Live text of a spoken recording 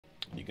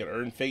You can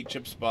earn fate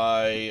chips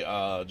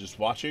by just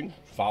watching,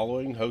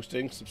 following,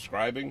 hosting,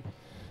 subscribing,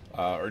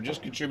 or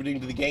just contributing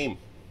to the game.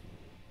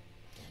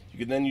 You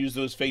can then use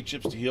those fate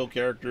chips to heal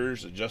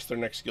characters, adjust their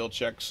next skill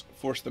checks,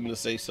 force them to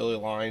say silly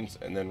lines,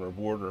 and then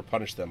reward or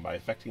punish them by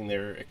affecting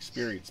their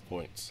experience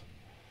points.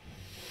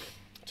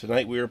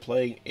 Tonight we are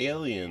playing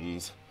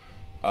Aliens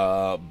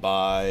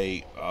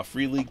by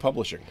Free League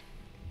Publishing.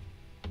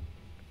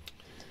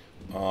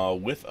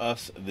 With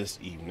us this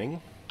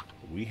evening,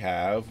 we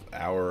have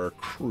our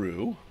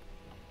crew,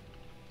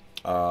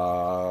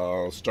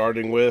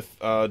 starting with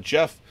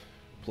Jeff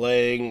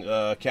playing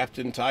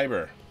Captain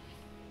Tiber.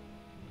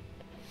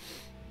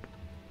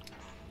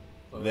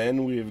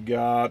 Then we've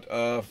got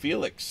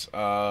Felix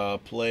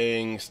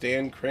playing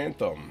Stan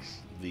Crantham,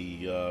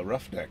 the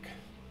roughneck.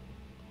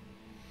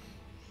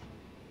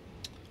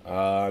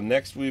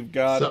 Next we've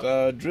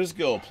got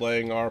Driscoll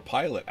playing our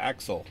pilot,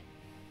 Axel.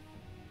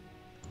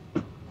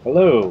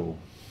 Hello.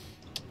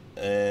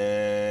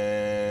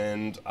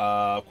 And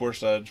of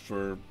course,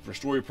 for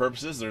story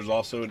purposes, there's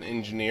also an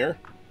engineer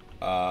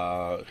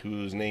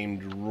who's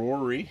named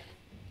Rory,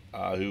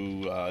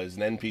 who is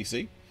an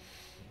NPC.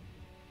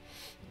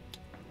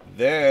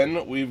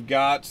 Then we've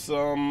got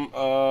some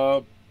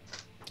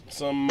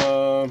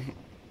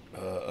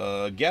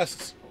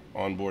guests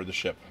on board the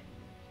ship,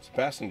 some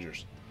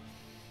passengers.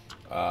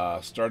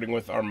 Starting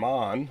with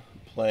Armand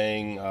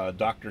playing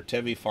Dr.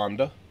 Tevi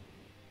Fonda.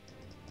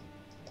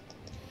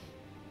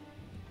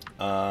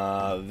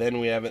 Then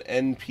we have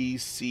an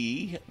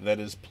NPC that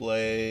is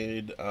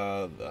played,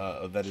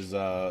 that is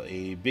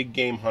a big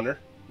game hunter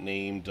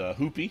named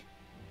Hoopy.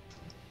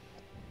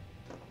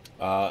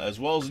 As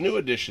well as new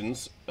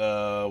additions,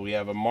 we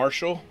have a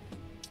marshal.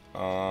 I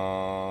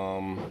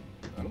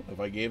don't know if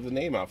I gave the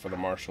name out for the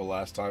marshal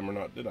last time or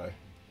not, did I?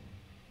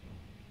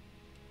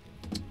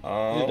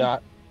 You did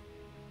not.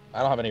 I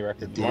don't have any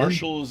record.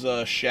 Marshal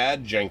is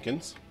Shad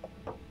Jenkins.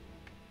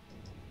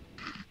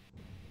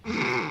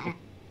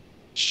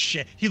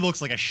 Shit, he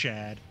looks like a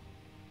shad.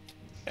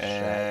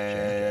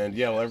 And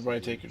yeah, well,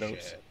 everybody take your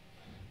notes.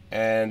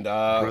 And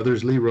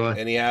Brothers Leroy.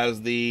 And he has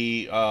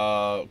the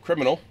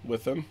criminal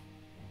with him,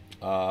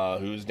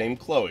 who's named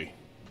Chloe.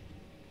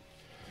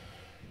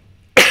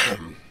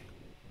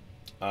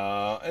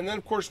 And then,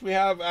 of course, we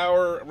have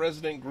our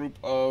resident group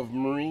of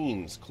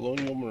Marines,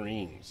 Colonial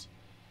Marines.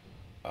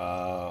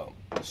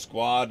 The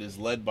squad is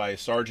led by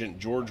Sergeant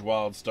George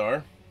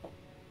Wildstar,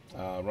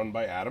 run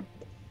by Adam.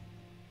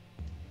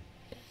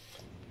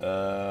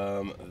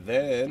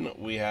 Then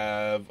we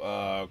have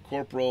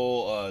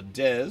Corporal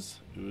Dez,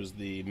 who is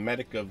the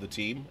medic of the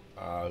team,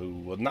 who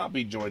will not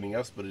be joining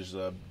us, but is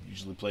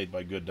usually played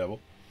by Good Devil.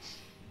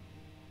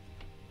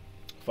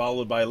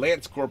 Followed by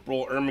Lance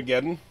Corporal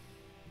Armageddon,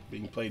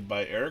 being played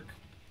by Eric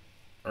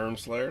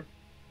Ermslayer.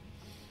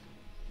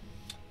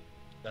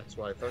 That's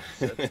why I thought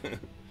you said.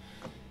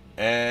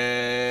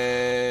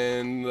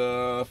 And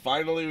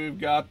finally, we've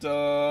got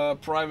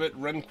Private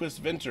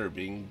Renquist Vinter,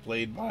 being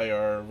played by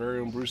our very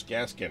own Bruce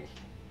Gaskin.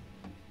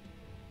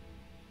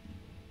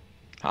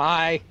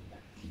 Hi.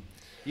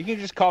 You can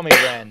just call me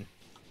Ren,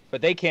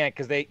 but they can't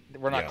because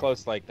we're not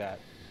close like that.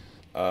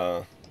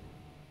 I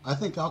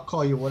think I'll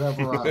call you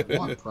whatever I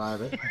want,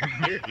 Private.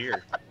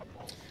 Here.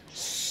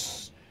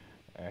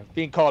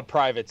 Being called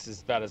privates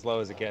is about as low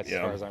as it gets, as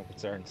far as I'm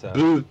concerned. So.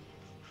 Boot.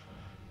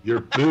 You're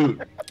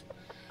boot.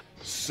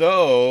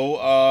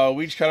 So,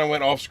 we just kind of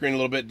went off screen a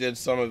little bit, did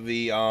some of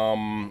the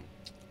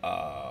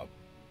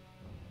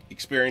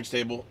experience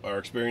table, or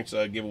experience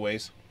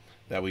giveaways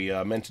that we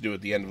meant to do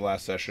at the end of the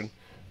last session.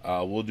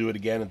 We'll do it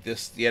again at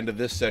the end of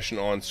this session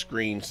on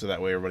screen, so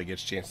that way everybody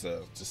gets a chance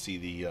to see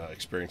the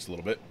experience a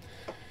little bit.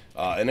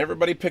 And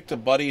everybody picked a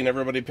buddy, and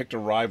everybody picked a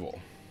rival.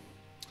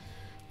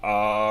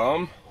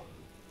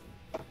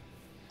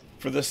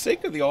 For the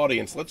sake of the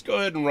audience, let's go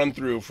ahead and run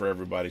through for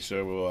everybody,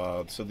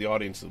 so the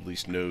audience at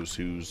least knows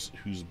who's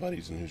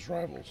buddies and who's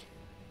rivals.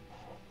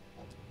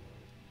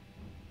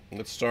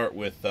 Let's start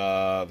with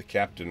the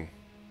captain.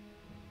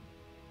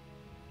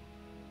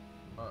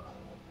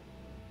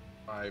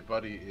 My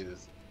buddy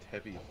is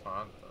Tevi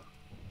Fonda,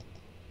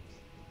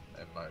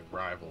 and my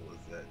rival is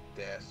that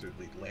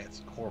dastardly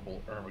Lance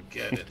Corporal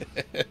Armageddon.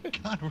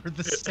 God, we're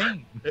the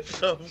same.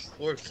 Of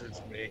course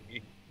it's me.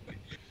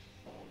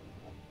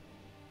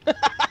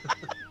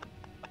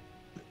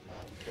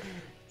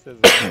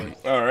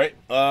 All right.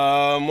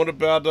 What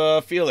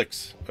about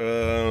Felix?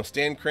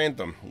 Stan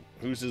Crantham.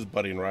 Who's his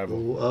buddy and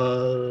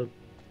rival?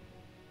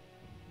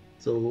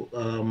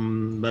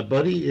 My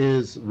buddy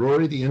is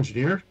Rory the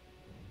engineer,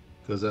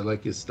 because I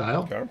like his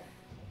style. Okay.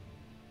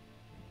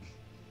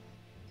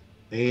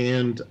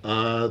 And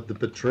the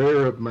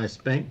betrayer of my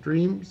spank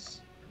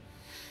dreams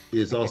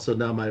is also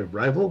now my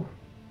rival,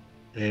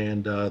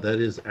 and that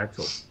is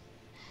Axel.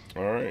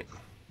 All right.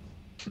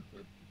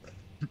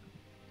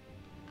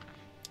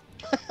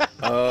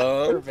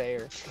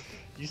 Purveyor.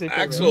 You say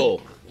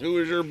Axel, who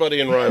is your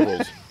buddy and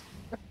rivals?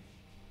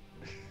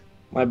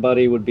 My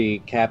buddy would be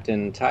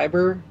Captain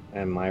Tiber,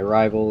 and my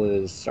rival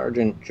is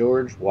Sergeant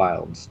George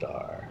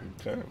Wildstar.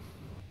 Okay.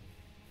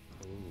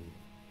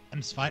 And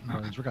Them's fighting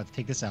words. We're going to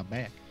take this out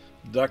back.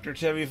 Dr.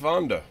 Tevi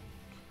Fonda.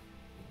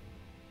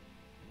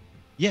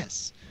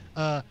 Yes.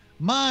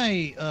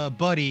 My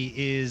buddy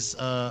is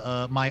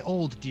my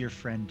old dear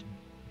friend,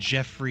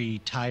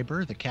 Jeffrey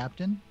Tiber, the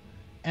captain.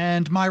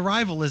 And my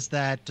rival is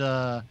that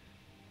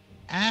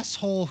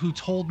asshole who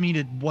told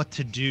me what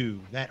to do,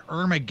 that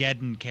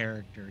Armageddon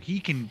character. He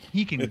can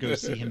go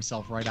see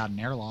himself right out an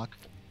airlock.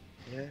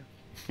 Yeah.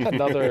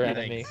 Another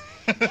enemy.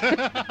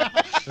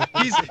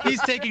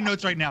 He's taking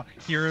notes right now.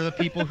 Here are the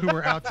people who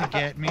are out to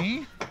get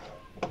me.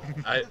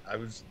 I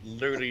was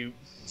literally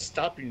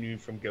stopping you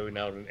from going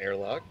out an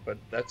airlock, but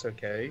that's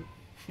okay.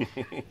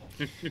 People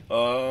see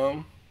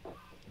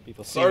what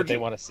they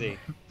Sergeant. want to see.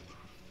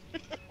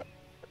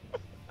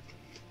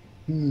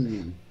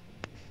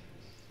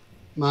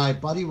 My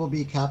buddy will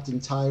be Captain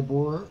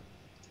Tybor,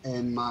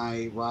 and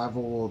my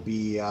rival will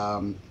be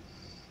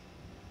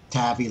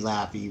Taffy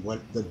Laffy,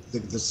 what the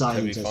Tevi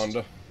scientist.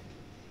 Fonda.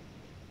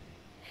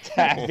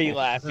 Taffy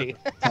Laffy.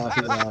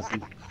 Taffy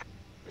Laffy.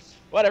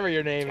 Whatever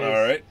your name is.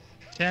 All right.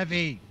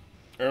 Tevi.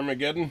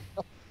 Armageddon.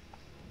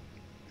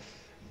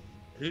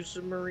 Who's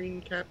the Marine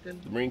captain?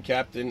 The Marine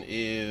captain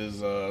is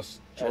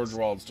George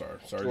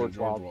Wildstar. Sergeant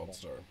George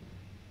Wildstar.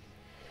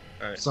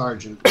 All right.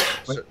 Sergeant.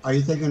 But are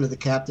you thinking of the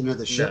captain of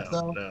the ship,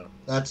 though? No.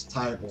 That's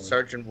Tybor.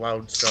 Sergeant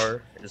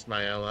Wildstar is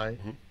my ally.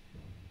 Mhm.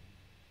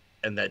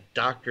 And that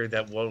doctor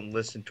that won't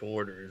listen to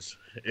orders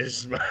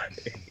is my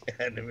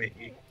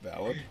enemy.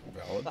 Valid.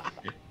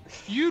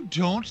 You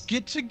don't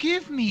get to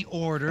give me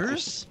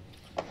orders.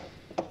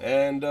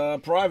 And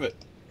Private.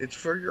 It's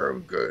for your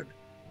own good.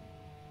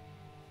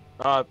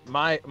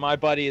 My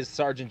buddy is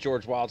Sergeant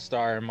George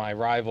Wildstar, and my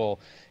rival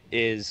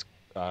is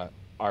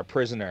our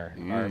prisoner,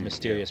 our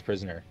mysterious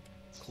prisoner.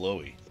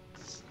 Chloe.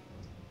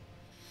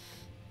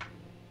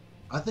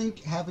 I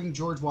think having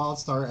George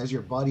Wildstar as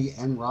your buddy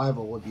and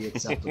rival would be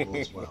acceptable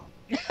as well.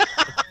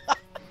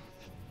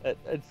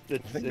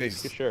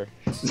 It's sure.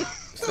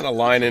 Is that a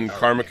line in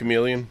Karma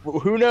Chameleon?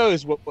 Who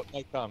knows what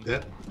might come?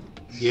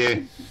 Yeah.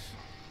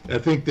 I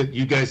think that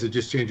you guys have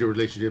just changed your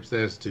relationship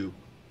status to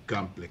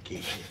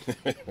complicated.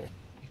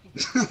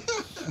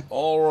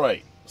 All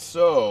right.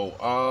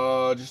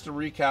 So, just to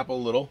recap a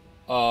little.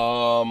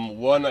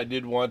 One, I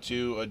did want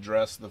to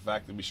address the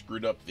fact that we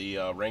screwed up the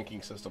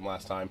ranking system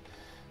last time,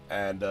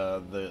 and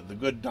the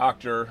good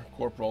Doctor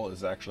Corporal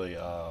is actually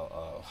a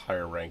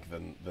higher rank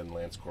than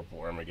Lance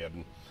Corporal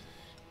Armageddon.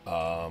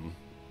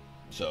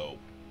 So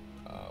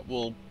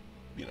we'll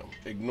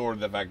ignore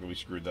the fact that we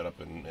screwed that up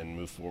and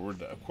move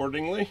forward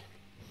accordingly.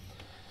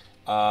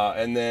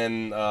 And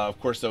then of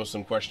course there was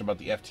some question about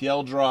the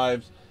FTL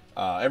drives.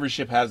 Every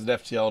ship has an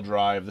FTL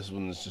drive. This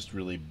one is just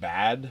really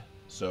bad.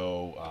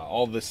 So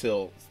all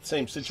the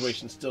same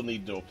situations still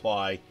need to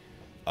apply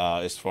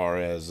as far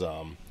as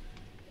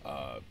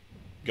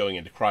going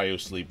into cryo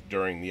sleep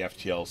during the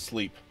FTL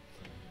sleep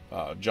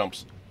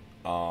jumps.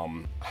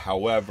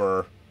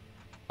 However,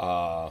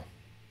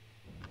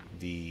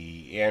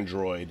 the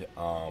android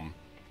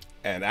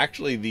and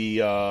actually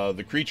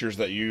the creatures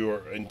that you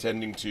are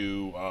intending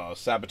to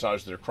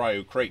sabotage their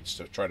cryo crates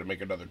to try to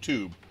make another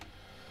tube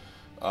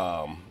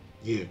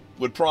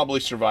would probably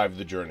survive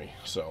the journey.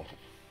 So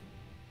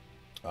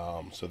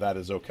that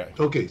is okay.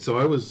 Okay, so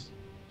I was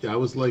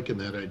liking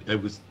that. I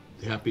was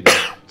happy to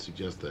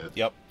suggest that.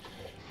 Yep.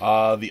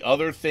 The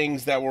other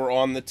things that were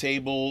on the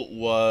table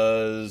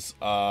was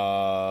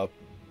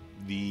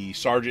the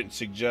sergeant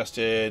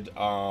suggested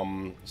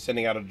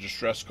sending out a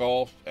distress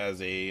call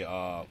as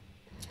a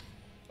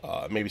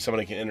maybe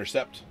somebody can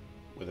intercept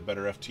with a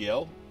better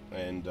FTL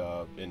and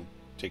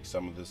take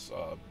some of this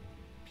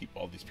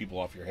all these people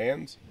off your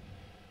hands,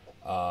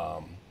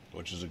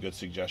 which is a good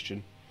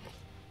suggestion.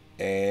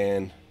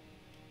 And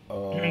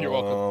You're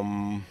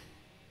welcome.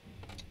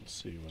 Let's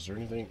see, was there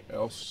anything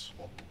else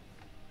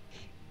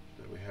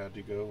that we had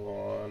to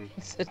go on?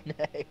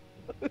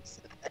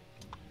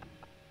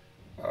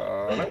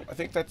 No, I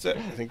think that's it.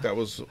 I think that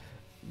was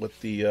what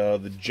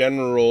the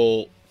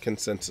general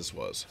consensus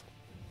was,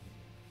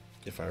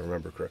 if I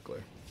remember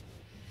correctly.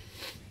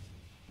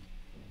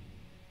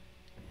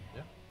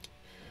 Yeah.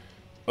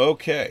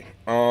 Okay.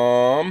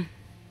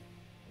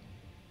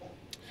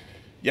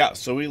 Yeah,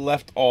 so we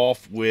left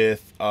off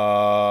with you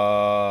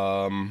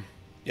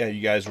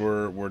guys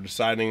were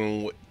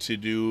deciding what to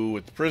do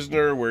with the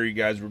prisoner, where you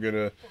guys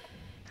were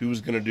who was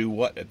gonna do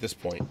what at this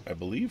point, I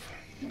believe.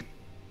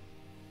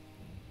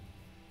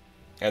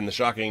 And the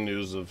shocking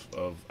news of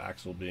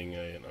Axel being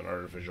an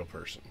artificial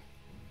person.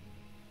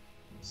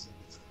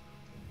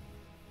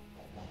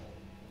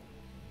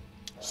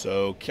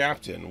 So,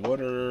 Captain, what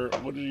are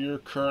your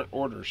current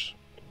orders?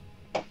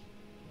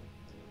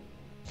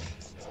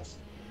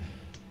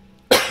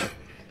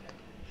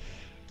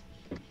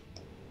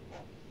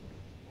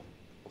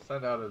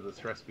 Send out a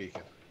distress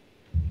beacon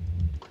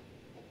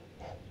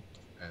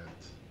and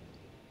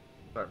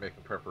start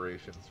making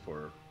preparations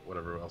for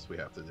whatever else we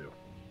have to do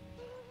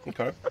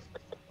Okay.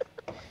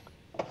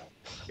 in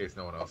case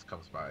no one else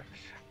comes by.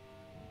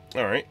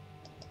 All right.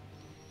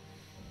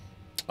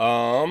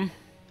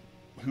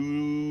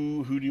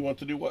 Who do you want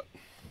to do what?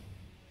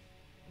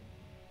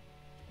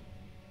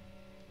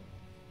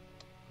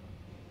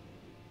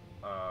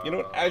 You know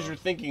what? As you're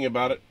thinking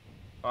about it,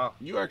 Oh,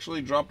 you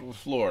actually drop to the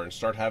floor and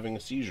start having a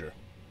seizure.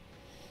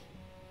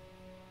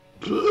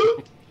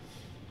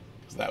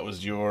 That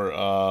was your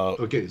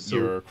Okay, so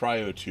your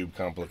cryotube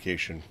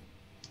complication.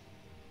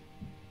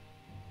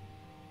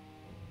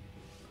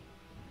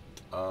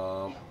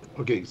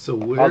 okay, so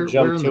where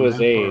jump in to the his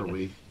map aid. are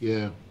we?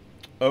 Yeah.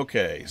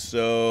 Okay,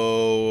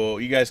 so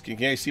you guys can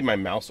you see my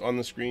mouse on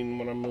the screen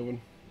when I'm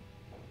moving?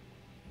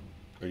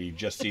 Or you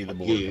just see the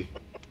board? Yeah.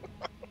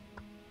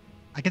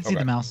 I can see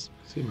the mouse.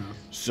 See mouse.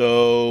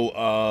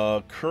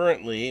 So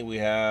currently we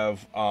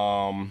have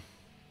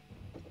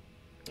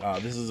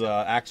this is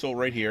Axel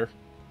right here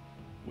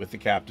with the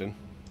captain.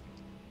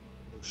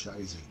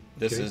 Shizy.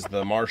 This Okay. is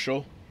the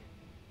marshal.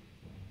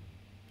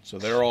 So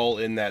they're all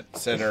in that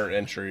center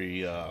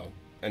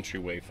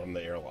entryway from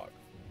the airlock.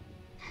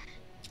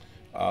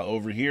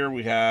 Over here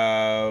we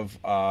have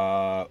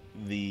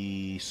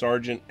the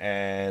sergeant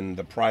and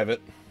the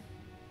private.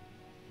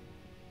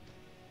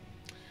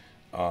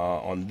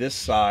 On this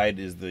side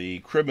is the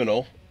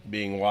criminal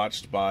being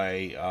watched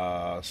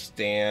by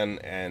Stan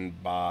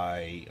and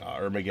by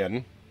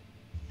Armageddon.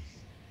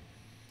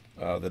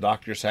 The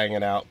doctor's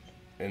hanging out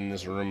in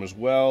this room as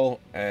well,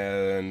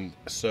 and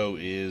so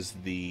is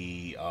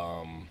the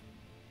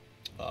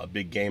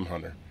big game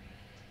hunter.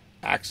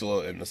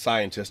 Axel and the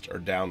scientist are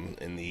down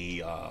in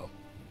the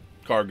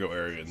cargo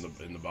area in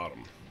the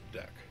bottom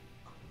deck.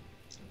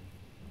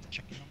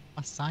 Checking out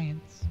my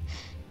science.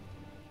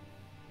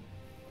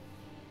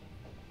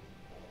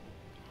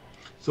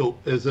 So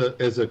as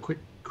a quick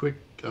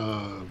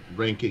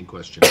ranking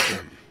question.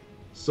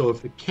 So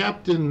if the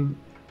captain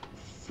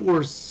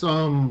for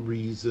some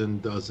reason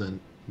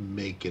doesn't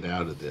make it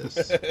out of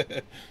this,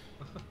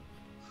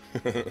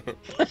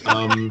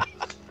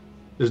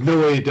 there's no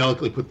way to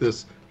delicately put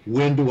this.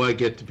 When do I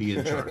get to be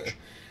in charge?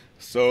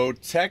 So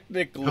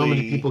technically, How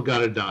many people got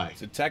to die?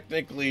 So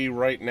technically,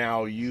 right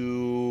now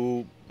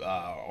you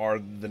are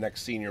the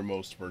next senior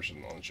most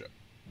person on the ship.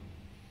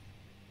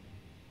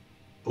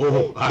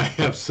 Oh, I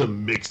have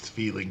some mixed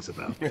feelings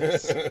about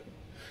this.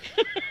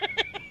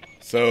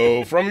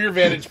 So from your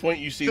vantage point,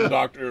 you see the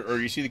doctor, or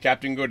you see the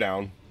captain go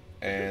down,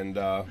 and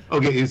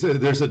Okay,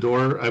 there's a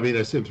door. I mean,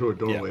 I see him through a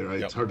doorway, Yeah, right?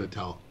 yep. It's hard to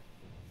tell.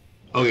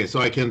 Okay, so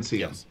I can see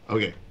Yes. him.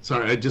 Okay,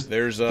 sorry. there's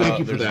thank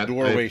you for there's a that. I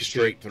doorway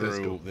appreciate straight this.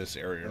 through this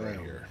area right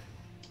here.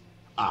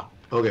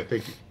 Okay,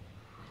 thank you.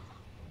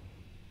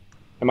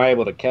 Am I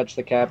able to catch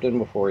the captain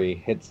before he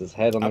hits his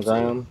head on the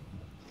Absolutely. ground?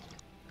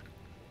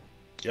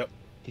 Yep.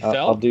 He I'll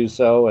fell? do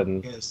so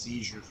and Get a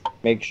seizure.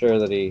 make sure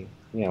that he,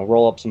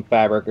 roll up some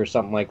fabric or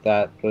something like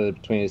that, put it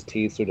between his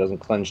teeth so he doesn't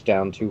clench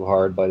down too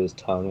hard, bite his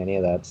tongue, any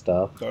of that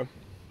stuff. Okay.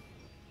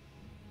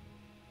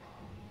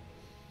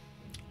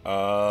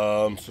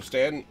 So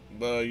Stan,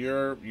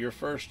 you're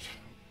first,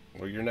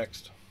 or you're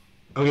next.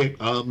 Okay,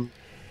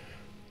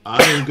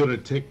 I am going to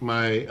take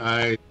my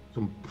eye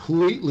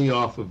completely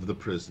off of the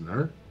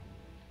prisoner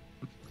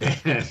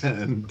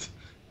and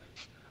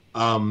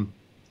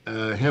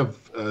have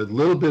a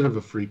little bit of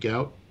a freak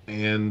out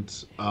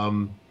and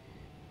go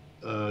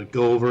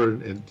over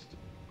and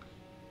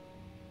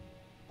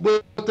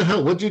what the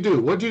hell? What'd you do?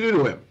 What'd you do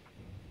to him?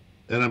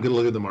 And I'm going to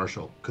look at the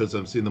marshal because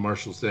I'm seeing the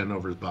marshal standing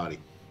over his body.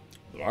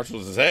 The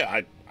marshal says, "Hey,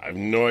 I have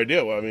no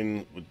idea. I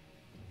mean,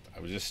 I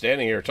was just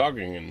standing here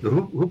talking, and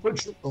Who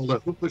put shit? Hold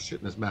up. Who put shit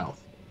in his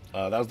mouth?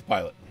 that was the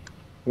pilot.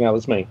 Yeah, it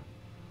was me.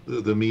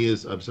 The me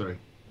is. I'm sorry.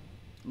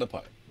 The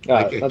pilot.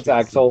 That's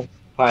Axel,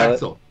 pilot.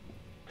 Axel.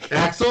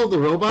 Axel, the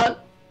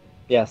robot.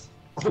 Yes.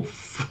 Oh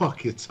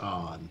fuck! It's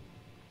on.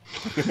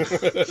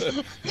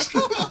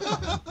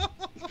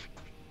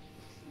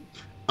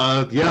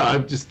 Yeah,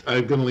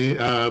 I'm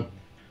gonna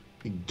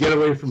get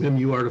away from him,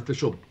 you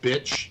artificial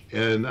bitch,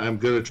 and I'm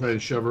gonna try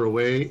and shove her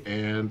away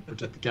and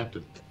protect the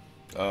captain.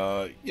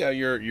 Yeah,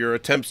 your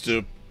attempts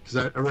to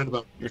Because I read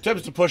about.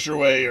 push her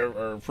away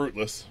are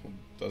fruitless. It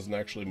doesn't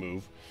actually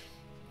move.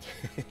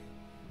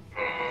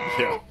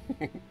 Yeah.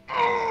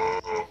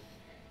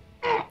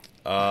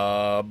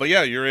 But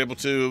yeah, you're able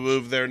to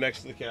move there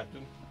next to the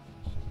captain.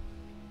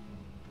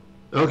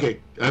 Okay,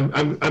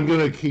 I'm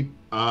gonna keep.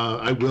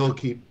 I will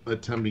keep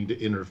attempting to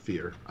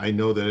interfere. I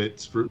know that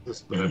it's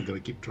fruitless, but I'm gonna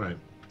keep trying.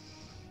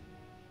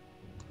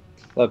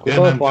 Look, we And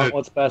both I'm want good.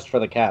 what's best for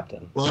the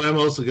captain. Well, I'm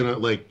also gonna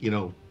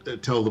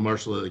tell the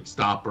marshal to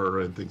stop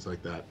her and things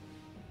like that.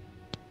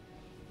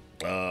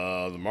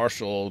 The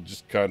marshal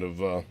just kind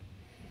of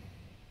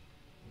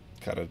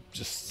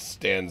just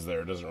stands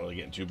there, doesn't really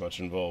get too much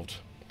involved.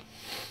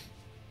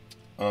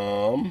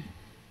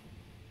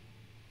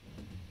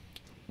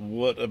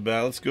 What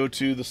about, let's go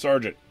to the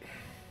sergeant.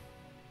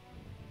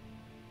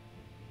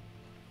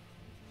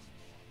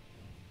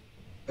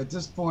 At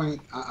this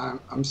point,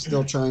 I'm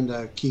still trying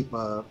to keep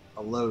a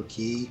low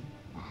key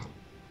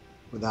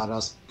without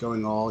us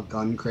going all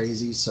gun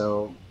crazy.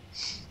 So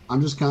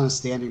I'm just kind of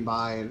standing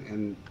by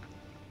and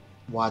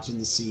watching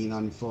the scene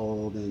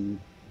unfold and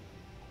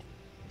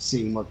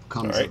seeing what All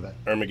comes right, of it.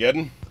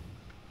 Armageddon.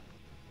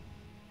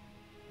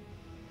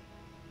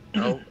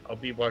 I'll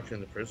be watching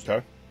the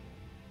prisoner.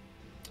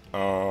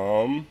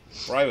 Okay.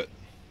 Private.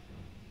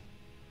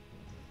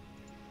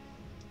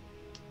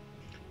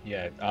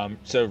 Yeah.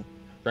 So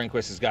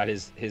Rehnquist has got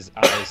his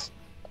eyes.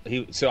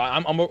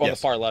 I'm on the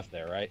Yes. far left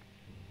there, right?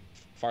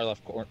 Far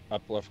left corner,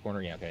 up left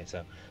corner. Yeah. Okay.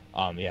 So,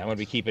 yeah, I'm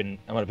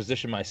gonna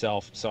position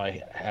myself so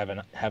I have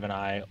an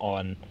eye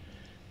on,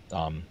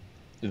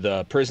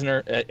 the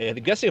prisoner. I'm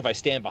guessing if I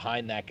stand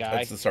behind that guy,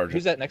 That's the sergeant.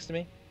 who's that next to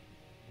me?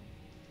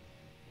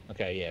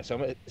 Okay. Yeah. So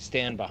I'm gonna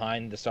stand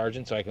behind the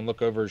sergeant so I can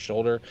look over his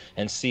shoulder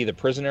and see the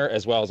prisoner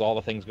as well as all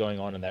the things going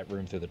on in that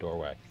room through the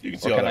doorway. You can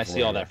see Or all can that I from see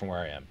where all you are. that from where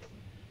I am?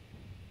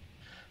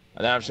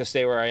 And then I'm just gonna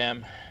stay where I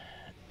am,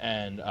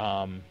 and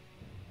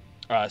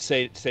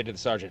say to the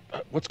sergeant,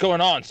 "What's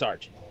going on,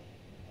 Sergeant?"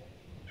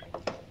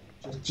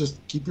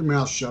 Just keep your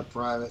mouth shut,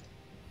 Private.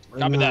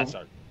 Copy that,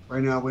 Sergeant.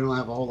 Right now, we don't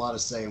have a whole lot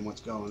of say in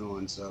what's going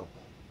on, so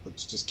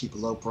let's just keep a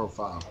low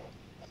profile.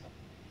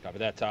 Copy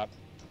that, Top.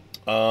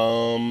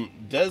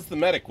 Des the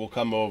medic will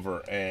come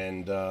over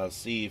and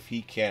see if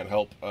he can't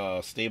help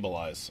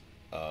stabilize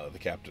the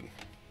captain.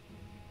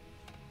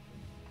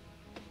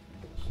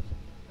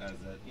 As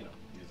he's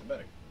a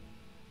medic.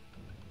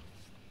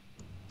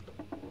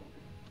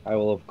 I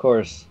will, of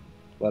course,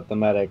 let the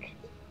medic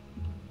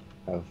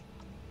have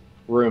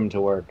room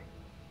to work.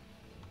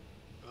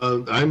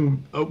 Oh,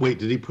 wait,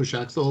 did he push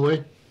Axel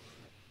away?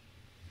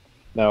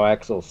 No,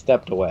 Axel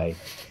stepped away.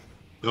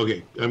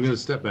 Okay, I'm going to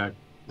step back,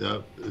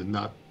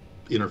 not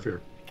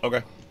interfere,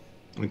 Okay.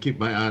 and keep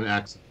my eye on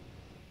Axel.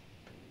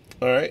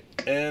 All right.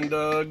 And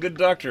good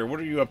doctor, what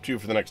are you up to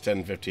for the next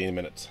 10, 15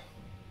 minutes?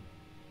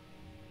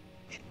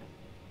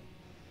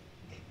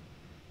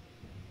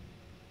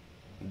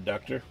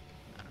 Doctor?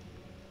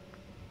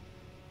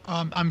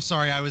 I'm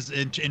sorry, I was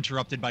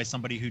interrupted by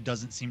somebody who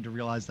doesn't seem to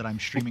realize that I'm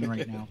streaming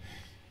right now.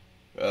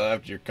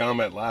 After your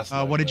comment last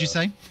night. What did you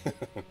say?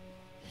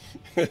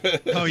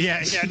 Oh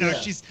yeah, no,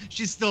 she's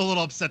still a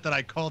little upset that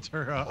I called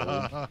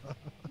her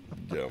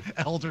Yeah.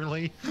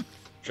 elderly.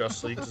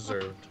 Justly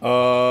deserved.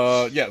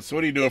 Yeah, so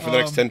what are you doing for the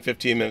next 10,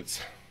 15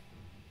 minutes?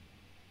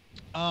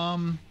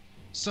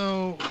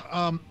 So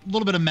a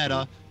little bit of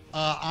meta.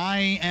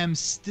 I am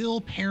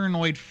still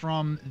paranoid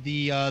from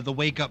the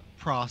wake up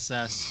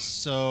process.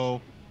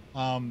 So,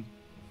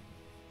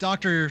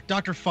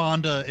 Dr.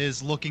 Fonda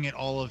is looking at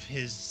all of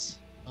his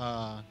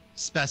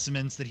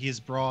specimens that he has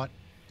brought,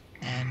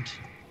 and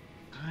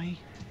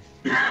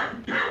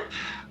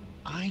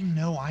I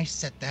know I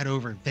set that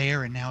over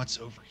there, and now it's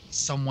over.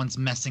 Someone's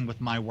messing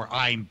with my work.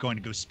 I'm going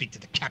to go speak to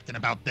the captain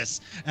about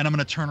this, and I'm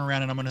going to turn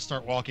around and I'm going to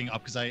start walking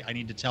up because I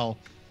need to tell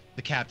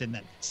the captain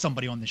that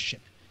somebody on this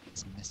ship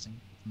is messing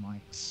with my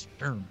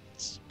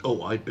experiments.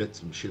 Oh, I bet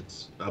some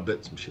shit's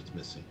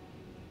missing.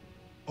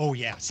 Oh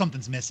yeah,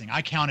 something's missing.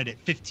 I counted it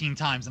 15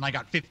 times and I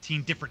got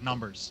 15 different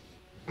numbers.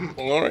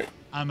 All right.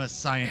 I'm a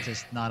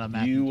scientist, not a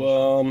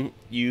mathematician.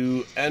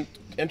 You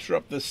enter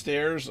up the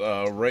stairs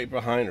right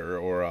behind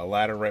or a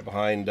ladder right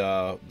behind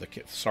the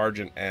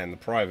sergeant and the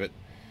private,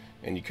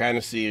 and you kind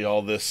of see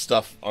all this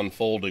stuff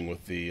unfolding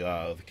with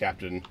the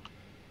captain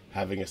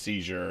having a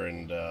seizure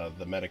and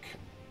the medic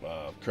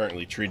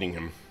currently treating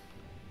him.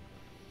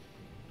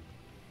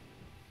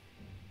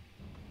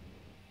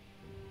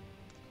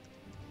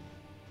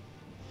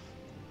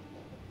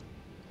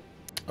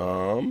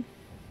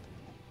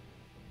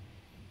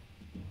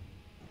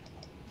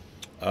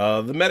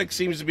 The medic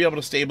seems to be able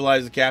to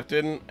stabilize the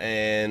captain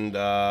and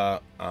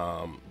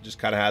just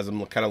kind of has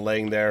him kind of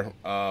laying there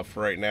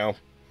for right now.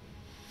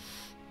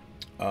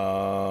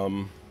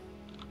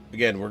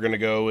 Again, we're going to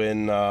go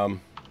in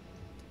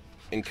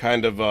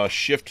kind of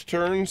shift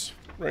turns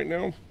right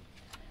now,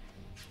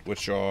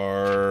 which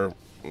are,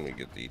 let me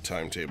get the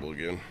timetable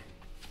again.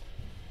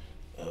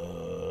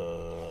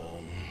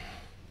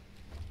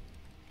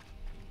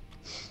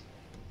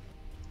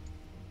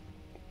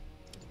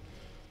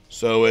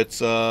 So it's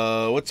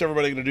what's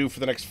everybody gonna do for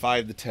the next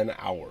 5 to 10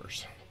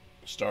 hours,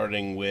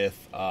 starting with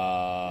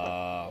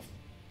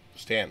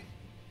Stan.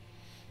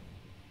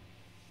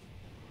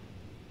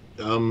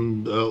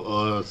 Some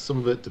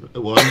of it.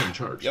 Well, I'm in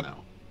charge Yep.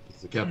 now.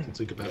 Is the captain's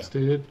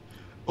incapacitated?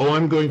 Oh,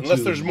 I'm going to.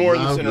 Unless there's more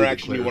of this loudly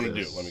interaction you declare want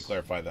to do, this. let me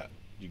clarify that.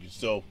 You can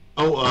still.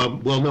 Oh,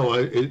 well,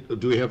 no.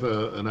 Do we have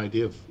an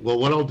idea of? Well,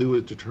 what I'll do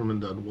is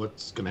determine on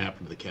what's going to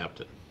happen to the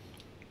captain,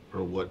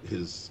 or what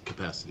his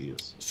capacity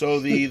is. So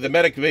the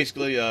medic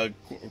basically,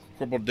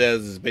 Corporal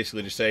Dez is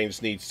basically just saying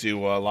just needs to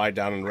lie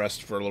down and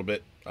rest for a little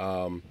bit,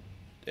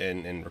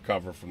 and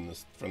recover from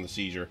the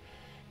seizure.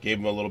 Gave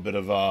him a little bit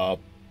of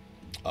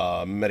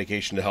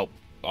medication to help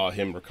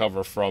him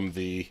recover from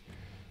the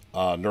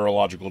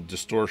neurological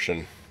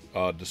distortion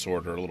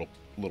disorder a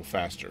little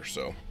faster.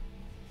 So,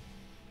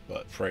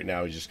 but for right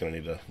now, he's just going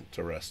to need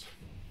to rest.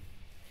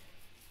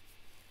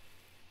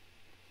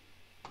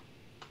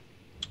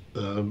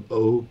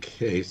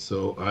 Okay,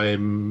 so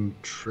I'm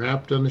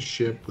trapped on a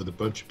ship with a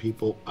bunch of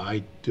people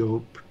I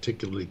don't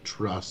particularly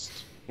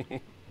trust,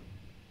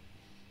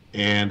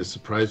 and a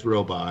surprise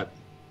robot,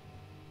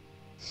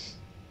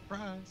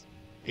 Surprise.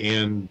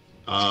 and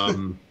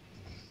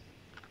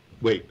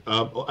wait.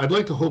 I'd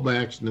like to hold my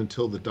action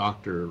until the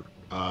doctor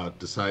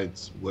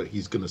decides what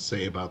he's going to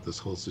say about this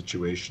whole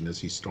situation as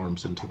he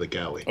storms into the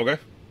galley. Okay.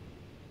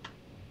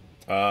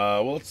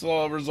 Well, let's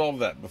resolve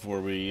that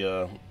before we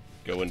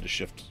go into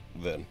shift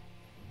then.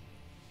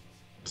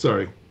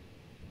 Sorry.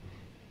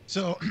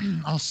 So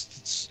I'll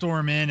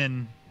storm in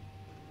and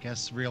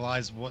guess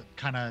realize what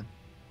kind of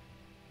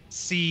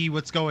see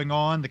what's going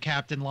on. The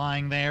captain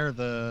lying there,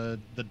 the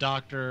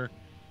doctor,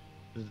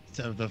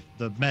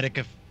 the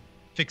medic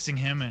fixing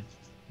him, and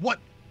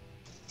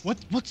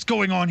what's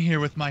going on here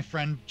with my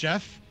friend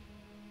Jeff?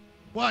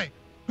 Why?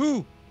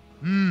 Who?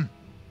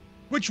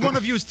 Which one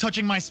of you is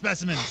touching my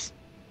specimens?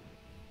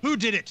 Who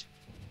did it?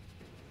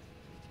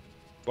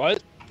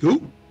 What?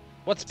 Who?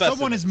 What specimen?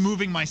 Someone is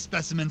moving my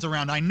specimens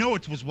around. I know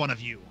it was one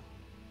of you.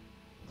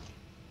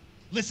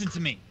 Listen to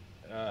me.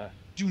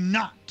 Do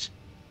not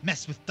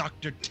mess with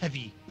Dr.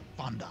 Tevi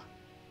Fonda.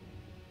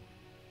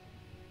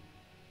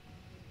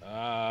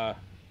 Yeah,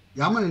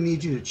 I'm gonna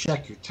need you to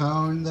check your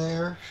tone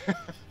there.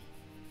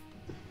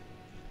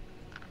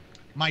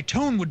 My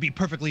tone would be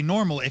perfectly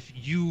normal if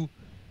you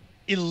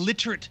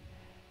illiterate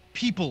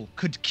people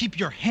could keep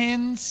your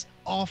hands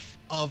off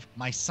of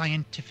my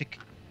scientific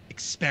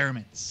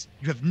experiments.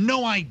 You have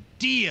no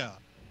idea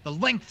the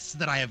lengths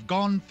that I have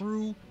gone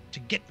through to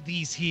get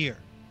these here.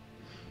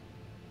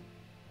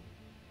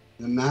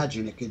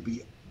 Imagine it could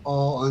be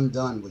all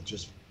undone with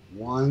just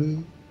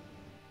one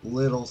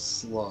little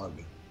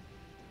slug.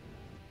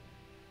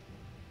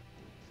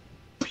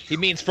 He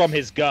means from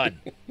his gun.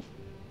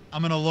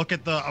 I'm gonna look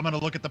at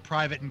the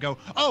private and go,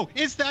 oh,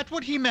 is that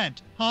what he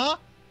meant? Huh?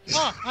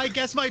 I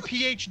guess my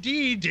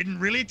PhD didn't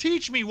really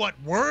teach me what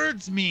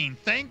words mean.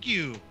 Thank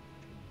you.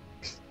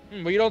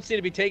 Well, you don't seem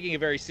to be taking it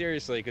very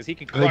seriously because he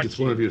can I crunch think it's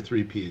one you. of your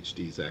 3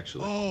 PhDs,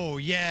 actually. Oh,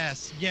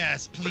 yes,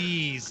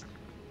 please.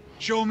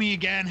 Show me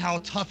again how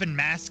tough and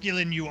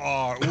masculine you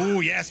are.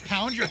 Ooh, yes,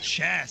 pound your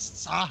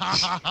chests. Ah, ha,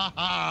 ha, ha,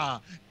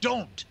 ha.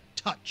 Don't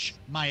touch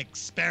my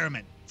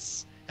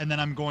experiments. And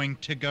then I'm going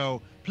to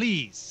go,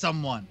 please,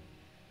 someone,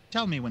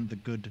 tell me when the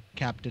good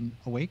captain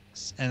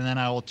awakes. And then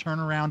I will turn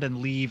around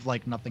and leave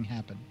like nothing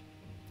happened.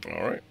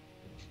 All right.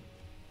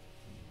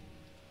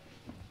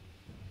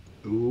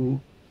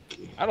 Ooh.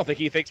 I don't think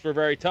he thinks we're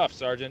very tough,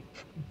 Sergeant.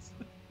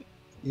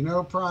 You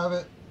know,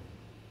 Private,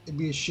 it'd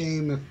be a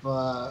shame if,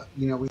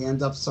 we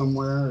end up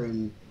somewhere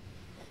and,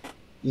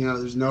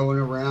 there's no one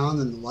around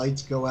and the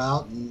lights go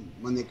out, and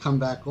when they come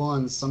back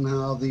on,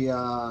 somehow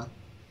the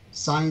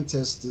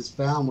scientist is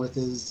found with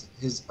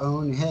his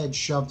own head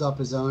shoved up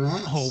his own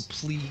ass. Oh,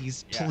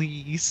 please, Yeah.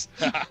 please.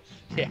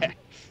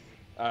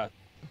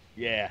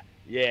 Yeah.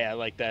 I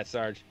like that,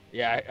 Sarge.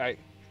 Yeah,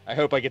 I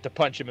hope I get to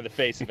punch him in the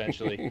face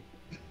eventually.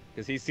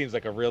 Because he seems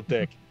like a real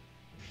dick.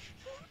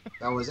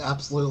 That was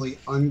absolutely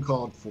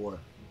uncalled for.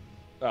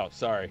 Oh,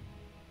 sorry.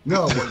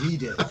 No, what he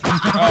did.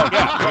 Oh,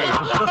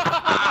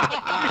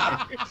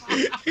 yeah.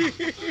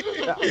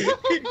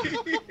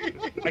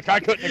 I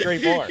couldn't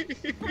agree more.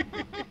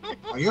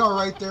 Are you all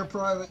right there,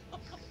 Private?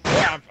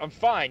 Yeah, I'm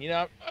fine.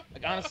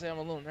 Honestly, I'm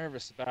a little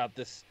nervous about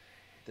this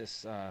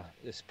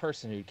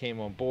person who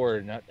came on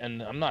board,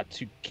 and I'm not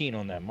too keen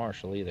on that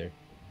marshal either.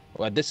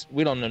 Well,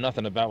 we don't know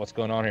nothing about what's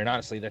going on here, and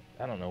honestly,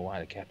 I don't know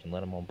why the captain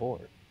let him on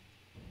board.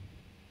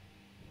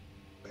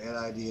 Bad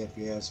idea, if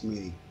you ask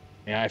me.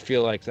 Yeah, I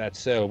feel like that's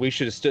so. We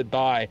should have stood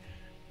by,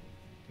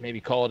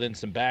 maybe called in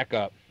some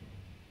backup.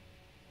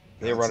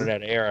 They're running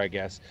out of air, I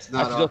guess. It's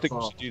not I still our think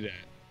fault. we should do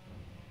that.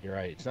 You're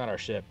right. It's not our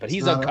ship, but It's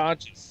he's not our-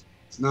 unconscious.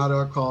 It's not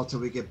our call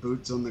till we get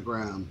boots on the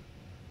ground.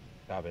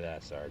 Copy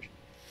that, Sarge.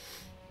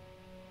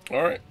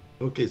 All right.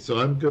 Okay, so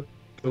I'm going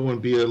to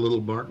be a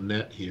little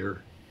martinet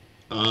here.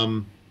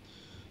 I'm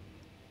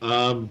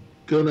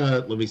gonna,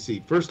 let me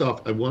see. First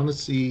off, I want to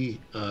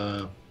see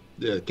the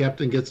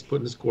captain gets put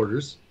in his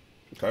quarters.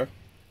 Okay.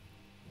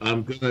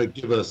 I'm gonna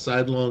give a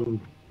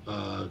sidelong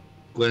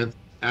glance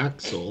at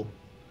Axel,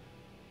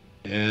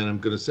 and I'm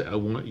gonna say, I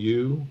want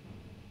you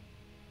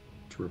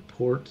to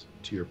report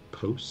to your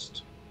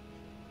post.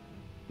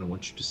 I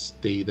want you to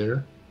stay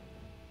there.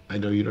 I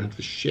know you don't have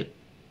to shit.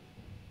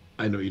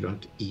 I know you don't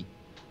have to eat.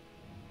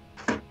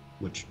 I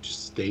want you to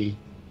stay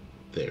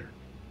there.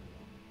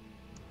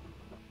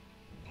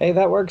 Hey,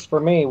 that works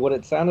for me. What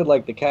it sounded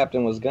like the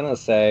captain was gonna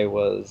say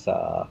was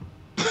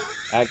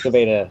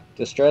activate a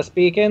distress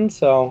beacon,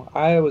 so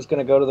I was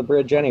gonna go to the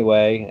bridge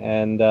anyway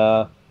and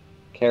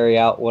carry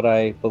out what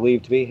I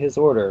believe to be his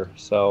order.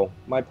 So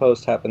my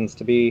post happens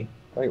to be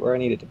right where I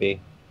need it to be.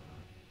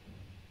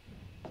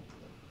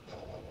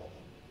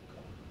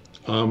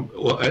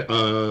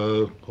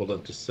 Well, hold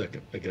on just a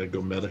second. I gotta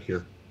go meta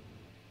here.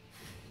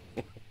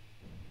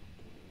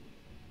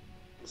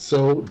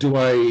 So do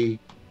I?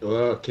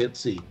 Can't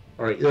see.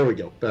 All right, there we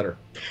go. Better.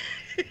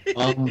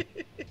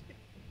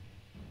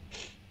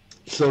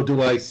 So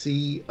do I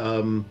see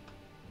or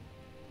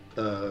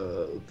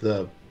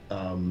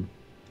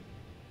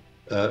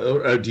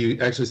do you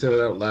actually say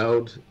that out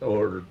loud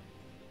or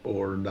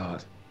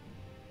not?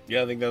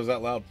 Yeah, I think that was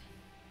out loud.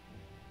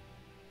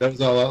 That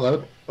was all out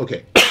loud?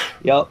 Okay.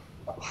 Yep.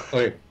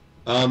 Okay.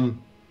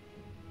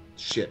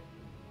 Shit.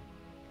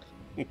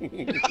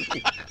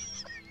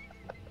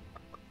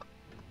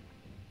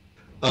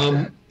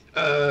 All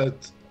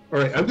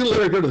right, I'm gonna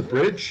let her go to the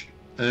bridge,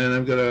 and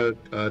I'm gonna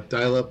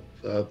dial up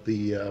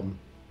the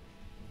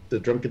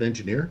drunken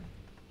engineer,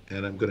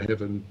 and I'm gonna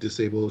have him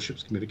disable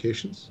ship's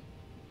communications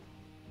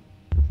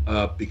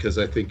because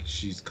I think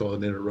she's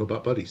calling in her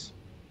robot buddies.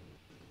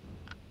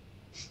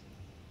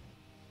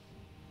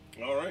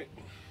 All right.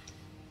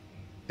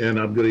 And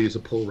I'm gonna use a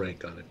pull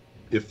rank on it.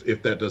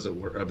 If that doesn't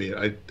work, I mean,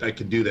 I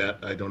can do that.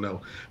 I don't know,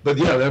 but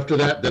yeah, after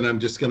that, then I'm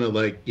just gonna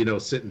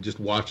sit and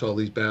just watch all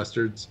these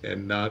bastards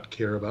and not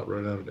care about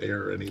running out of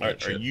air or any of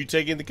that Are shit. you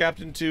taking the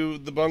captain to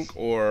the bunk,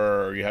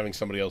 or are you having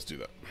somebody else do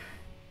that?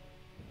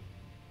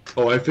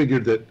 Oh, I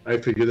figured that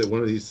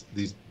one of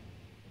these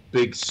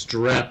big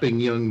strapping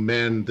young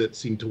men that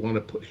seem to want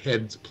to put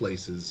heads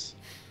places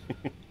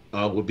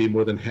would be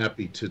more than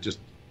happy to just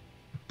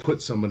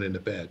put someone into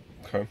bed.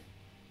 Okay.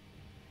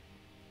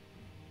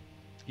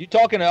 You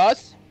talking to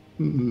us?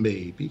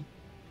 Maybe.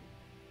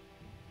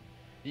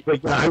 Y-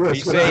 But I you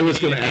was saying going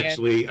to you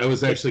actually, I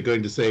was actually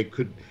going to say,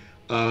 could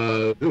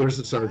where's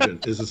the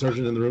sergeant? Is the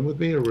sergeant in the room with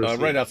me, or where's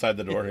Right outside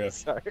the door?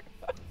 Yes. Sorry.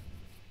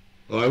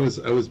 Oh, I was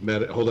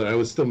hold on, I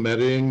was still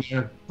meditating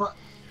there.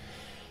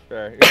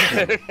 Sorry.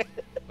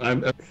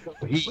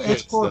 He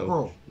Lance is, though,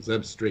 Corporal. 'cause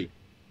I'm straight.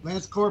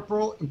 Lance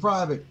Corporal and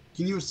Private,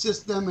 can you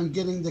assist them in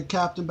getting the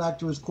captain back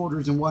to his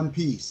quarters in one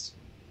piece?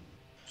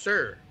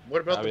 Sir,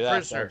 what about Copy the that,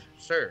 prisoner?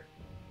 Sir.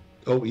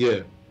 Oh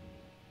yeah,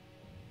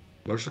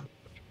 Marshal.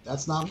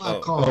 That's not my Oh,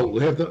 call. Oh,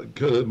 we have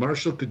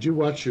Marshal. Could you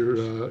watch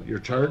your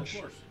charge?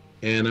 Of course.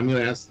 And I'm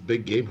going to ask the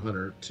big game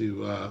hunter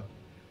to,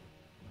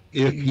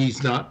 if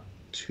he's not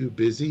too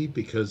busy,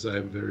 because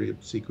I'm very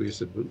obsequious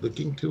about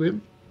looking to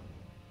him.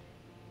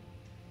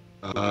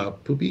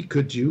 Poopy,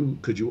 could you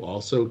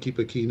also keep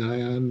a keen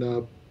eye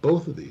on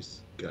both of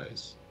these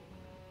guys?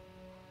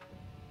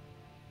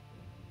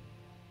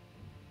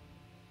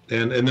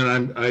 And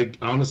then I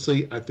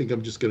honestly, I think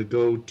I'm just going to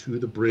go to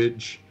the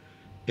bridge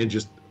and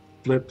just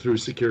flip through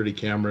security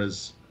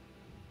cameras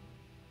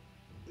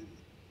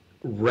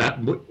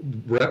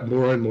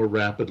more and more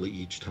rapidly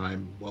each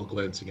time while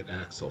glancing at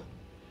Axel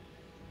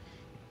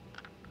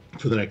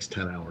for the next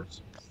 10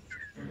 hours.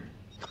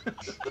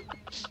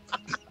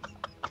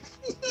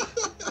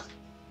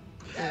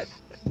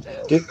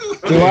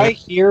 Do I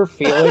hear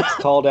Felix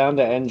call down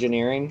to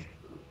engineering?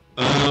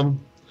 I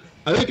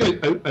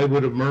think I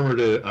would have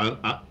murmured it.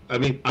 I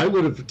mean, I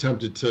would have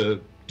attempted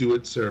to do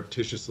it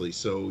surreptitiously,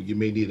 so you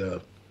may need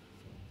a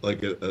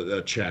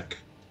check.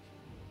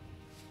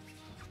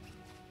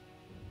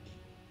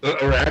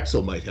 Or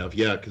Axel might have,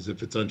 yeah, because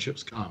if it's on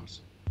ship's comms.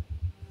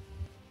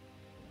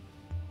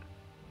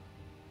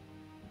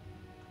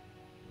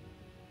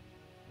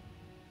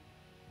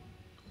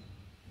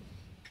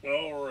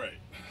 All right.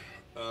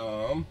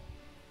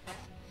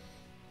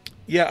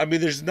 Yeah, I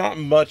mean, there's not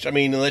much. I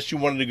mean, unless you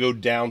wanted to go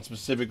down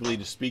specifically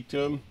to speak to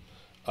him,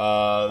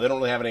 they don't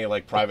really have any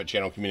like private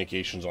channel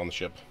communications on the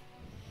ship.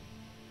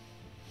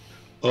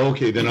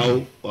 Okay, then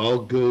I'll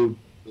go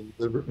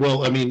deliver.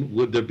 Well, I mean,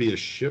 would there be a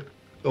ship?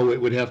 Oh,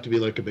 it would have to be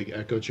like a big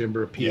echo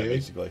chamber, a PA. Yeah,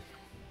 basically.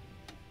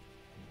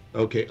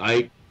 Okay,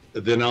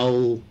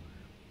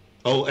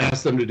 I'll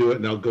ask them to do it,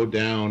 and I'll go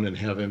down and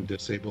have him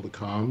disable the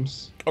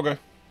comms. Okay.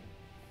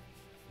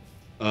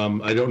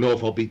 I don't know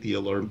if I'll beat the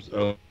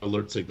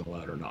alert signal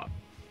out or not,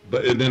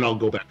 and then I'll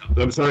go back up.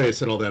 I'm sorry I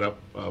set all that up.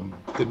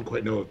 Didn't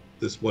quite know if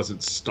this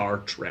wasn't Star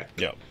Trek.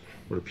 Yeah.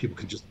 Where people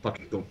can just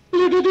fucking go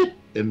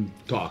and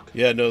talk.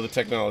 Yeah, no, the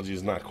technology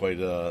is not quite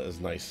as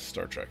nice as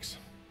Star Trek's.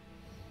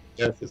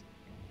 Yeah, it's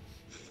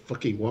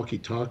fucking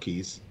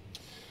walkie-talkies.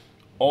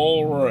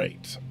 All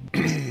right.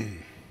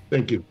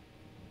 Thank you.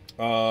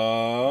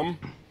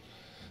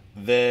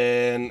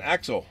 Then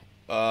Axel,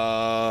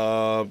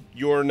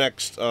 your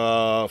next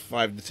 5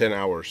 to 10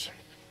 hours.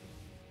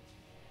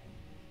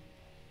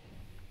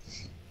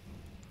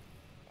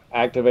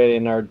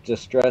 Activating our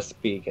distress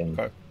beacon.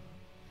 Okay.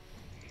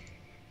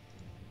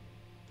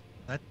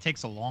 That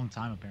takes a long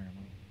time, apparently.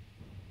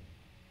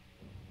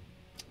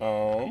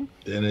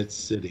 Then it's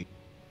sitting.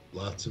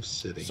 Lots of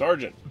sitting.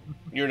 Sergeant,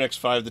 your next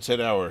 5 to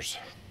 10 hours.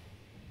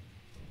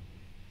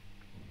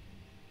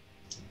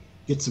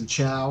 Get some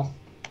chow,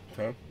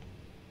 Okay.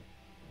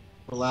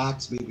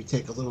 relax, maybe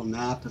take a little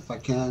nap if I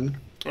can.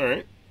 All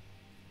right.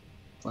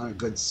 Find a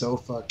good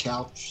sofa,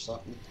 couch,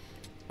 something.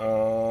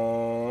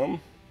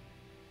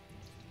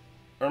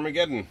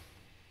 Armageddon.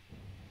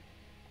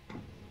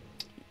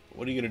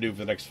 What are you going to do for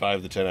the next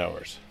 5 to 10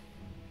 hours?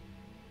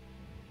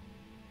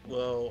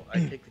 Well, I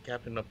take the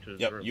captain up to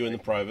his Yep, room. you and the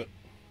private.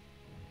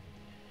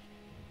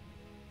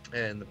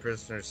 And the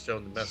prisoner's still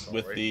in the mess hall,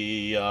 With right?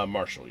 the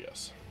marshal,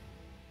 yes.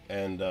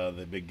 And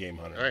the big game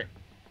hunter. All right.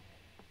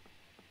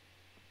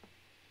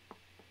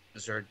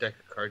 Is there a deck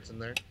of cards in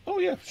there? Oh,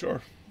 yeah,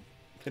 sure.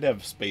 Could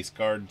have space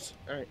cards.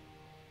 All right.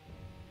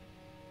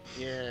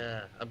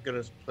 Yeah, I'm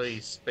gonna play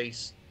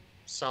Space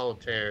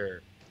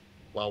Solitaire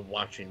while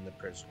watching the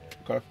prisoner.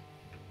 Okay.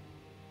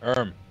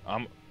 I'm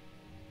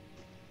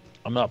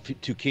not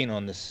too keen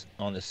on this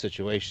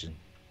situation.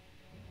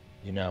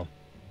 You know,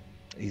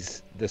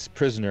 this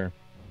prisoner,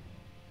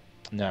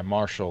 that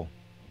marshal,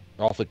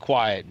 awfully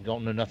quiet,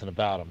 don't know nothing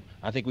about him.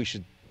 I think we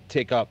should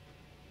take up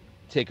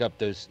take up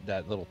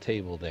that little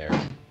table there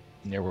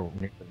near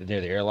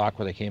the airlock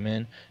where they came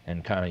in,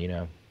 and kind of, you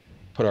know,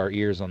 put our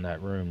ears on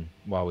that room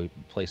while we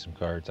play some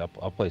cards. I'll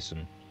play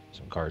some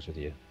cards with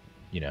you.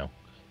 You know,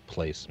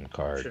 play some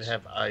cards. Should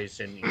have eyes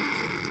in you.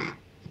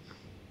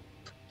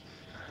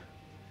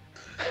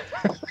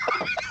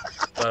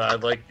 But I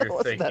like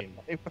your thinking.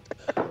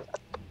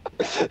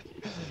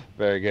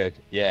 Very good.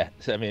 Yeah.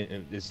 So, I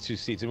mean, it's 2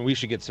 seats. I mean, we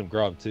should get some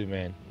grub too,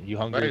 man. You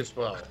hungry? Might as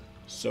well.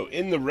 So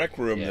in the rec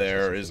room Yeah,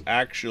 there is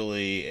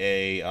actually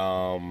a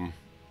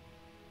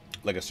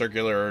like a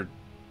circular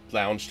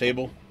lounge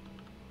table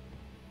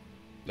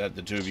that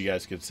the two of you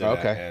guys could sit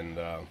at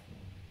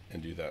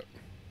and do that.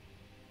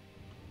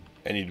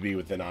 And you'd be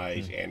within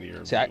eyes and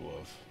ear view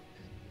of.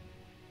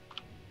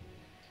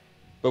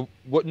 But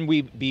wouldn't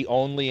we be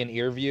only in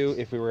ear view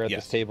if we were at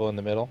this table in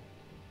the middle?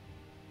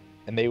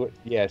 And they would,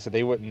 so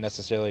they wouldn't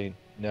necessarily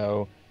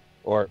know,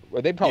 or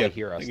they'd probably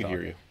hear us. They could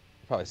hear you.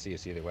 Probably see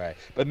us either way.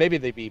 But maybe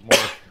they'd be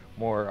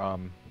more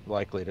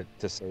likely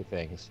to say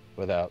things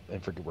without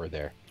and forget we're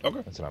there.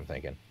 Okay, that's what I'm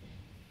thinking.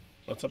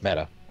 What's up?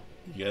 Meta.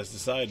 You guys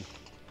decide.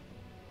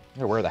 I'm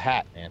gonna wear the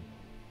hat, man.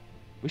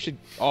 We should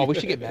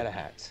get meta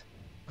hats.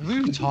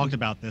 We've talked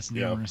about this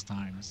numerous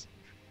times.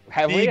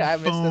 Have Big we? I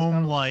missed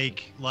foam,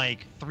 like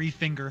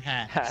 3-finger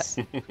hats.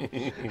 Here's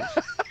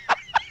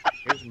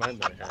my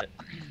meta hat.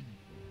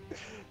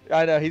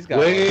 I know he's got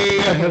way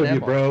ahead of you,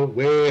 bro.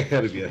 Way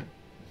ahead of you.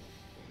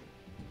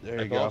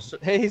 There you go.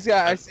 Hey, he's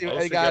got. I see.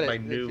 I got it. My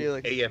new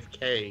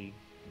AFK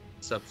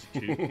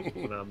substitute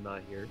when I'm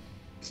not here.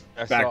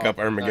 Backup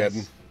Armageddon.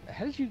 Nice.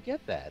 How did you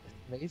get that?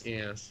 Amazing.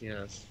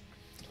 Yes.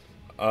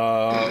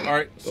 All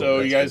right.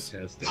 So you guys,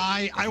 fantastic.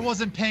 I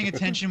wasn't paying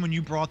attention when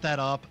you brought that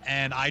up,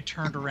 and I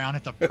turned around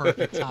at the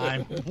perfect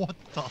time. What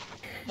the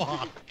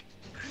fuck?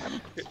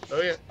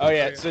 Oh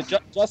yeah. So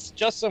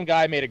just some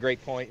guy made a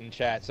great point in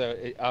chat. So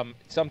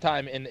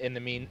sometime in the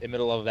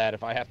middle of that,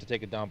 if I have to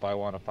take a dump, I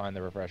want to find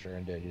the refresher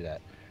and do that.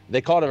 They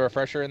call it a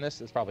refresher in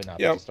this. It's probably not.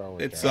 Yeah. Star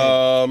Wars It's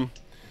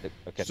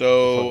okay.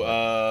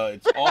 So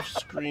it's off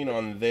screen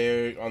on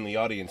the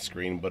audience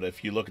screen, but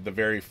if you look at the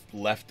very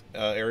left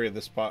area of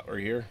this spot right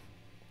here,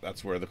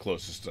 that's where the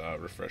closest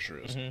refresher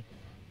is,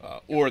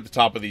 or at the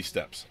top of these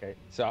steps. Okay,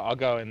 so I'll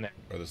go in there.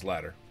 Or this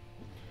ladder.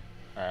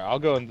 All right, I'll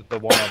go in the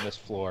one on this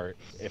floor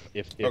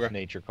if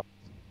nature calls.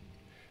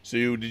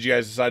 So did you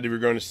guys decide if you were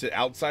going to sit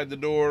outside the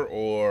door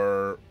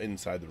or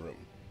inside the room?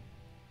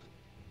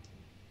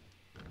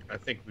 I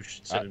think we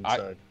should sit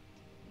inside.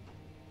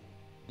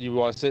 You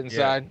want to sit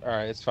inside? Yeah. All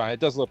right, it's fine. It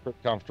does look pretty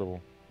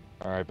comfortable.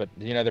 All right, but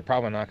they're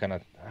probably not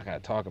gonna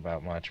talk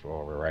about much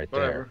while we're right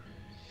there.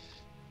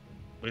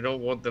 We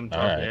don't want them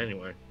talking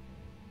anyway.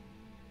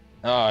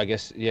 Oh, I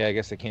guess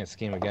they can't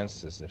scheme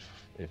against us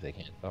if they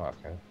can't talk.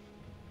 Huh?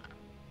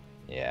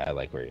 Yeah, I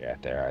like where you're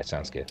at there. All right,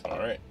 sounds good. All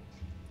right.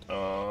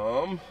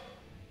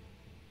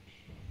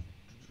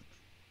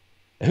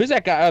 Who's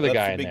that guy? Other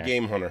guy the in big there?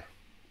 Game hunter.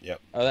 Yep.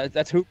 Oh,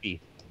 that's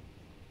Hoopy,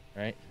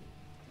 right?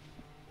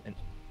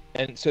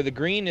 And so the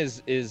green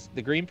is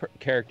the green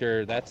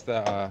character. That's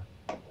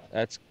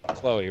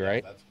Chloe,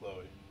 right? That's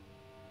Chloe.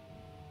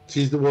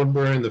 She's the one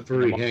wearing the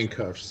furry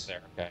handcuffs.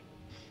 There. Okay.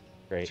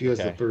 Great. She has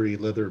the furry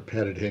leather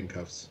padded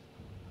handcuffs.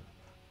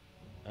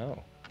 Oh,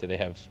 do they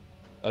have?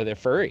 Oh, they're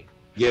furry.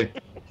 Yeah,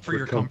 for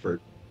your comfort.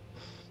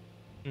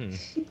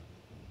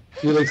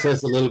 Felix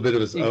has a little bit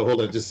of a. Oh,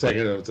 hold on, just a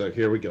second. It's like,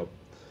 here we go.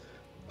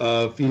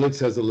 Felix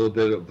has a little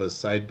bit of a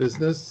side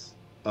business.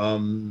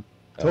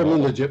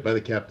 Totally legit by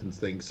the captain's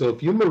thing. So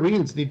if you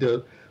Marines need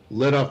to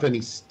let off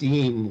any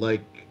steam,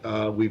 like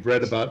we've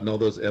read about in all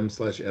those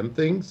M/M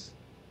things,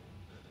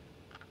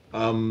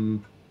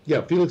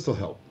 Felix will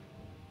help.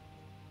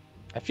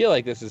 I feel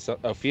like this is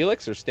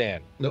Felix or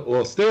Stan. No,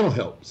 well, Stan will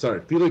help.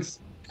 Sorry, Felix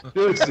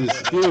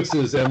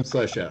is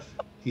M/F.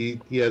 He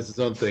has his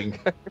own thing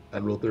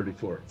on Rule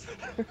 34.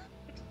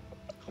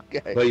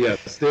 Okay. But yeah,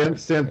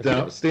 stands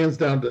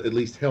down to at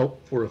least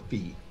help for a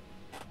fee.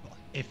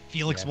 If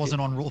Felix wasn't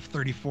on Rule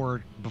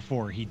 34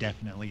 before, he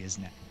definitely is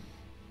now.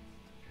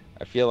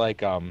 I feel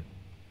like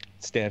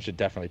Stan should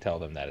definitely tell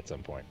them that at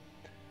some point.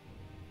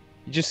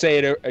 You just say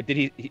it. Did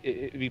he?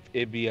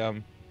 It'd be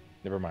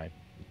Never mind.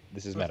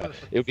 This is meta.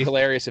 It would be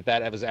hilarious if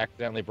that was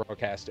accidentally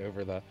broadcast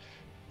over the.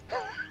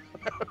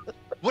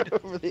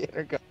 Over the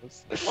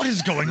intercoms. What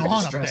is going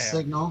on up there?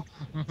 Signal.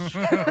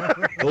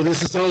 Well,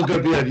 this is all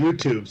going to be on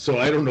YouTube, so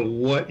I don't know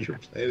what you're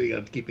planning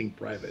on keeping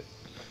private.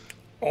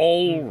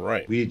 All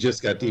right. We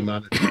just got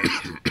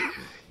demonetized.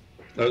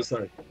 Oh,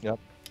 sorry. Yep.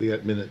 We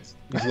got minutes.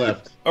 Who's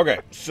left? Okay,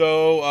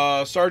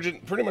 so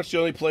Sergeant, pretty much the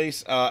only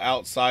place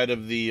outside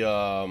of the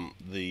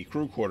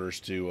crew quarters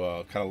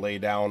to kind of lay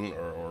down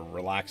or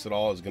relax at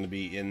all is going to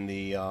be in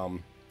the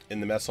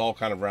mess hall,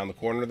 kind of around the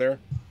corner there.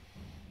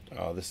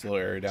 This little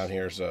area down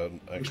here is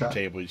an extra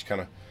table. You just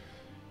kind of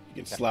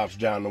get slouched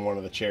down to one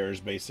of the chairs,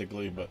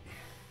 basically. But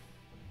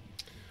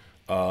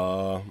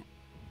if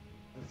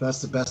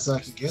that's the best I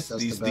can get,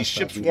 these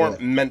ships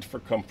weren't meant for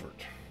comfort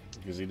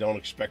because they don't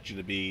expect you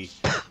to be,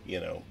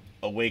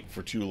 awake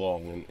for too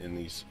long in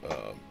these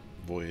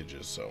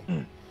voyages. So,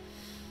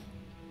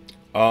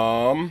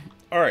 All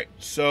right.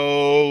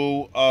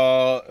 So,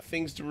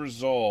 things to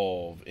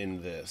resolve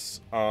in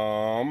this.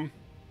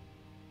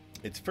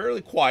 It's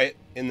fairly quiet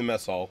in the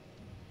mess hall.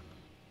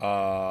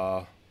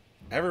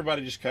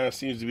 Everybody just kind of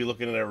seems to be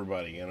looking at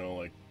everybody. You know,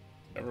 like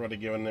everybody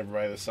giving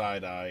everybody the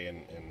side eye,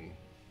 and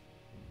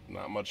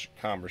not much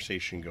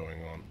conversation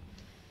going on.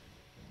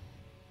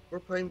 We're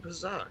playing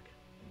Pazak.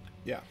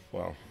 Yeah.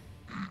 Well.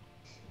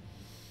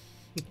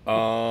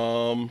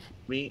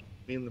 Me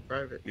in the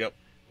private. Yep.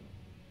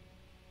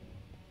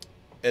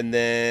 And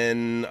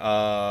then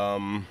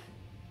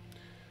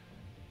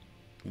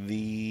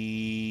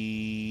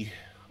the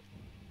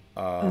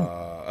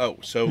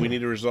so we need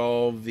to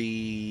resolve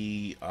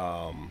the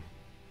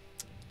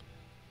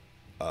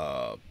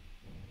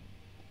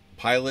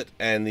pilot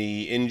and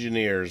the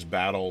engineers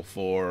battle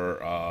for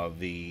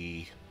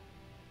the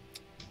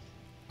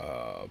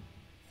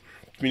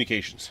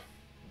communications.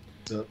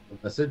 The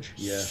message?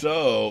 Yeah.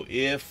 So,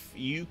 if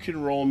you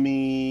can roll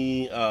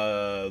me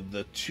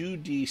the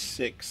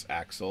 2d6,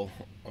 Axel,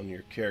 on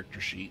your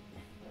character sheet.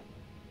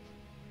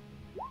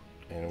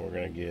 And we're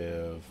going to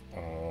give...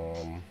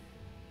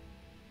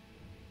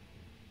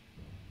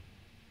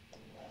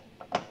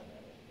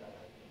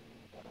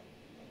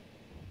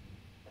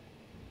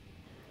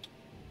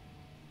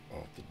 I'll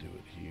have to do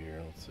it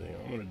here. Let's see.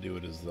 I'm going to do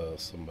it as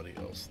somebody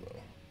else, though.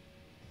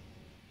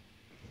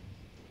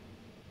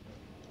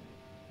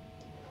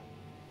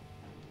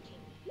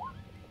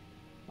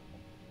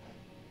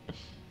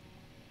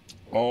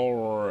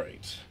 All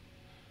right.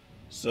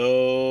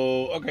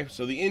 So, okay.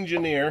 So the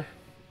engineer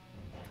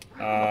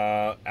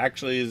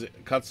actually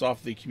cuts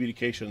off the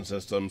communication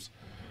systems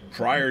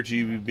prior to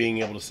you being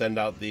able to send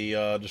out the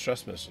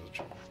distress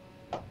message.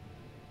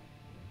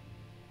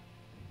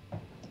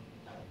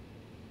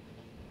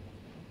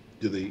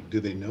 Do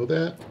they know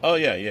that? Oh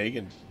yeah, they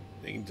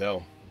can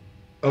tell.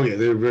 Oh yeah,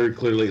 they're very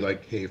clearly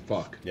like, hey,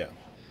 fuck. Yeah.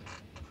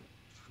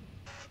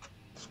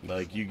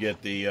 Like you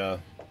get the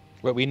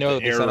Well, we know the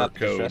that they sent error out the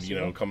code, distress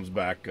signal. comes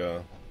back.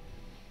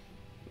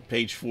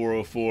 Page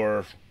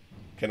 404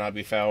 cannot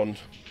be found.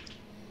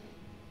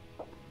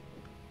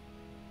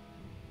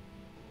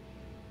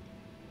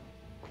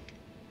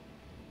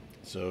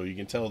 So you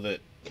can tell that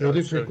Coding So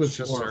it's frequency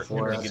just our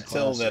 404. You can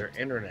tell that- their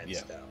internet's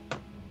yeah. down.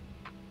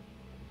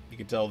 you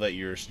can tell that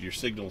your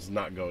signal's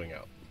not going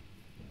out.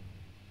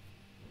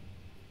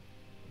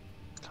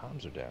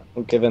 Comms are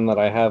down. Given that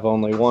I have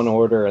only one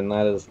order, and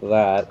that is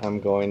that, I'm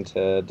going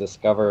to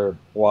discover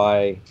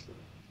why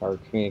our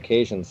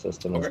communication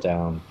system is Okay.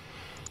 down.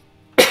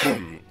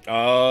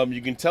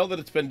 You can tell that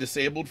it's been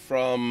disabled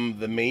from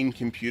the main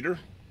computer,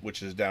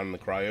 which is down in the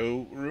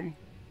cryo room.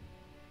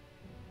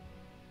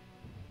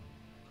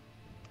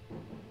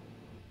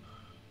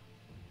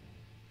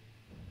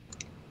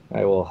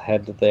 I will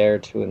head there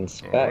to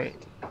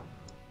inspect.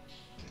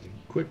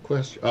 Quick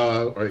question.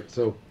 All right,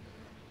 so,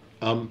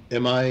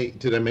 did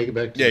I make it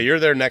back to Yeah, you're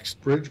there next.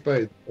 bridge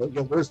by,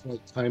 where's my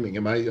timing?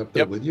 Am I up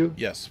there Yep. with you?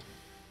 Yes.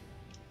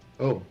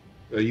 Oh,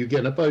 are you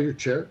getting up out of your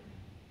chair?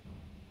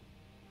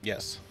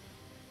 Yes.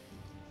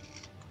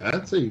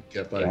 I'd say you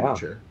get up out of Yeah. your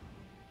chair.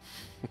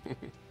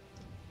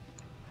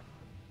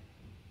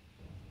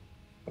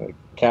 The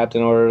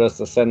captain ordered us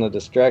to send a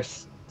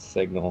distress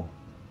signal.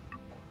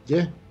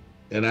 Yeah,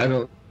 and I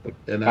don't,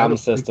 and I Comm don't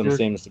think system you're-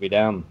 seems to be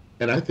down.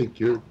 and I think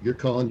you're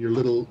calling your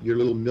little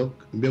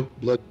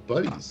milk blood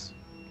buddies.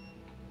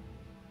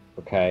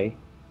 Okay,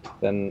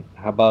 then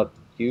how about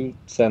you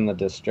send the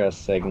distress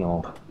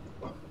signal?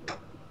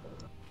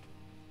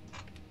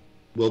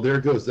 Well,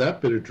 there goes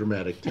that bit of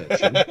dramatic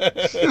tension.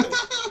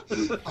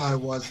 I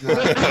was not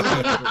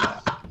prepared for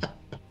that.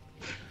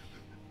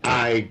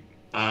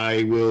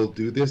 I will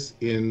do this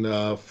in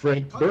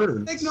Frank Cut the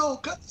Burns. signal,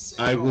 cut the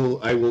signal.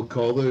 I will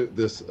call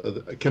this.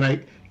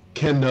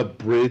 Can the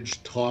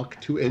bridge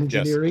talk to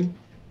engineering?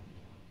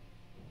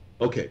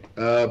 Okay.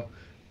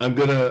 I'm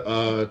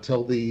gonna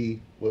tell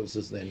what was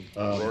his name?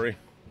 Rory.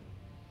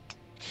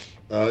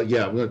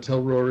 Yeah, I'm gonna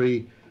tell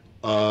Rory.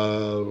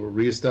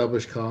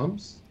 Reestablish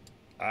comms,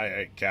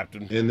 Aye,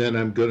 Captain. and then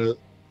I'm gonna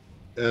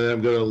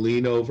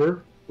lean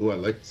over. Oh, I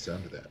like the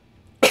sound of that.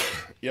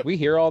 Yep. We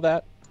hear all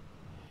that?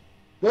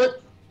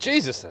 What?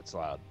 Jesus, that's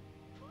loud.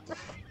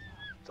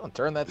 Don't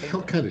turn that The thing hell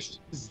down. kind of shit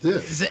is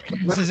this?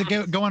 Is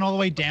it going all the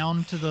way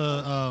down to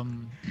the I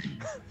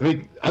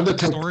mean, on the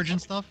storage and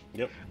stuff?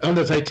 on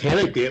the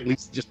Titanic, they at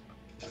least just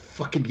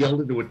fucking yelled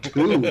into a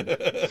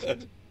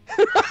tube.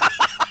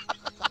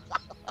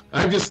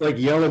 I'm just like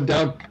yelling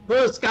down,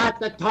 "Who's got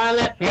the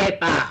toilet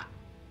paper?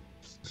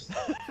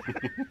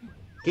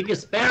 Can you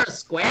spare a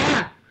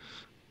square?"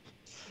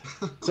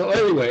 So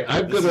anyway,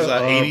 I'm This gonna. is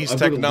I'm 80s gonna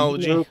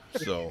technology, lean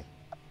over- so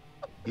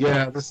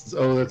Yeah, this is.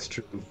 Oh, that's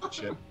true.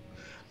 Shit.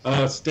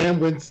 Stan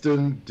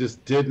Winston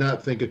just did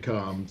not think of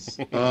comms.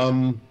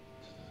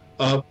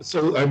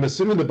 So I'm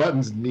assuming the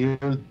button's near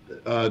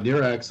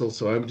Axel,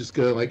 so I'm just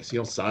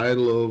gonna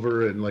sidle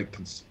over and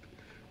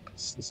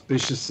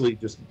suspiciously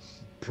just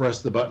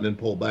press the button and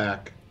pull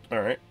back. all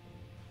right.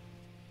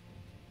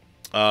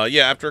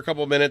 Yeah, after a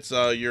couple of minutes, the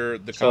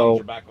comms So-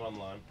 are back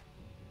online.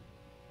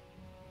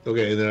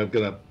 Okay, and then I'm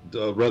gonna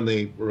run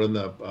the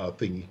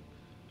thingy.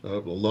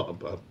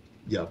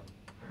 Yeah.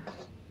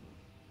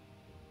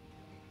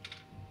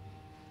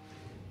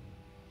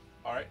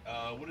 All right.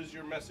 What is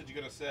your message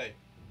gonna say?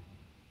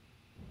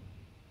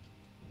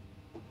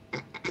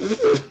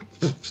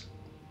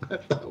 I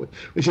thought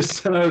we just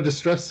sent out a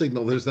distress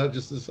signal. There's not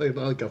just this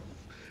like a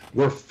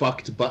 "we're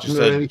fucked" button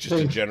or anything.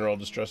 Just a general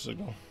distress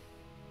signal.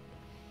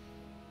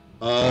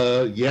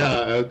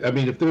 Yeah. I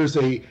mean, if there's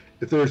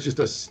just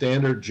a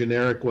standard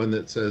generic one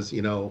that says,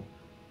 the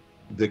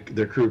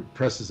crew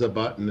presses a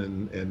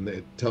button and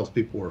it tells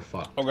people we're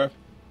fucked. Okay.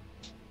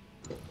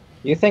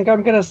 You think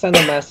I'm gonna send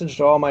a message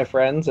to all my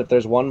friends if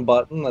there's one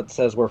button that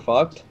says we're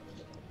fucked?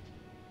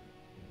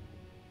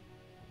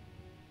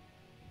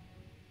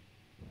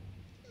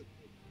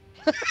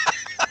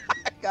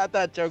 Got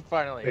that joke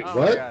finally. Wait, Oh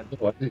what? my god.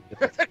 What?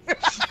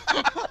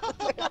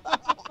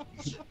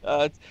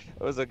 That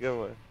was a good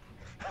one.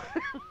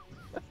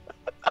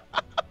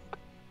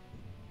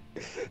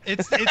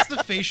 It's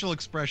the facial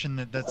expression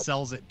that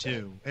sells it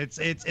too.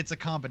 It's a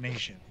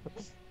combination.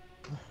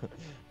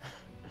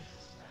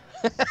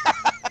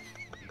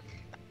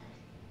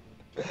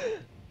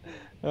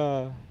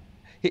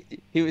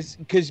 He was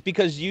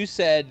because you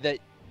said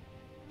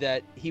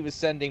that he was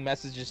sending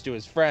messages to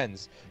his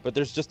friends, but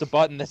there's just a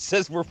button that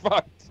says we're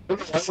fucked.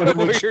 So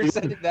you're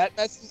sending that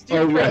message to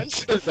your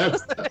friends.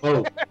 That's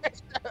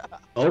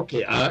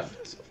okay.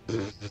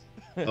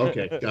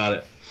 Okay, got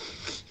it.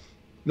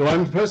 No,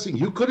 I'm pressing.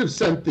 You could have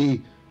sent the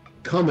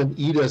 "come and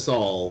eat us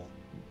all"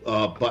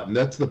 button.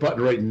 That's the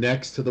button right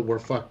next to the "we're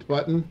fucked"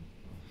 button.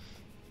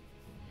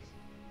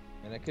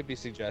 And that could be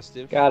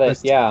suggestive. Got it.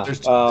 Yeah. You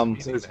need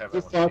to have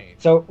that one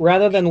changed. So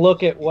rather than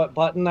look at what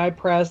button I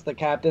pressed, the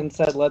captain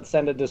said, "Let's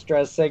send a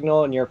distress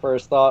signal," and your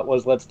first thought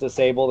was, "Let's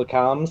disable the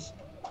comms."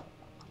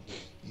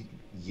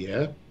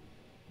 Yeah.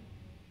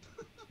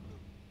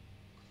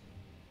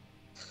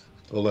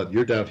 Hold on,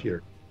 you're down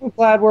here. I'm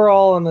glad we're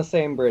all on the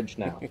same bridge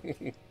now.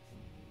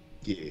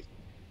 Yeah.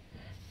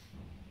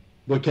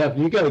 Well,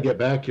 Captain, you got to get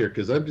back here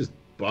because I'm just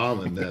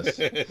bombing this.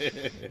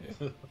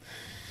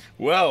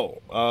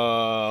 Well,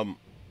 I'm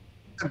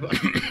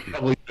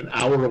probably an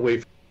hour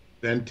away from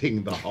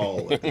venting the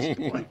hull at this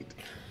point.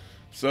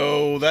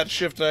 so that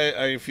shift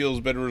I feel has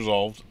been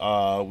resolved.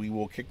 We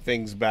will kick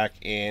things back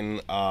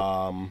in.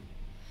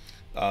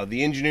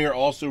 The engineer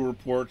also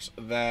reports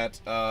that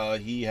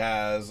he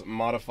has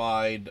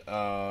modified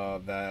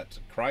that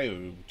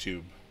cryo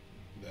tube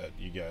that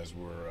you guys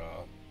were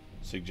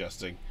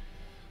suggesting.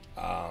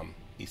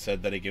 He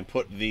said that he can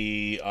put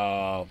the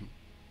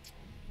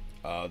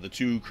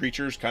two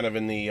creatures kind of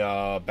in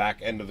the back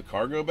end of the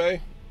cargo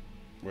bay,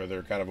 where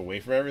they're kind of away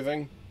from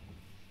everything,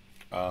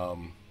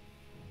 and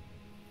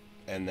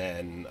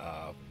then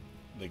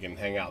they can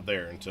hang out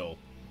there until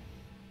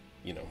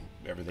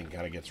everything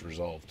kind of gets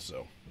resolved.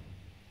 So.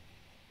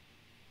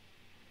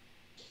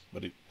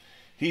 But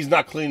he's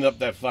not cleaning up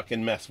that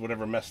fucking mess,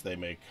 whatever mess they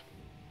make.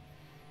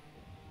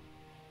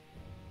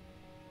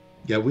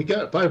 Yeah, we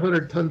got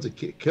 500 tons of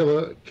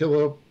kilograms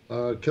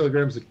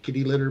of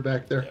kitty litter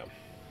back there. Yeah.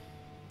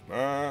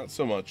 Not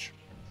so much.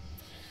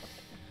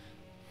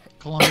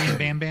 Colombian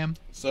Bam Bam.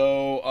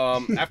 So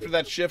after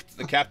that shift,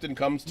 the captain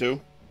comes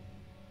too.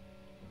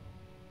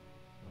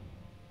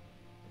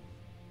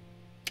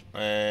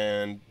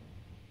 And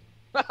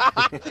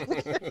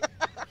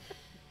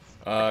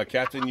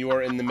Captain, you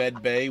are in the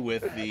med bay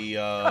with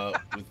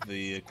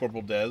the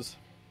Corporal Des.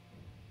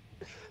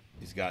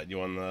 He's got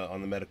you on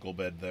the medical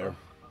bed there.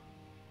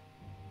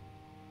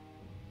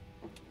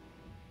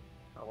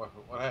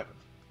 What happened?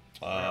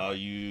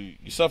 You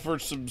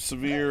suffered some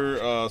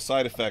severe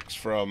side effects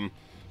from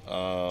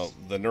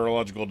the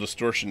neurological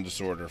distortion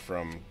disorder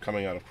from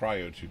coming out of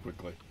cryo too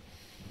quickly.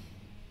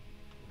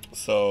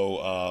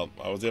 So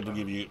I was able to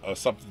give you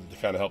something to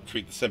kind of help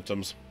treat the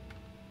symptoms,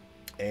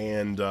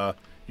 and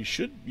you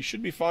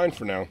should be fine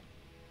for now.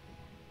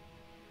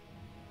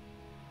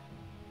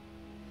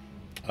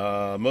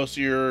 Most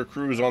of your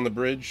crew is on the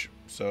bridge,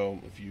 so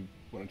if you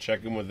want to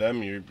check in with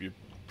them, you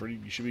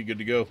should be good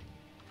to go.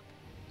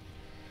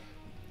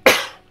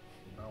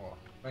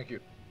 Thank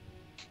you.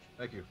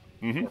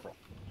 Mm-hmm. Corporal.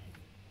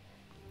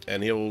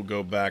 And he'll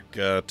go back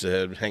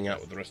to hang out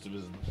with the rest of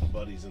his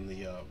buddies in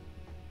the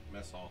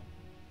mess hall.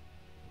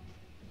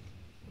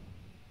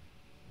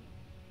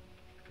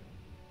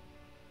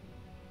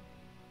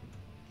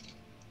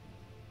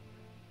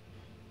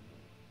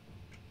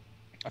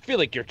 I feel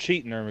like you're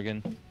cheating,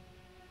 Ermigan.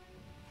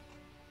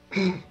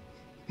 Keep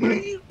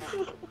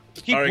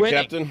All right, winning.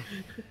 Captain.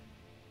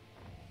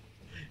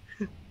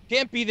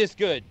 Can't be this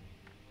good.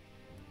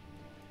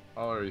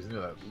 I always knew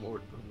that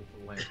Lord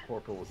Lance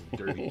Corporal was a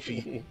dirty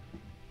cheat.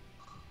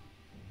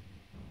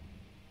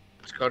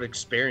 It's called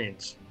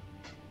experience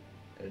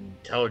and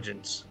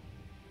intelligence.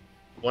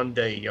 One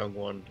day, young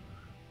one.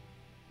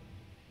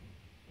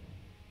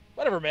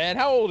 Whatever, man.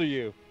 How old are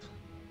you?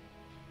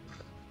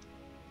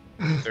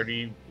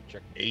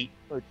 38.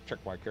 Or check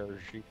my character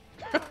sheet.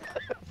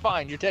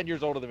 Fine, you're 10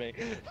 years older than me.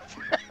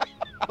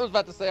 I was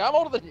about to say I'm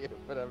older than you,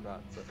 but I'm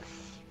not. So.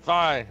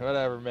 Fine,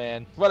 whatever,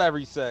 man. Whatever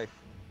you say.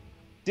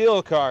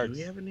 Deal Do cards.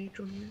 we have an H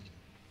on here?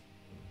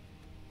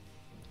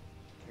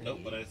 Nope,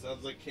 but it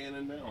sounds like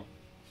canon now.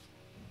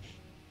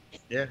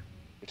 Yeah.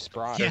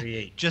 Spry. Yeah.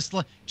 38. Just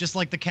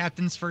like the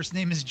captain's first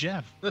name is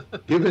Jeff.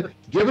 Given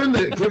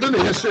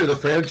the history of the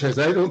franchise,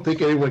 I don't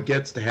think anyone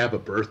gets to have a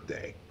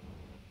birthday.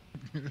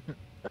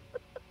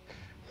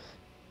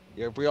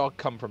 Yeah, we all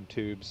come from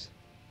tubes.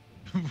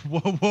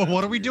 Whoa,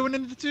 what are we doing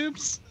in the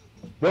tubes?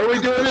 What are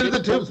we doing in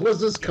the tubes? What's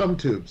this cum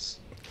tubes?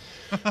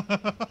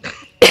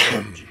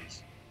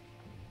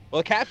 Well,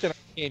 the captain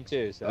came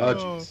too. So. Oh,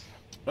 jeez.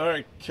 All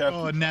right, Captain.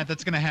 Oh, Nat,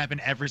 that's gonna happen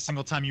every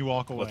single time you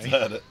walk What's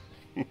away.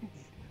 that?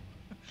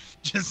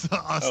 Just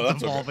us Oh,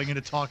 that's devolving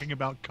into talking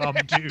about cum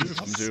tubes.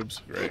 Cum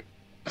tubes. Great.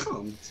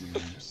 Come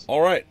teams.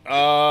 All right,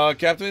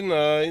 Captain.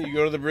 You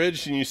go to the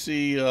bridge and you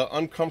see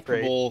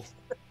uncomfortable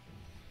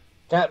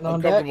Captain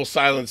on deck. uncomfortable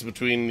silence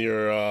between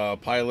your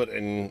pilot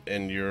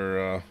and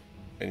your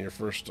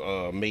first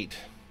mate.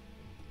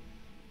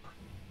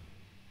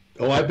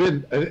 Oh, I've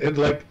been and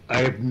like I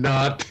have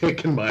not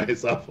taken my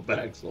eyes off of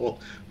Axel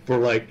for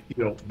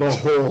the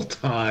whole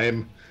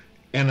time,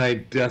 and I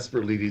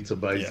desperately need some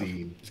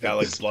Visine. He's got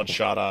like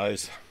bloodshot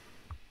eyes.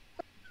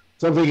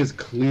 Something is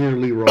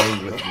clearly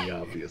wrong with me,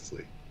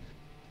 obviously.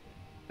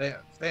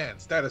 Stan,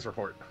 status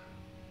report.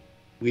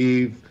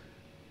 She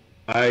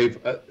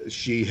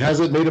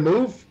hasn't made a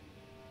move,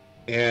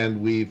 and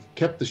we've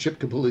kept the ship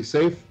completely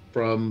safe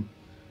from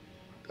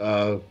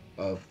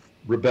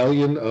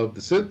rebellion of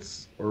the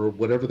Synths, or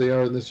whatever they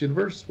are in this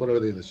universe. What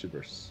are they in this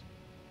universe?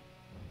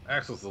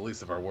 Axel's the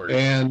least of our worries.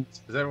 And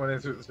Has anyone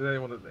answered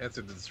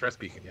the distress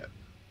beacon yet?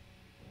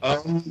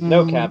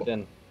 No,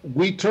 Captain.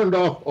 We turned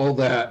off all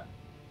that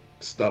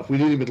stuff. We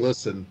didn't even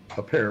listen,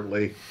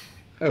 apparently.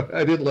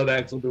 I didn't let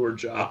Axel do her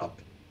job.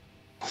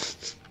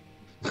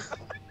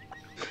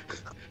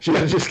 She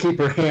had to just keep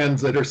her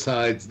hands at her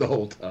sides the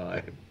whole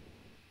time.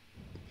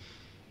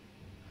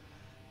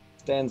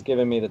 Stan's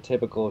giving me the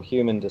typical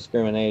human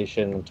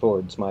discrimination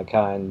towards my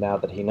kind now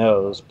that he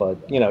knows, but,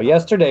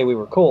 yesterday we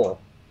were cool.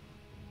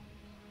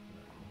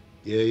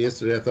 Yeah,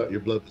 yesterday I thought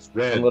your blood was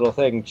red. One little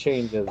thing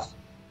changes.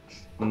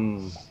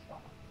 Hmm.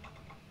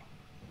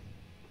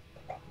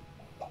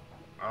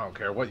 I don't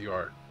care what you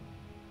are.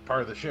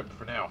 Part of the ship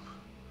for now.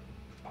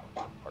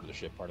 Part of the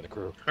ship, part of the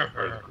crew.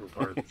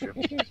 Part of the ship.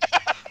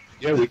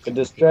 Yeah, we The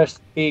distress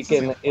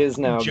beacon is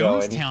now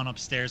going. Jonestown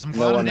upstairs. I'm No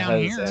glad I'm one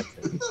down has here.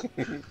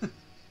 answered.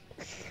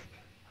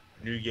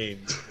 New game.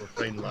 We're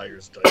playing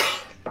liars type.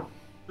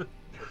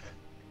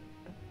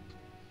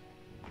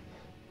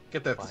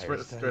 Get that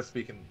Fires distress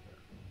beacon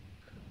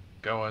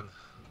going.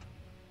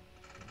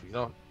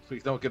 If we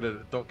don't get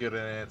an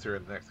answer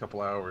in the next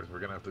couple hours, we're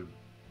gonna have to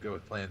go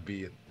with Plan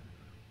B and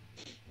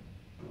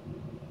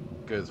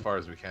go as far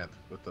as we can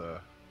with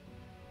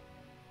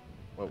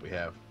what we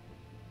have.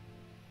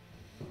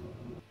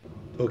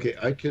 Okay,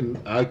 I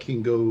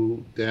can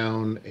go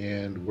down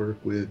and work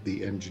with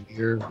the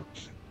engineer,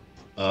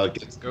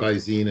 get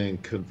Visine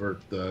and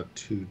convert the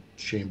 2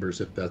 chambers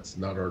if that's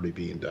not already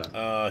being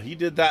done. He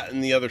did that in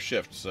the other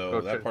shift, so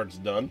Okay. that part's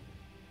done.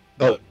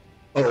 Oh,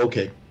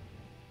 okay.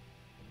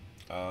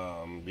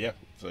 Yeah.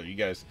 So you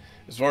guys,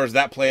 as far as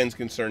that plan's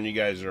concerned, you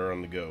guys are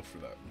on the go for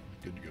that.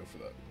 Good to go for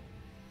that.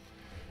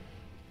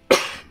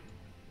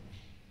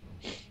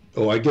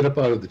 Oh, I get up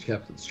out of the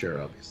captain's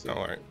chair, obviously.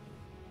 All right.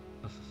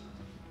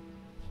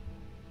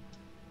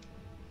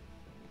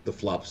 The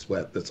flop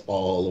sweat that's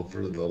all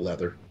over the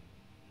leather.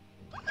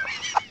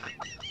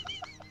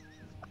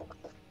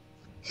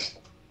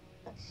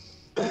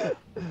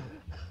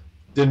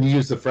 Didn't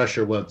use the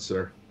fresher one,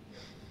 sir.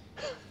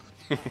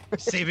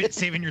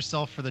 Saving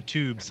yourself for the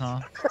tubes,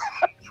 huh?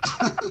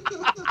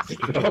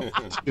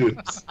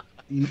 Tubes.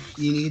 You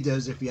need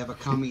those if you have a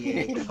cummy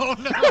ache. Oh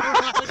no!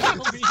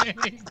 Not a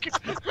egg.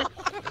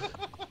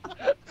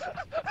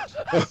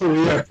 Oh,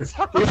 we are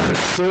so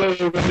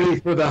ready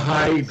for the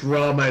high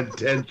drama and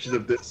tension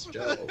of this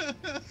show.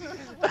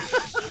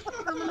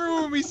 Remember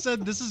when we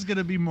said this is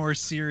gonna be more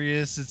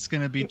serious? It's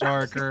gonna be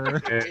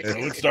darker. So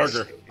it's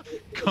darker.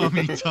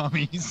 Cummy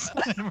tummies.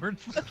 And we're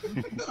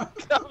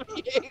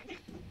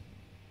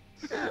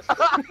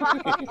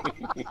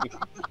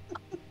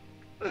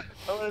I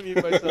want to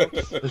mute myself.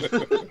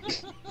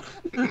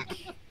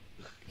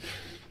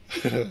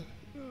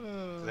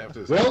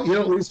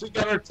 Well, at least we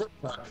got our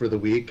TikTok for the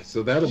week,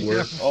 so that'll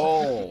work.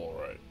 All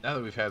right. Now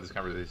that we've had this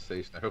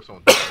conversation, I hope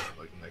someone dies in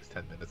like the next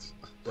 10 minutes.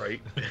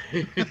 Right.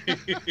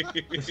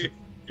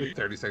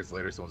 30 seconds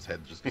later, someone's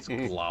head just gets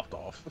lopped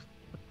off.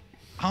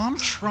 I'm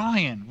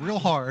trying real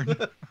hard.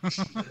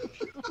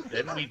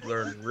 Then we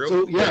learn real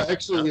So, quick yeah,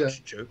 actually, not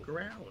to joke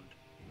around.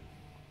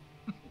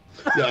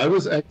 Yeah, I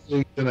was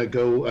actually gonna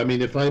go. I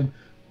mean, if I'm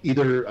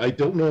either, I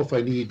don't know if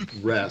I need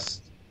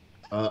rest.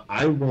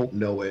 I won't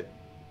know it,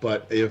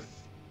 but if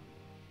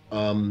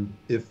I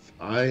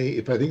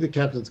think the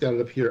captain's got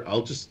it up here,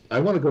 I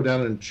want to go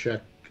down and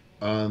check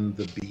on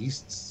the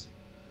beasts.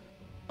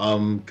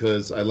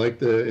 Because I like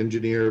the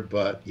engineer,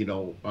 but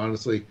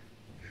honestly,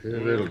 a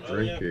little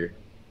drink here.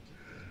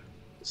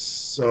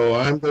 So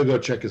I'm gonna go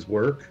check his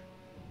work.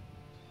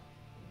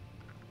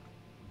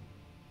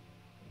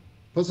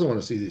 Plus, I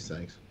want to see these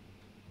things.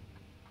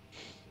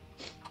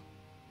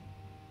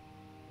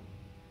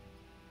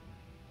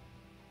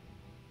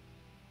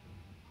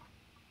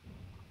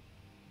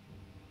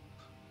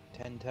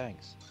 Ten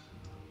tanks.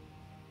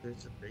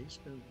 There's a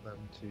basement. 1,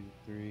 2,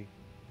 3,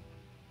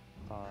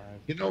 5.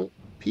 You know,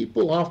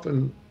 people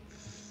often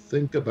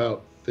think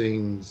about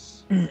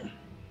things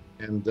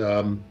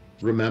and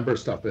remember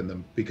stuff in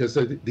them because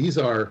these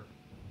are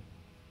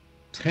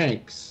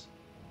tanks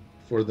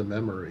for the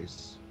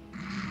memories.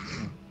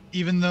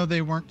 Even though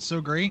they weren't so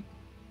great.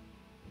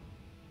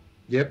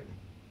 Yep.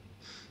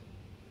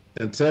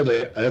 And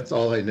sadly, that's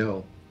all I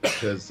know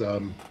because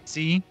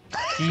See?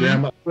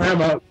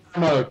 Grandma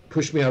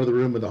pushed me out of the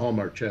room when the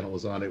Hallmark Channel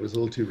was on. It was a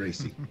little too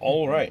racy.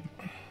 All right.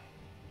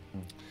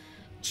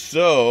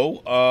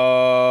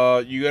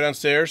 So, you go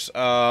downstairs.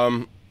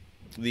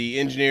 The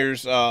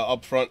engineers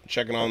up front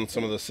checking on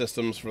some of the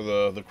systems for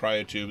the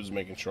cryotubes,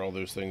 making sure all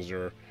those things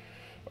are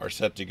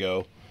set to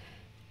go,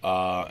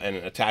 and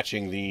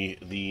attaching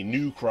the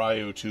new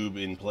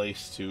cryotube in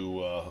place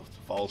to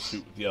follow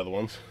suit with the other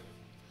ones.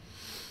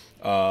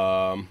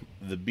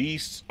 The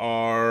beasts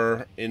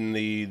are in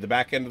the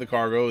back end of the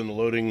cargo in the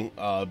loading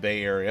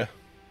bay area,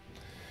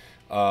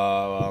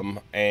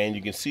 and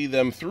you can see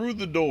them through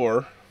the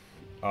door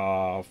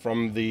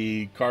from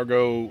the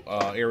cargo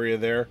area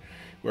there,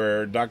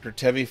 where Dr.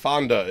 Tevi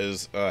Fonda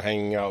is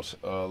hanging out,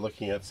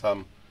 looking at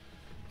some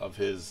of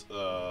his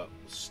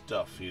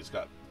stuff. He's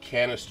got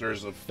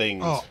canisters of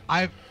things. Oh,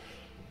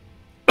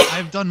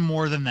 I've done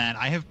more than that.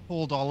 I have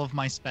pulled all of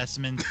my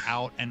specimens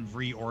out and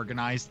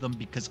reorganized them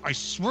because I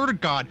swear to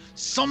God,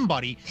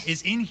 somebody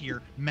is in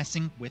here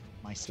messing with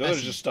my So specimens.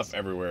 there's just stuff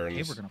everywhere in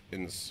Okay, this, we're gonna-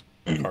 in this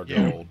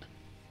cargo hold.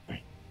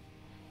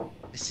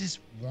 This is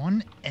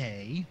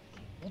 1A.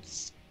 Hold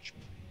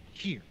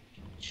here.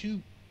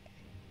 2A.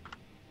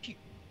 Here.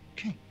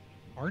 Okay.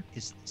 Art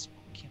is this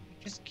one. Can't we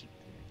just keep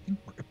everything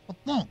where it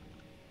belongs?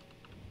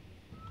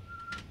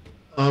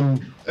 All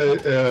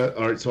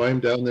right, so I'm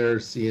down there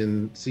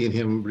seeing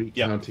him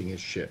recounting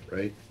his shit,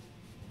 right?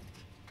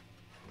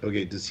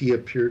 Okay, does he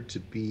appear to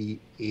be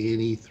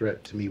any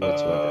threat to me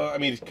whatsoever? I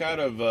mean, he's kind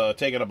of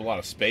taking up a lot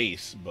of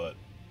space, but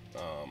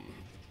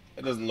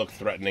it doesn't look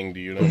threatening to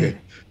you. No? Okay.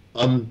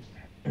 I'm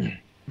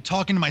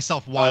talking to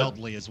myself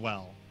wildly as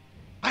well.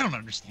 I don't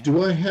understand.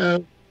 Do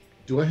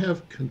I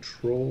have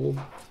control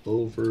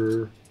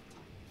over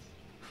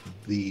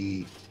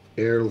the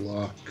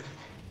airlock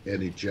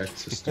and eject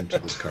system to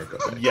this cargo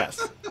bay?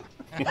 Yes.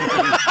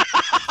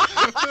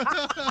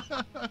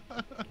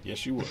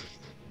 Yes, you would.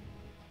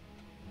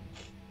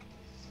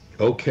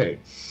 Okay.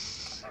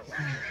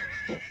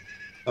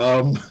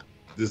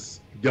 This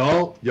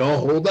y'all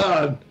hold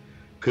on,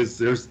 because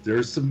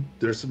there's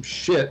some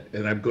shit,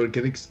 and I'm going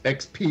to get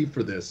XP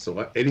for this.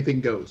 So anything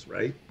goes,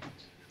 right?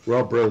 We're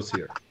all bros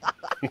here.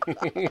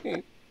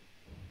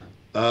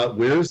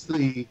 Where's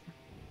the?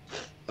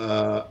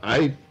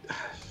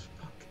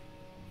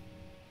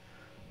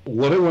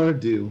 What I want to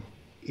do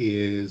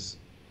is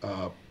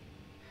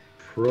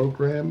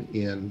program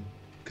in,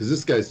 because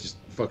this guy's just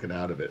fucking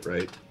out of it,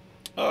 right?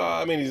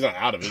 I mean, he's not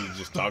out of it. He's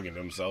just talking to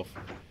himself.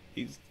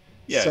 He's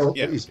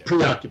He's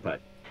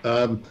preoccupied.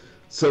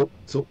 So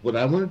what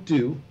I want to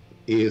do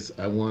is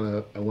I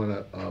want to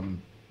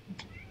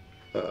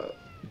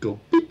go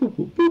beep, boop,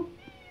 boop, boop,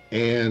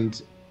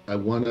 and I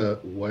want to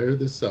wire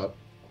this up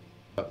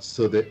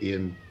so that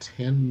in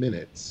 10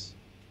 minutes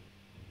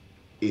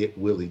it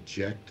will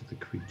eject the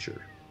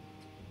creature.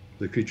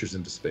 The creature's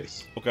into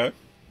space. Okay.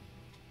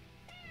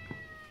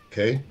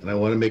 Okay, and I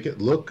want to make it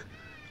look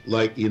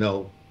like, I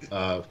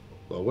want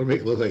to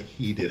make it look like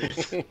he did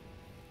it.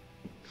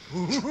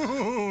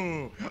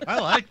 Ooh, I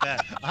like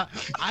that.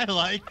 I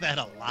like that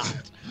a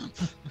lot.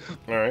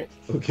 All right.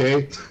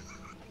 Okay.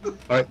 All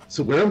right.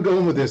 So where I'm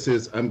going with this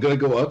is I'm going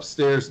to go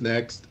upstairs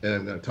next, and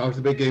I'm going to talk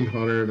to the big game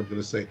hunter, and I'm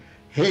going to say,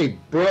 "Hey,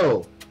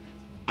 bro,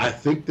 I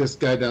think this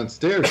guy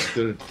downstairs is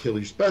going to kill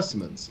your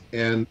specimens,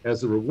 and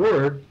as a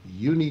reward,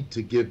 you need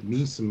to give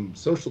me some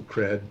social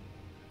cred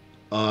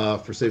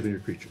for saving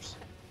your creatures.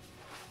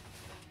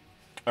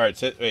 All right.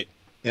 So wait.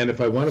 And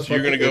if I want to, So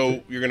you're gonna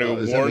go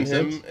does that warn make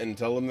him sense? and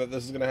tell him that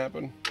this is gonna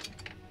happen.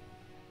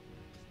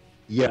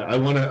 Yeah, I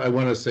want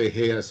to say,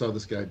 hey, I saw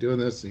this guy doing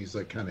this, and he's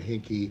like kind of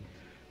hinky,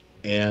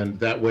 and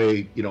that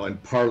way,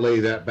 and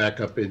parlay that back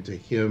up into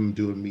him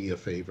doing me a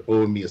favor,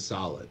 owing me a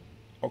solid,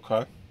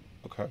 Okay.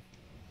 Okay.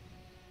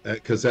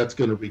 because that's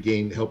going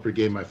to help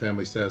regain my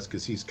family status,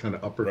 because he's kind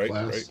of upper Right,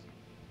 class. right.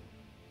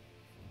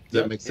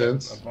 Does that make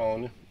sense? I'm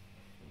following you.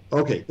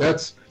 Okay,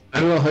 I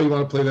don't know how you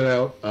want to play that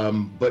out,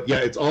 but yeah,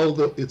 it's all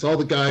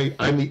the guy.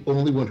 I'm the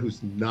only one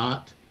who's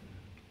not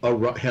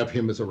have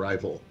him as a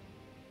rival,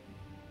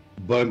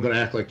 but I'm going to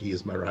act like he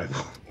is my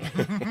rival.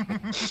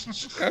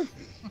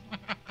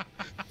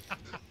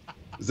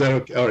 Is that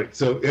okay? All right.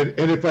 So,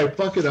 and if I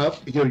fuck it up,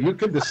 you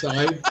can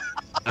decide.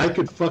 I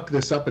could fuck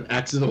this up and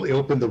accidentally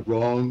open the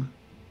wrong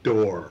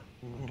door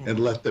and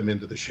let them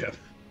into the ship.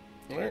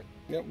 All right.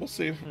 Yeah, we'll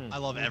see. I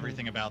love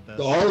everything about this.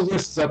 All of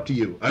this is up to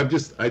you. I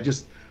just,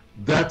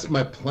 that's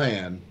my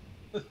plan.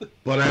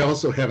 But I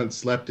also haven't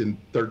slept in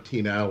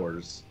 13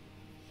 hours.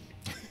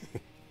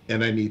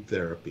 And I need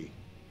therapy.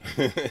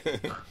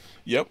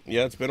 Yep.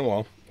 Yeah, it's been a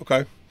while.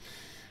 Okay.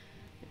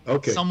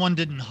 Okay. Someone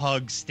didn't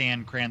hug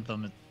Stan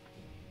Crantham.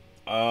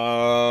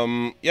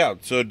 Yeah.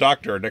 So,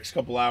 Doctor, next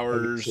couple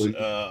hours, Actually-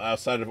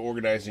 outside of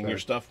organizing your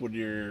Right. stuff, what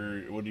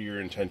are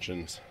your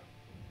intentions?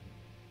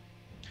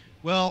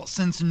 Well,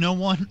 since no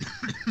one,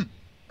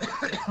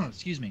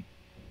 excuse me,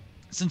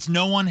 since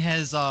no one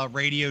has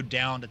radioed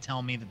down to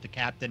tell me that the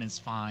captain is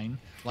fine,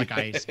 like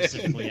I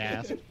specifically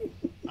asked,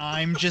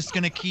 I'm just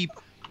gonna keep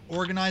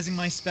organizing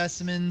my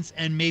specimens,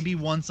 and maybe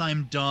once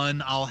I'm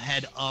done, I'll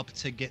head up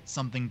to get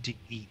something to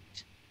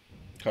eat.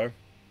 Okay.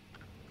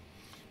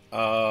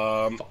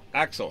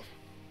 Axel,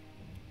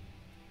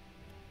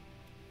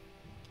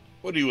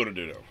 what do you want to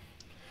do now?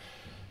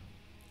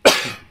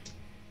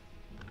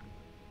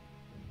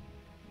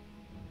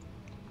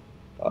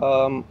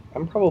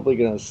 I'm probably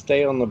gonna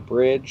stay on the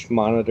bridge,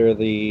 monitor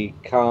the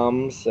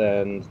comms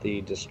and the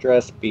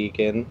distress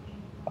beacon.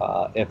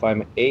 If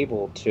I'm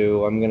able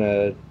to, I'm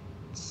gonna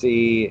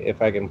see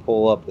if I can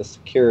pull up the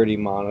security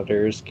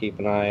monitors, keep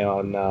an eye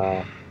on,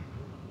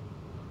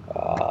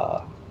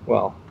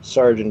 well,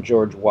 Sergeant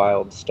George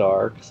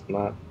Wildstar, 'cause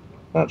I'm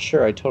not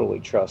sure I totally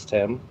trust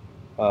him.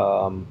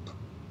 And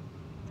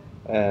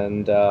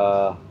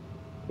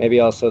maybe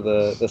also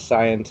the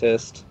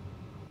scientist.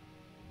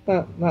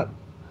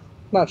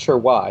 Not sure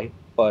why,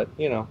 but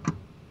you know,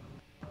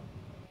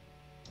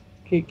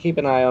 keep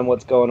an eye on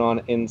what's going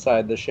on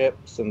inside the ship,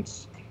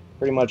 since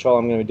pretty much all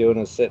I'm going to be doing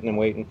is sitting and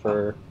waiting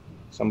for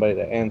somebody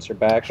to answer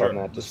back on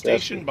that The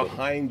distress station beacon.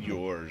 behind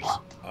yours,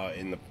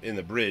 in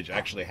the bridge,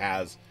 actually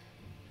has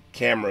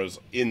cameras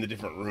in the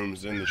different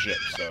rooms in the ship,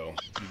 so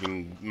you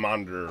can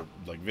monitor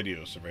like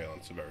video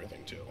surveillance of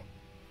everything too.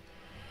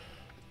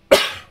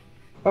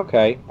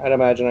 Okay, I'd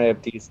imagine I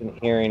have decent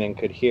hearing and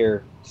could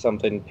hear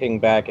something ping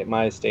back at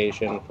my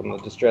station from the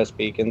distress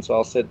beacon, so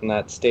I'll sit in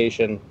that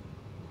station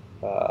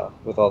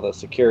with all the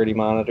security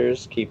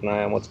monitors, keep an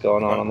eye on what's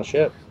going on the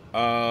ship.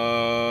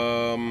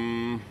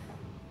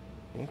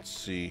 Let's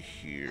see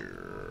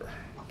here.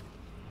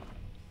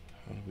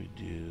 How do we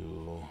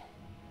do?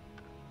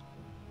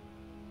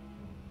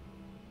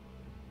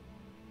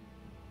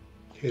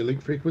 Hailing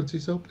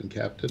frequencies open,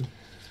 Captain.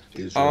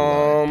 Is your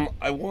line.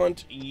 I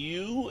want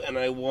you and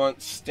I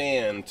want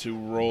Stan to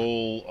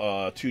roll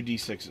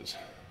 2d6s.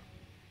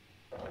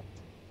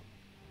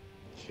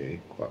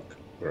 Okay, Quack.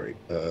 All right.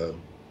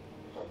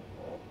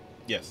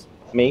 Yes.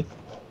 Me?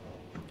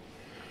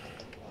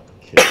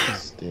 Okay,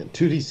 stand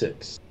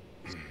 2d6.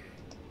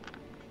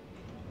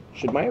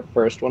 Should my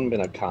first one been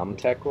a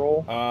Comtech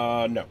roll?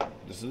 No.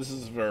 This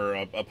is for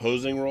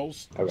opposing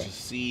rolls Okay. to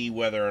see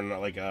whether or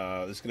not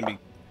this is going to be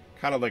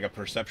kind of like a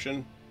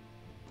perception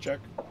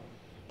check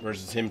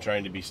versus him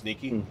trying to be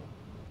sneaky.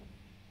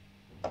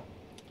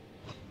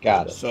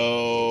 Got it.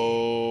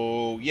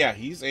 So yeah,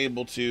 he's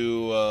able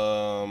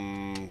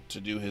to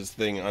do his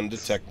thing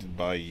undetected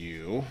by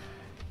you.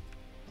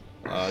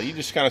 You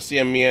just kind of see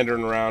him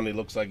meandering around. He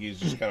looks like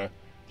he's just kind of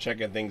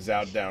checking things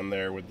out down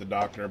there with the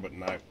doctor, but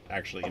not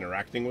actually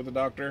interacting with the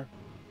doctor.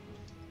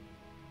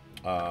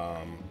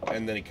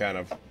 And then he kind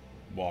of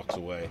walks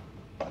away.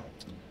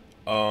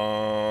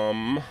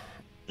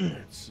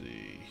 Let's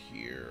see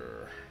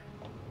here.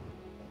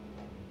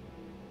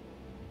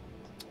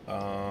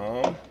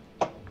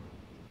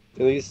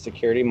 Do these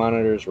security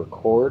monitors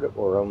record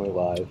or only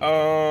live?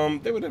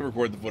 They would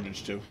record the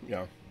footage too.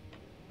 Yeah.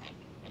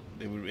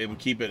 It would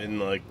keep it in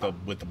like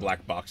with the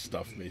black box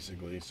stuff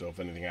basically. So if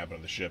anything happened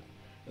to the ship,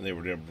 and they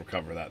were able to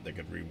recover that, they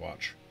could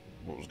rewatch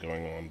what was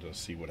going on to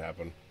see what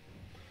happened.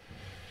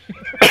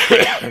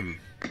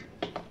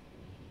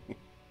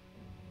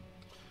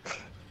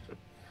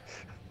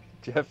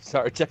 Jeff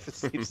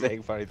keeps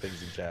saying funny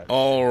things in chat.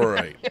 All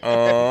right.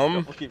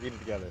 We'll keep eating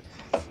together.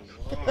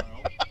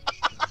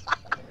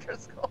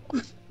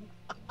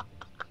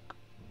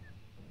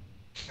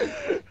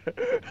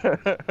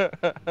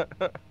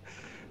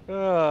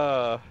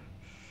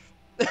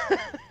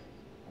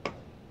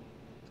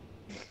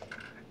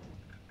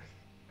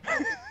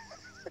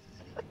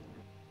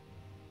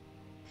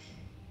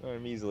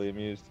 I'm easily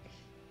amused.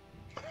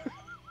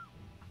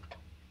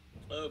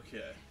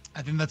 Okay.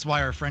 I think that's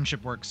why our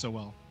friendship works so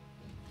well.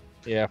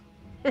 Yeah.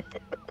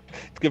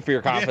 It's good for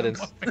your confidence.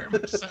 Yeah, very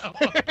much so.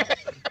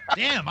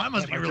 Damn, I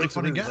must be a really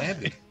funny guy.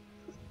 This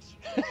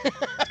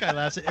guy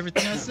laughs at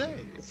everything I say.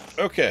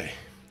 Okay.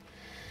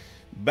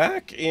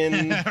 Back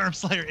in. Herb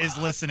Slayer is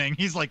listening.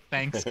 He's like,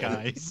 thanks,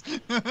 guys.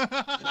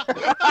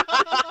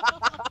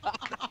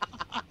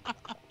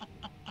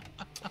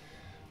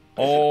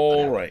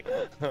 All right.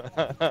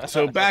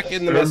 So back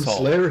in the mess hall.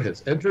 Slayer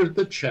has entered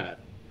the chat.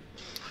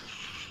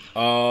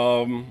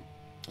 So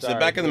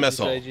back in the mess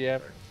hall.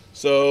 GM?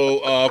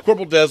 So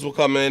Corporal Des will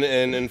come in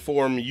and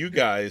inform you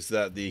guys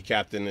that the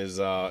captain is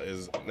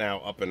now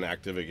up and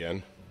active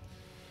again,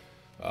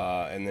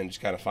 and then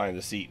just kind of find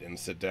a seat and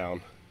sit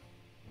down.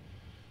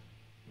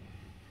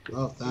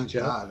 Oh, thank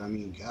Jeff? God. I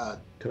mean, God.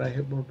 Could I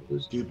have more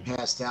booze? Dude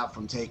passed out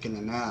from taking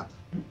a nap.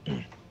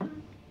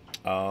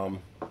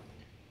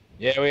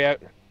 Yeah, we have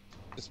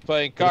just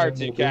playing Could I have cards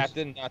here, more booze?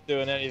 Captain. Not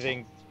doing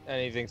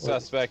anything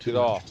suspect at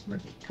all.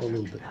 A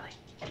little bit.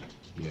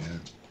 Yeah.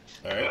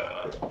 All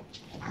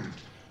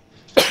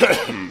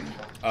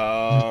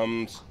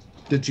right.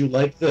 Did you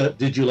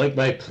like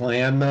my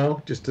plan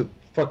though? Just to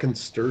fucking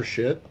stir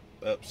shit?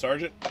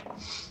 Sergeant,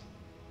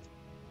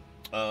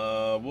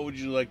 what would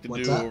you like to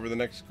What's do that? over the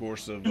next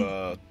course of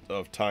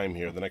time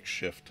here, the next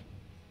shift,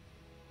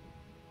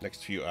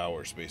 next few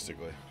hours,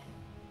 basically?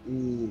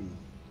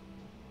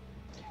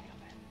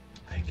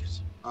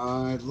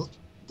 I'd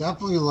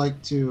definitely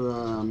like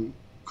to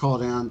call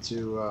down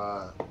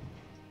to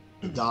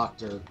the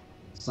doctor,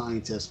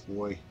 scientist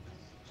boy,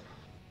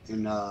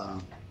 and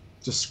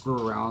just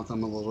screw around with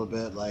him a little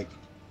bit, like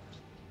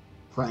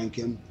prank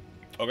him,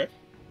 Okay.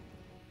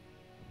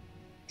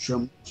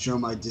 show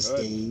my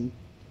disdain.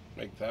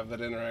 Have that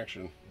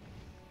interaction.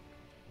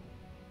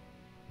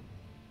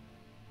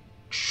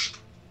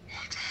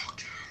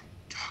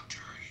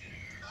 Doctor,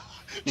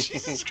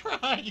 Jesus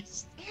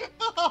Christ!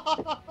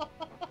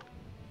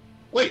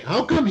 Wait,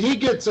 how come he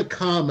gets a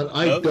comm and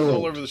I That's all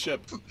don't? over the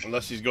ship,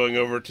 unless he's going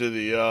over to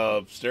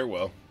the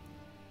stairwell.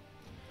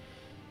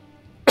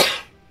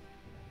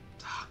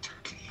 Doctor,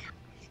 can you hear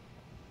me?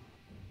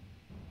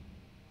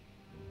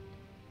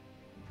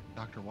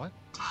 Doctor, what?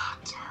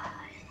 Doctor,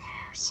 are you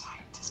there,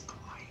 scientist boy?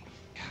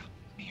 Yeah,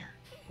 I'm here.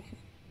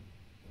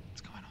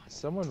 What's going on?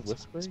 Someone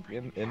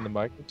whispering in the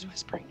microphone. Who's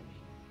whispering to me?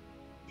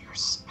 Your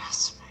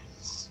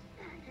specimens,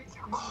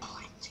 they're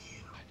calling to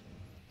you.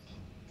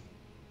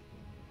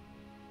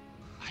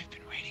 I've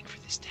been waiting for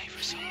this day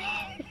for so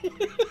long.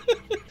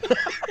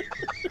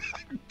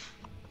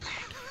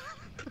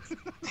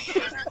 They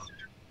have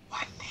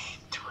one name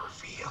to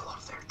reveal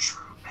of their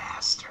true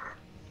master.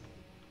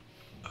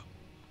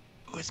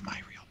 Who is my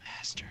real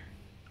master?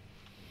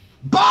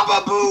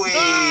 Baba Booey!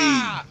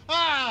 Ah!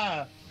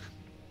 Ah!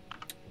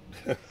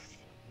 Oh,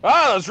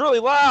 that was really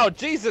loud.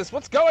 Jesus,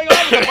 what's going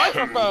on with the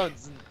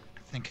microphones?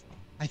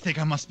 I think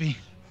I must be.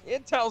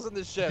 Intel's in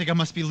the I ship. think I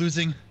must be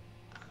losing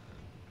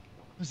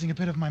a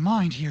bit of my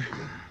mind here.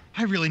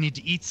 I really need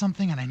to eat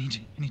something, and I need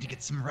to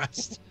get some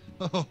rest.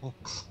 Oh,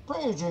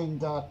 Paging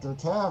Dr.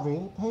 Tavi.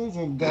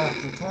 Paging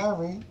Dr.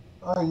 Tavi.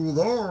 Are you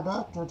there,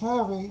 Dr.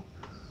 Tavi?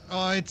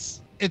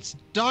 it's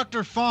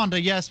Dr. Fonda.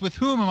 Yes, with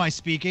whom am I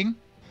speaking?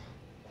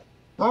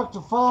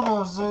 Dr.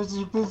 Fonda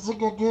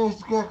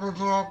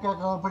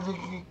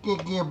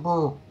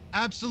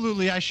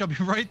Absolutely, I shall be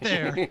right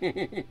there.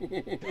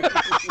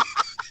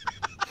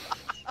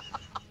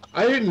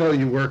 I didn't know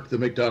you worked the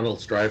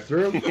McDonald's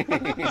drive-thru.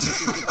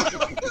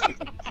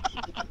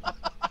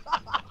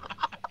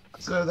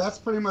 So that's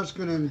pretty much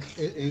going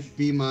to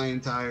be my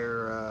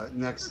entire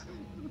next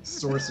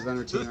source of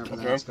entertainment for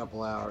the next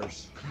couple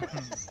hours.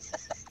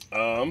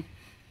 And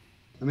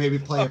maybe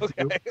play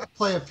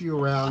a few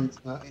round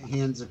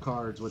hands of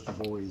cards with the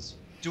boys.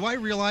 Do I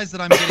realize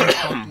that I'm getting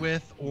fucked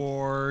with,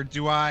 or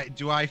do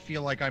I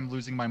feel like I'm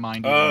losing my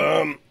mind?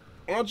 Why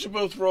don't you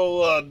both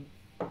roll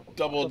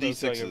double Hold on a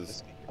second.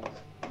 d6s?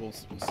 We'll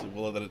see.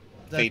 We'll let it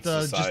That fates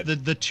decide.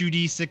 just the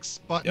 2d6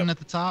 button Yep. at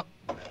the top.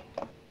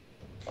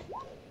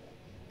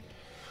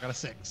 Got a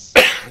 6.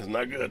 It's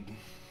not good.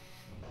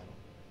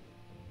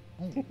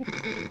 Oh,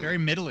 very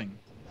middling.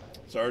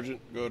 Sergeant,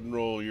 go ahead and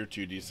roll your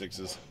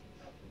 2d6s.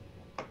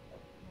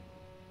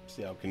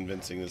 See how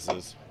convincing this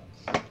is.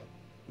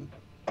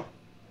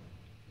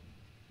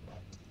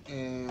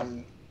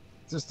 And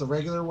just the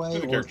regular way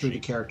Through the or character through the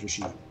sheet. character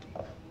sheet?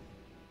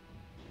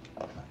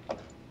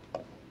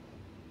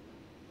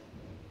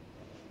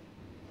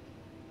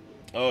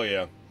 Oh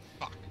yeah,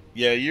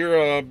 yeah.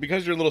 You're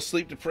because you're a little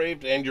sleep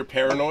deprived and you're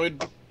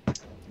paranoid.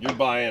 You're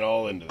buying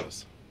all into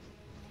this.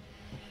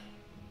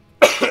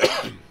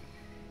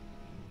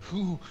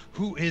 Who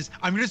is?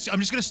 I'm just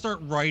gonna start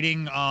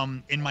writing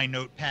in my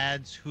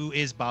notepads. Who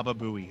is Baba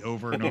Booey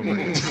over and over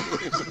again.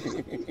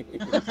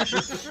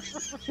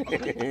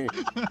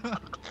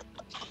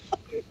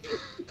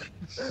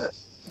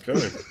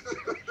 Okay.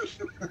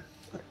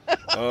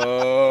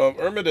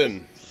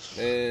 Ermidon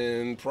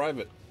and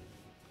Private.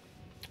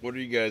 What are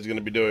you guys going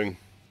to be doing?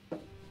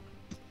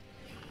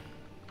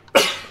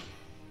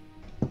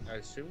 I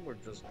assume we're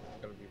just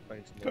gonna be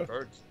playing some more Okay.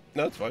 cards,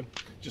 No, that's fine.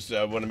 Just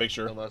want to make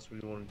sure. unless we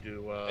want to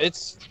do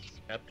It's.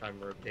 nap time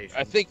rotation.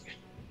 I think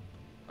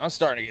I'm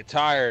starting to get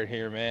tired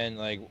here, man.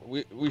 Like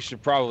we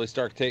should probably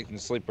start taking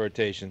sleep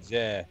rotations.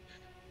 Yeah.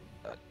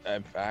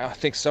 I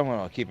think someone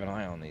will keep an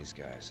eye on these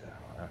guys.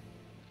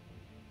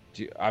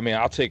 I mean,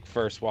 I'll take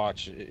first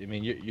watch. I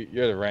mean,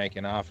 you're the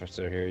ranking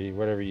officer here.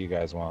 Whatever you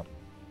guys want.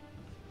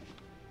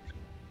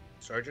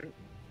 Sergeant.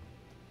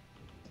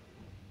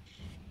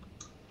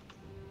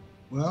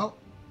 Well,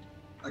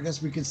 I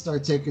guess we could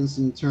start taking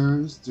some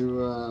turns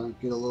to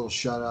get a little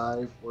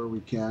shut-eye where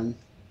we can.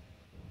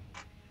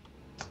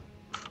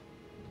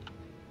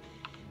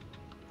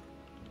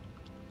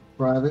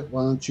 Private,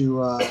 why don't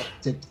you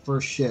take the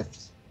first shift?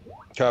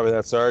 Copy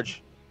that,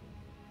 Sarge.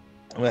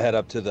 I'm gonna head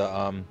up to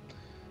the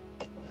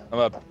I'm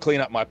gonna clean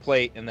up my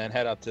plate and then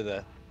head up to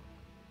the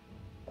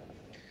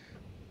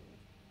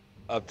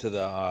to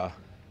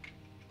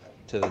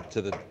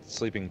the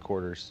sleeping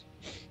quarters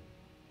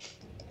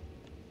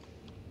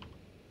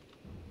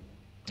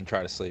and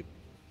try to sleep.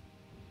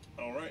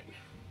 All right.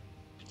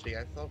 See,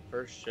 I thought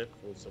first shift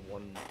was the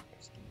one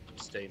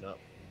staying up,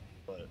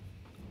 but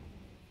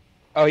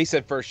Oh, he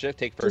said first shift.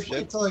 Take first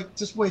shift.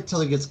 Just wait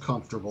till he gets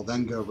comfortable,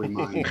 then go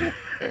remind him.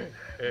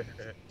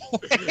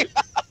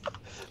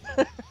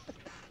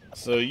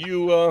 So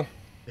you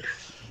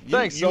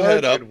Thanks, you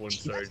head up. Good one,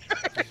 Sarge.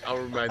 I'll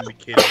remind the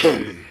kids.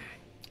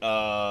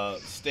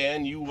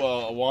 Stan, you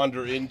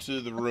wander into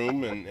the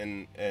room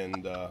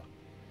and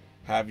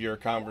have your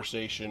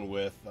conversation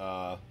with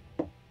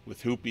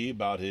Hoopy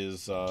about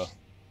his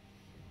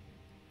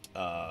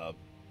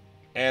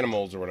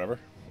animals or whatever,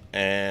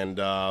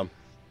 and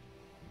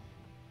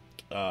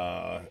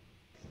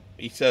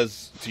he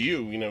says to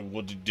you,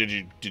 well, did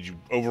you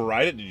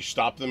override it? Did you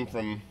stop them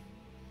from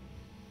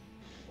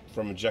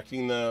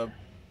ejecting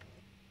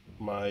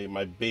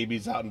my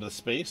babies out into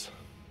space?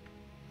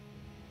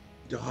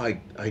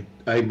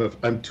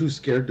 I'm too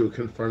scared to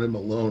confront him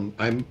alone.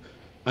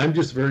 I'm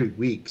just very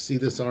weak. See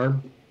this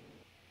arm?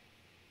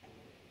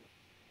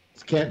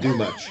 Can't do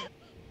much.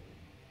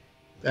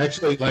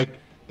 Actually,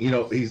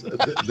 he's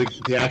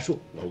the actual.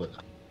 Well,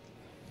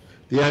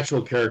 the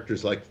actual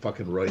character's like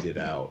fucking roided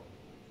out,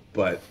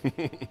 but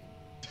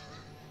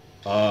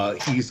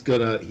he's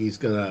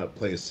gonna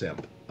play a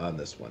simp on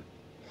this one.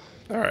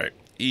 All right.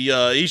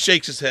 He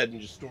shakes his head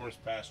and just storms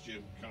past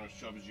you, kind of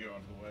shoves you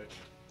out of the way.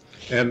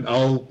 And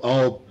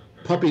I'll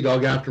puppy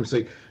dog after him and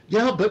say,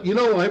 yeah, but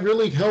I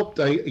really helped.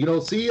 I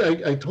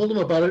told him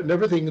about it and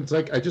everything. It's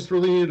like I just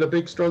really needed a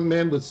big, strong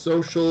man with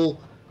social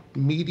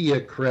media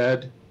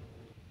cred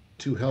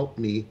to help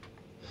me.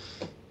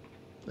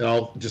 And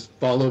I'll just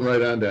follow him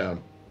right on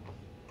down.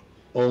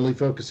 Only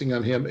focusing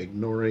on him,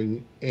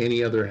 ignoring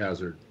any other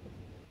hazard.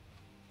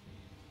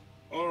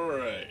 All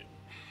right.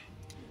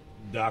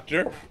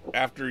 Doctor,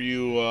 after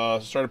you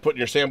started putting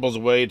your samples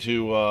away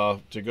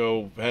to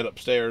go head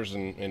upstairs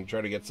and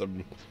try to get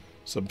some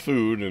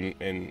food,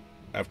 and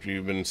after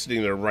you've been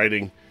sitting there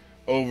writing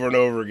over and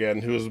over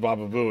again, "Who's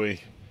Baba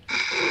Booey?"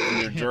 in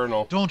your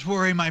journal. Don't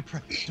worry,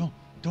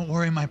 don't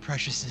worry, my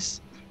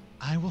preciousness.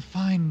 I will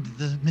find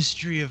the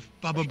mystery of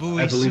Baba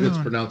Booey I believe soon. it's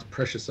pronounced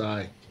Precious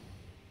Eye.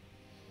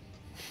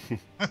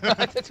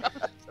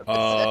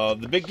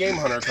 The big game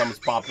hunter comes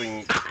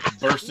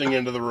bursting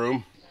into the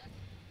room,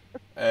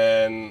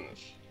 and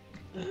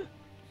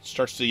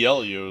starts to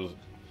yell at you.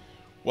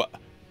 What?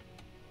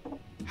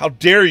 How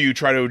dare you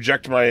try to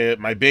eject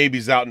my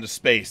babies out into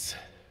space?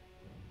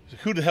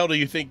 Who the hell do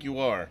you think you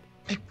are?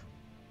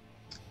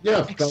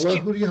 Yeah, fella,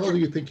 who the hell do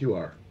you think you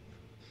are?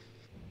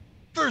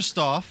 First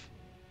off,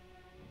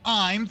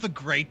 I'm the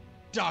great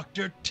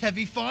Dr.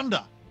 Tevi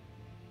Fonda.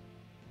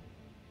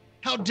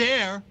 How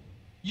dare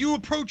you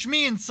approach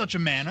me in such a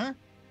manner?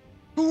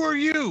 Who are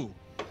you?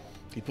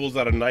 He pulls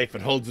out a knife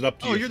and holds it up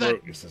to your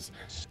throat. He says,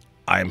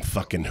 "I'm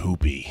fucking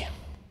Hoopy.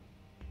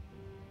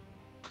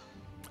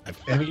 I've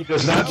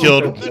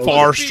killed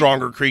far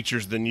stronger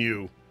creatures than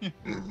you."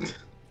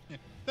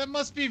 That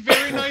must be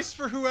very nice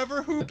for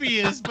whoever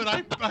Hoopy is, but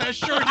I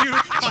assure you,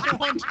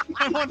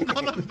 I want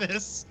none of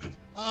this.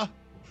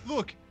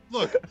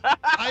 Look,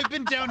 I've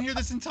been down here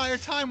this entire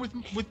time with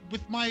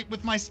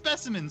my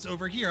specimens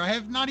over here. I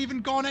have not even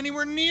gone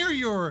anywhere near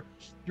your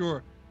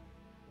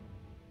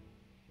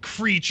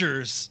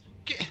creatures.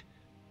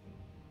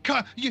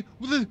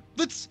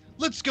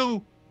 Let's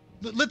go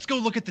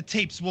look at the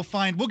tapes.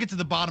 We'll get to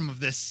the bottom of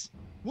this.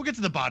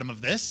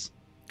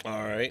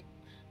 All right.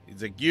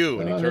 He's like,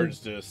 you, and he turns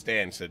to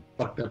Stan and said,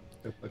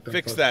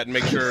 "Fix that and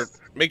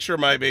make sure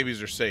my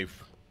babies are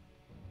safe."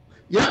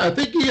 Yeah, I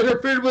think he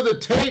interfered with a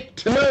tape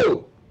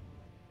too.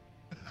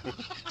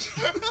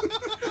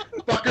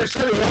 Fucker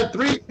said he had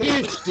 3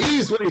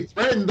 PhDs when he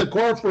threatened the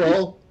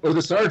corporal or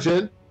the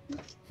sergeant.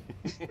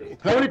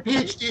 How many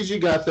PhDs you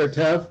got there,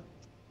 Tev?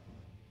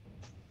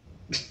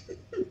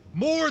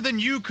 More than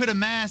you could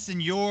amass in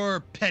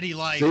your petty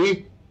life.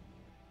 See?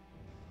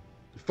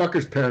 The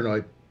fucker's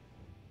paranoid.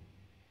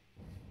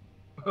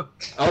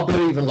 I'll bet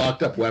he even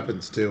locked up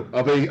weapons too.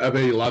 I bet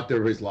he locked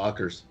everybody's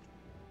lockers.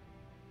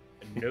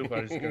 And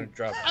nobody's gonna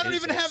drop. I don't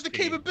even have the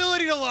XP.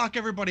 capability to lock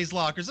everybody's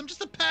lockers. I'm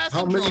just a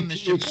passenger on this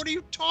ship. What are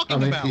you talking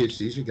How about? many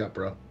PhDs you got,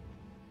 bro?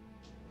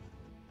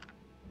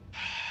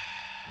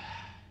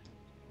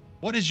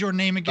 What is your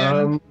name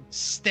again?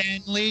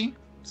 Stanley?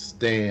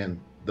 Stan,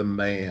 the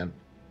man.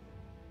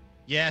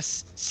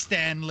 Yes,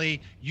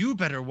 Stanley. You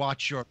better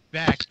watch your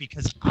back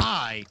because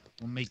I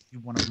will make you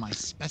one of my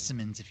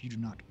specimens if you do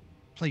not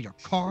play your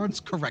cards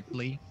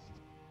correctly.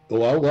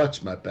 Oh, I'll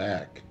watch my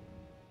back.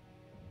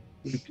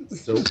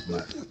 So my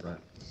friend.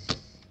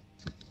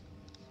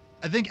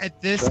 I think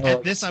at this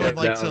I would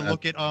like to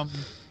look at I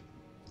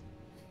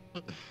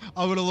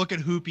would look at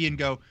Hoopy and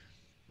go,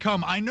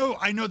 "Come, I know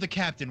the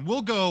captain.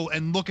 We'll go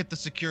and look at the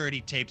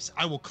security tapes.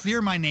 I will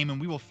clear my name and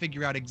we will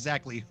figure out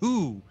exactly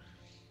who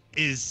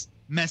is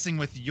messing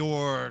with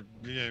your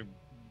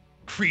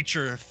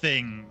creature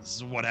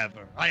things,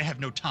 whatever. I have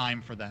no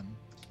time for them.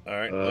 All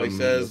right. Well, he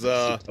says,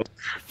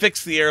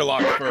 "Fix the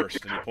airlock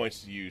first," and he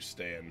points to you,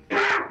 Stan.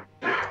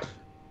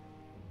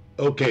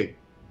 Okay.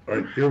 All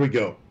right, here we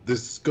go.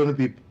 This is going to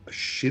be a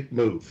shit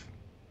move.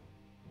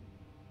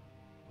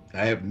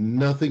 I have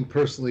nothing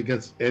personally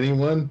against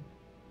anyone.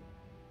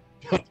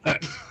 Oh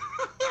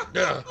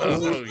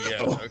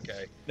yeah.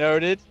 Okay.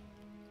 Noted.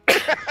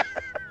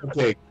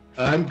 Okay,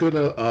 I'm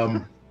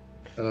gonna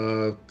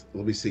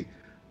let me see.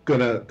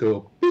 Gonna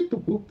go boop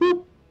boop boop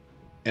boop,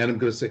 and I'm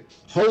gonna say,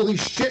 "Holy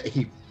shit,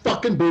 he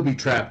fucking booby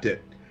trapped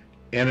it,"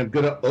 and I'm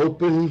gonna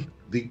open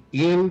the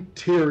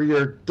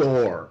interior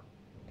door,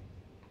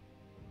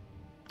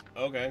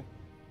 Okay.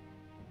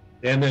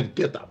 and then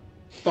get the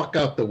fuck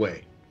out the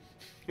way.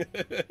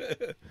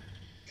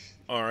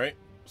 All right.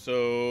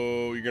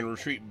 So you're gonna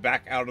retreat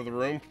back out of the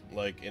room,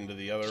 like into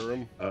the other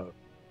room.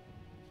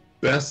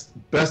 Best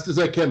as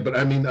I can, but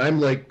I mean, I'm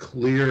like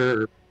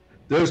clear.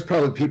 There's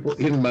probably people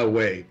in my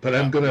way, but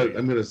I'm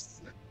gonna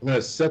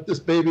set this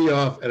baby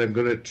off, and I'm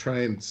gonna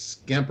try and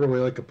scamper away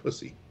like a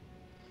pussy.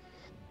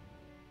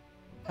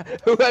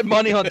 Who had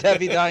money on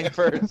Tevi dying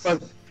first?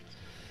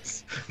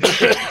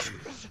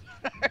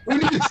 Who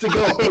needs to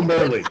go home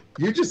early?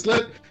 You just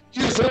let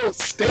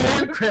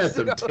Stan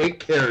Crantham take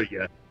care of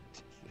you.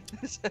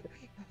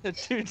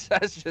 2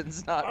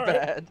 sessions, not All right.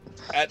 bad.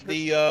 At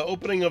the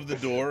opening of the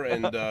door,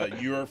 and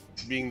you're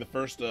being the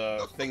first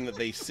thing that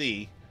they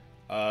see,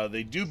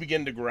 they do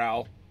begin to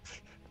growl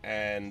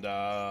and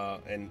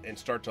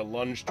start to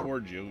lunge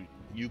towards you.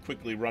 You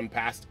quickly run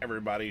past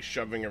everybody,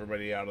 shoving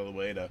everybody out of the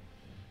way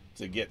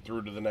to get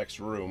through to the next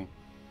room.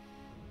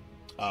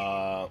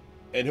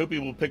 And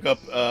Hoopy will pick up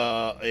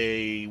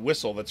a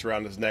whistle that's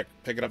around his neck,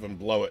 pick it up and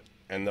blow it,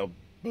 and they'll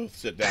both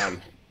sit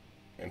down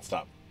and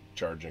stop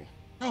charging.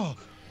 Oh,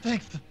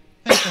 thank the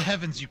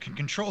heavens you can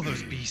control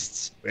those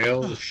beasts.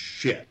 Well,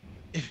 shit.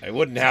 I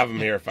wouldn't have him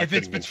here if I If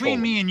couldn't it's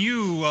between control me him. and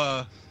you,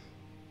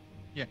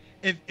 yeah.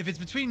 If it's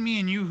between me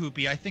and you,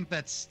 Hoopy, I think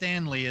that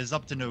Stanley is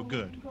up to no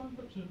good.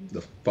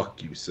 The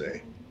fuck you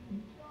say?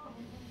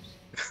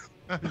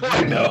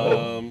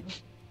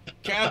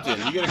 Captain,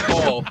 you get a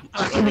call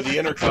over the To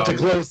intercom.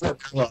 close that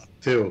clock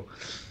too.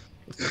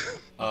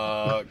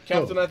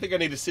 Captain, I think I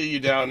need to see you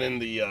down in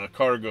the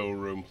cargo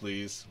room,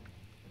 please.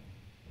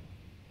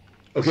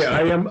 Okay,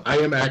 I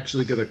am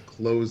actually gonna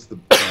close the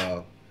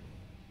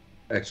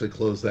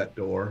close that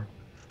door.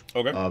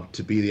 Okay.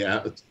 To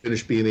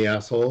finish being the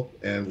asshole,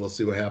 and we'll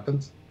see what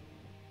happens.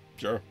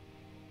 Sure.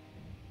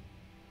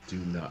 Do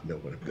not know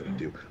what I'm gonna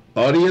do.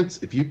 Audience,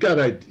 if you've got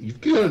a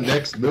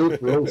next move,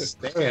 roll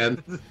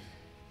Stan.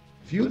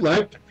 If you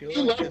like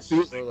Felix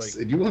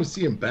and you want to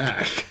see him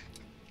back.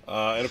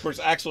 And of course,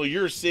 Axel,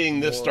 you're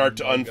seeing this More start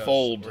to Among Us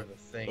unfold or the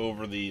Thing.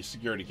 over the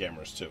security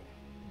cameras too.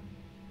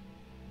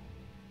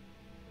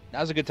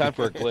 Now's a good time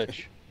for a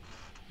glitch.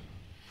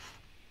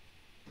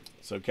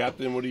 So,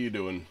 Captain, what are you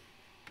doing?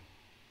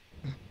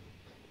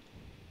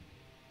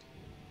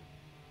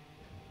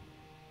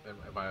 Am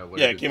I alerted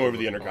Yeah, it came to over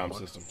the what's intercom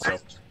going on? system, so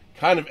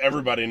kind of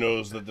everybody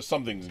knows that there's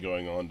something's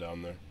going on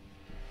down there.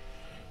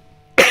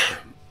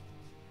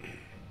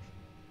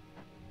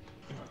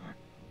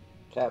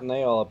 Captain,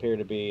 they all appear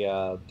to be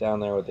down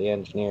there with the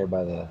engineer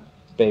by the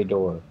bay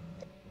door.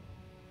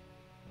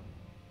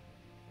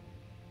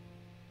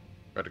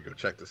 Better go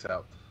check this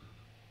out.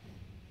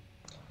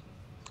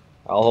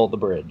 I'll hold the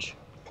bridge.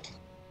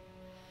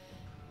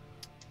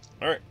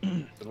 All right.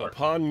 Good work.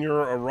 Upon your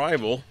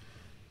arrival,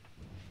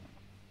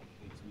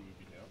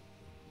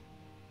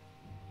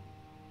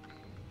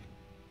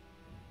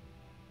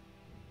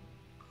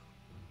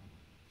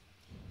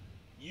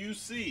 you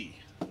see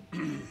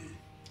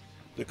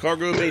the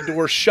cargo bay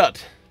door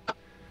shut.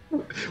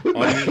 With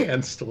my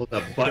hand still on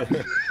that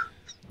button.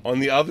 On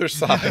the other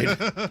side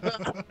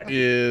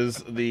is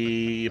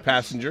the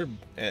passenger,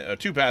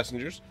 2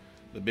 passengers,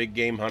 the big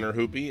game hunter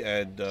Hoopy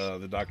and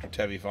the Dr.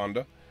 Tevi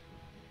Fonda.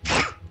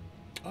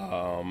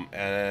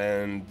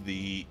 And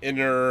the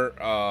inner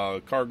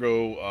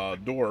cargo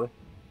door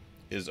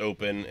is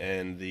open,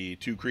 and the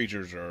 2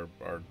 creatures are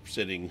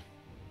sitting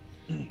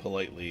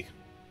politely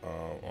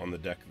on the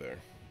deck there.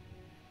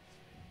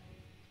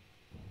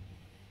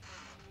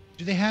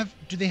 Do they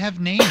have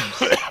names?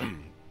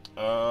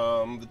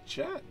 The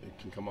chat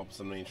can come up with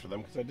some names for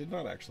them because I did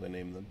not actually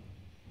name them.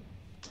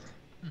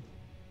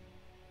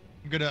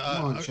 I'm gonna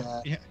Come on,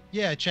 chat.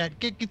 yeah, chat.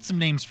 Get some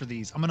names for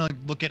these. I'm gonna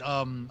look at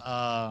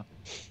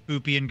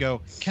Hoopy and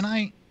go. Can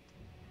I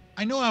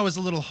know I was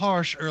a little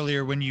harsh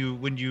earlier when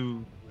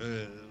you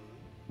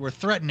were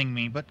threatening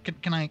me, but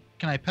can I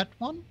pet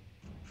one?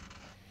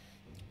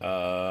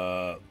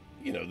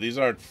 These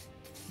aren't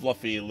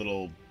fluffy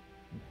little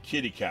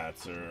kitty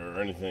cats or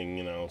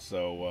anything,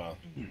 so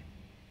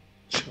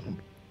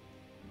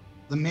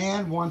The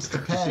man wants to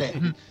pet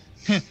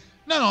it.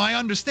 No, I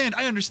understand.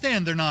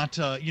 They're not,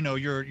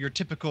 your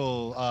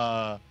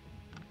typical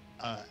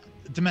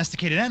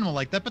domesticated animal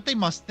like that, but they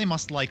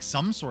must like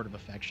some sort of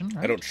affection,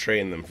 right? I don't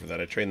train them for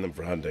that. I train them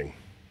for hunting.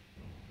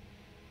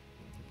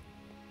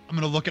 I'm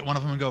gonna look at one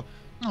of them and go,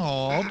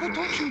 Oh, but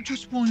don't you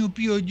just want to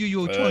be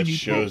your tiny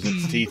Shows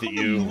its puppy? teeth at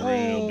you, Come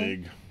real on.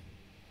 big.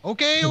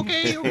 Okay.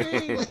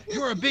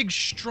 You're a big,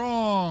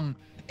 strong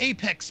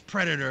apex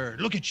predator.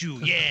 Look at you.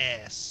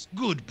 Yes.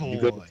 Good You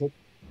boy. gonna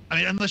I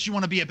mean, unless you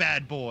want to be a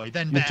bad boy,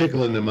 then You're bad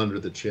tickling boy. them under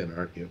the chin,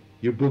 aren't you?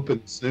 You're booping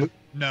Snoop.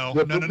 No.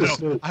 You're booping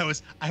Snoop.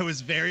 I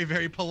was very,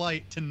 very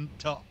polite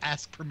to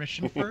ask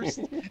permission first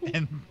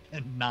and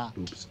not.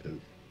 Boop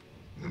Snoop.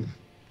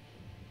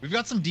 We've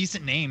got some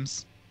decent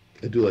names.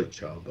 I do like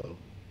Chombo.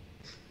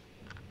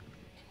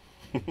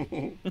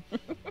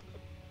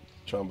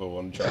 Chombo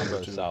 1, Chombo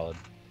Combo 2. solid.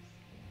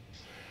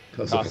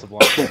 Casablanca.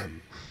 Casablanca.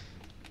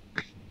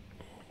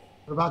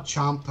 What about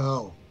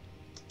Chompo?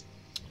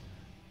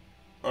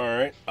 All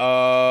right.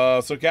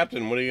 So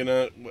Captain, what are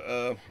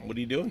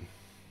you doing?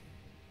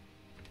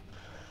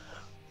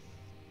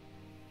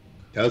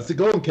 How's it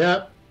going,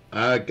 Cap?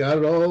 I got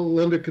it all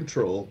under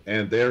control,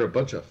 and they're a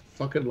bunch of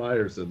fucking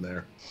liars in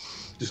there.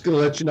 Just gonna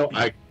let you know,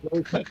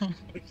 because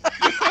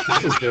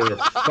they're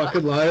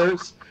fucking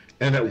liars.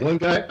 And that one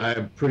guy,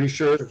 I'm pretty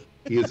sure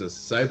he is a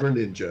cyber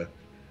ninja.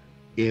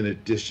 In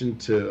addition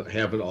to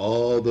having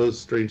all those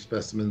strange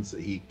specimens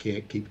that he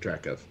can't keep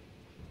track of.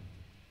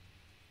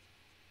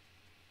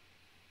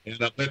 And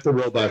I'll let the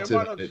robots Hey,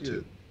 in on it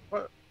too.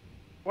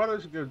 Why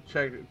don't you go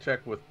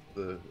check with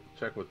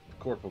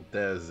Corporal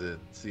Dez and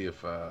see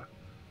if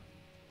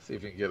he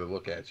can get a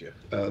look at you.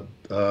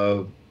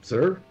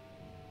 Sir?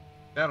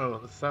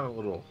 It sounded a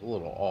little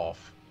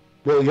off.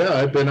 Well, yeah,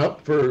 I've been up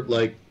for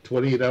like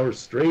 28 hours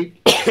straight.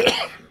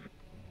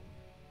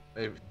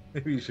 Maybe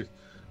you should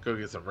go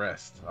get some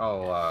rest.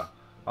 I'll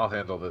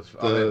handle this.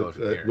 I'll handle it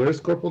from here. Where's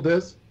Corporal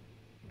Dez?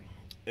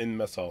 In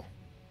mess hall.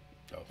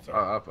 Oh,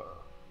 sorry.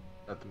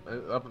 Up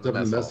in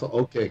the mess hall.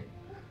 Okay.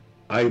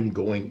 I'm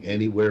going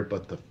anywhere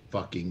but the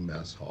fucking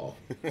mess hall.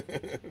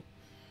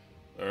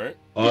 All right.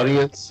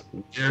 Audience,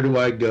 where do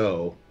I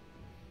go?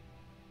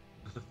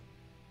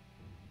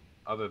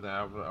 Other than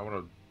that, I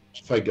want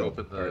If I to go.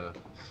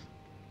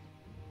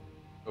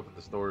 open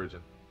the storage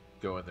and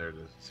go in there to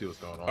see what's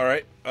going on. All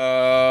right.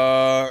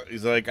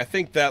 He's like, I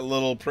think that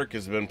little prick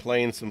has been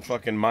playing some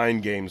fucking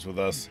mind games with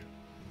us.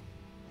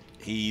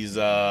 He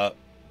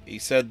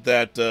said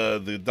that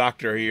the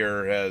doctor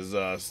here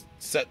has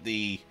set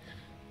the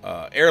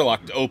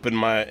airlock to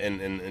open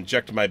and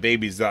inject my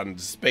babies out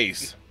into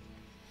space.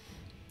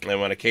 And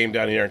when I came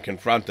down here and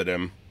confronted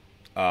him,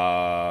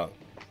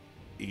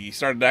 he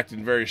started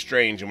acting very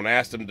strange. And when I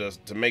asked him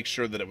to make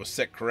sure that it was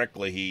set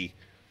correctly, he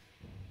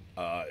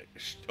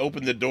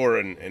opened the door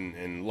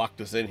and locked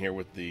us in here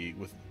with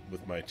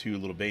my two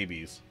little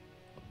babies.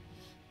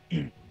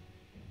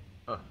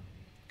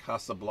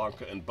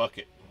 Casablanca and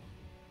Bucket.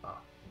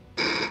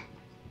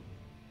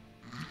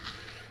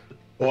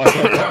 Oh, I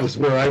thought that was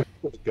where I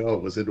would go.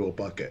 It was into a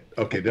bucket.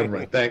 Okay, never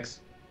mind.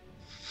 Thanks.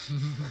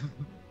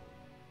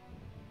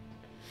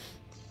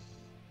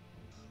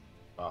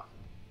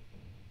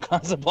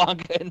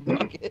 Casablanca and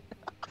Bucket.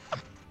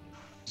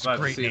 Glad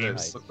to Great see that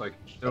names. it looked like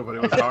nobody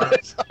was harmed.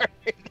 Sorry.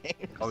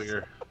 All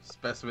your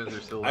specimens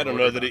are still. I don't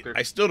know that he.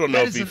 I still don't know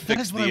That if is he a- that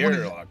fixed is the what I wanted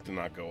to- airlock to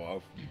not go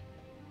off.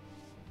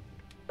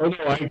 Oh no,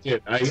 I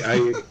did.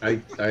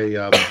 The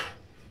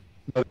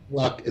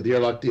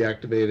airlock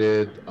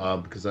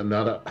deactivated because I'm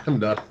not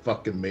a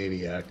fucking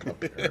maniac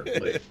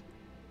apparently.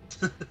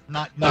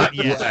 Not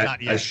yet.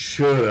 I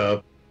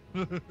should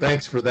have.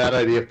 Thanks for that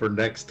idea for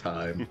next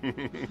time.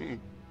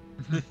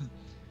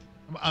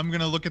 I'm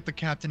gonna look at the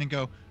captain and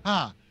go,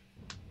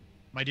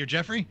 my dear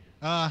Jeffrey,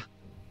 I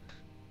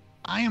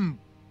am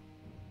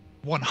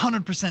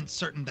 100%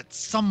 certain that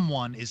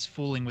someone is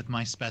fooling with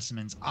my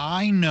specimens.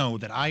 I know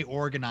that I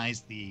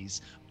organized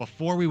these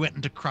before we went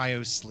into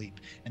cryo sleep.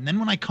 And then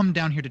when I come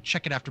down here to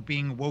check it after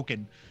being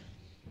awoken,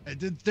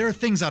 there are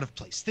things out of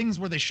place, things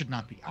where they should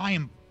not be. I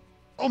am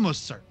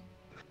almost certain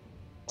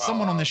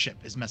someone on this ship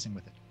is messing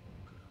with it.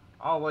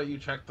 I'll let you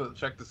check the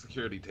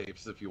security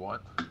tapes if you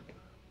want.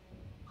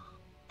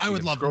 I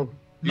would love You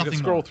nothing can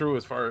scroll more. through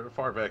as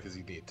far back as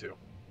you need to.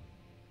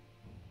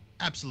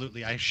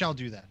 Absolutely, I shall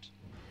do that.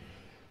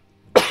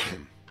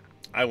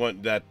 I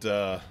want that.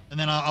 And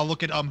then I'll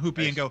look at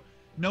Hoopy and go,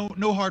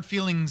 no hard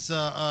feelings.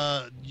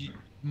 My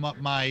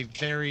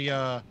very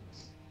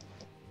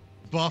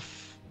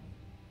buff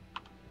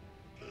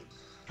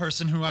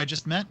person who I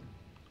just met,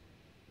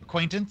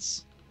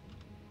 acquaintance,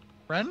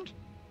 friend,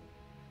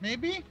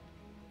 maybe.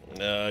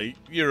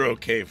 You're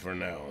okay for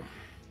now,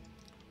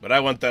 but I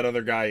want that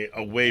other guy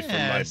away from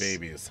my Yes.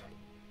 babies.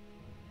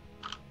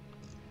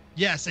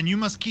 Yes, and you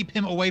must keep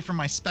him away from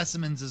my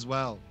specimens as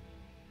well.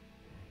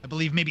 I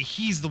believe maybe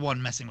he's the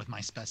one messing with my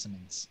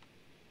specimens.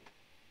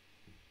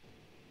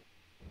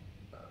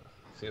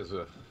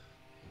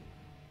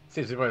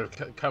 Seems he might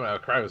have come out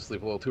of cryo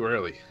sleep a little too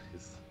early.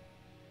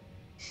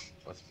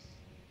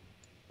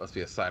 Must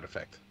be a side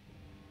effect.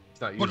 It's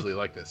not What- usually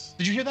like this.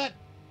 Did you hear that?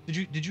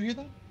 Did you hear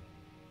that?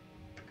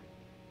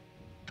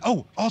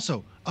 Oh,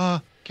 also,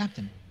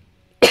 Captain,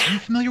 are you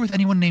familiar with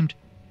anyone named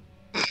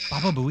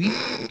Baba Booey?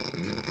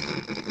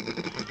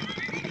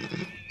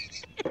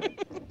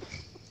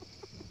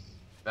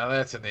 Now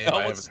that's a name Oh, I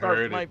what haven't Snarf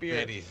heard might in be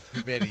it?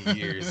 many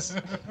years.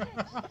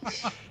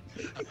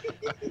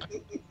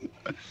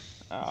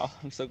 Oh,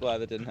 I'm so glad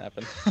that didn't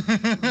happen.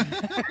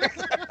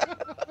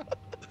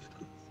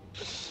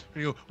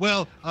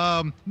 Well,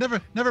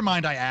 never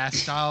mind. I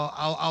asked.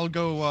 I'll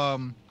go.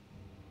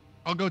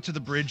 I'll go to the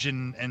bridge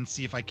and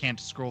see if I can't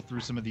scroll through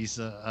some of these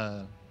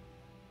some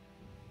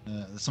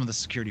of the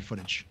security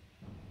footage.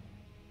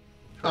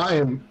 I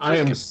am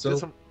Get so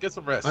some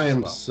rest. I as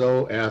am well.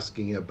 so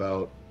asking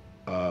about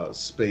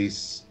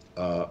space,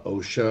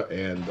 OSHA,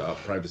 and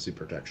privacy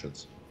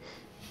protections.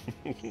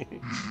 I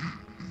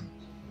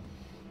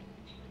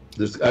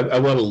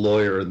want a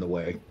lawyer in the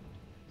way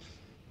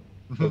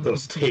of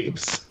those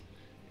tapes.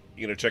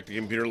 You gonna check the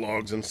computer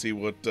logs and see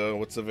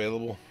what's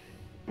available?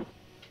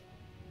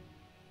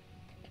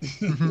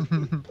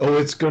 Oh,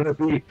 it's gonna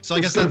be. So I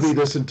it's guess gonna be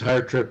that's- this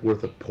entire trip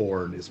worth of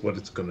porn, is what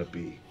it's gonna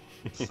be.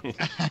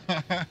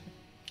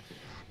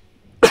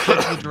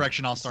 That's the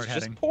direction I'll start It's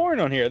heading. just porn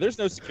on here. There's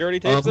no security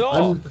tapes at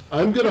all.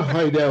 I'm gonna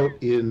hide out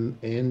in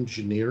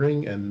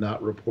engineering and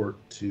not report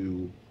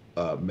to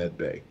Med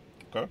Bay.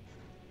 Okay.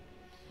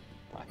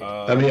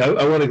 I mean,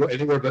 I want to go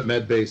anywhere but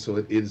Med Bay, so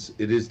it is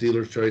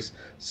dealer's choice.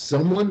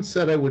 Someone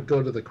said I would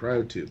go to the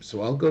cryotubes,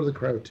 so I'll go to the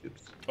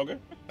cryotubes. Okay,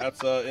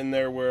 that's in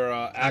there where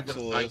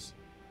Axel is,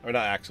 or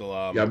not Axel,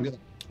 Yeah, I'm gonna.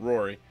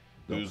 Rory,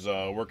 who's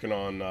working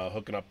on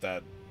hooking up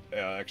that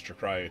extra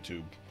cryo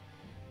tube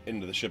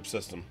into the ship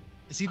system.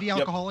 Is he the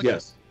alcoholic?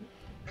 Yes,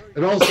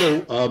 and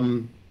also,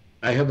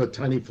 I have a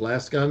tiny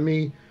flask on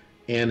me,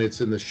 and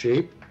it's in the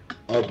shape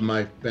of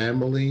my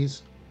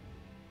family's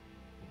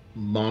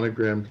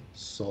monogrammed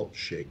salt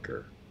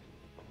shaker.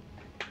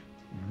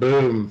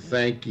 Boom!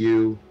 Thank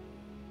you.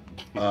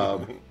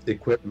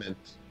 Equipment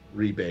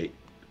rebate,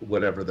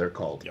 whatever they're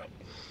called. Yep.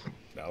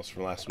 That was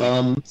from last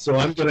week. So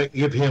I'm gonna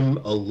give him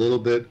a little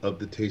bit of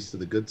the taste of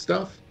the good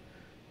stuff,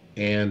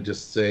 and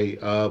just say,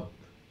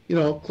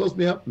 close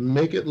me up,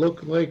 make it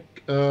look like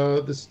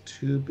this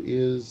tube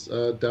is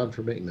down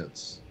for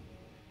maintenance,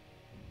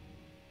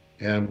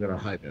 and I'm gonna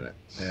hide in it.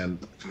 And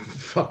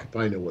fuck if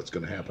I know what's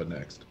gonna happen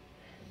next.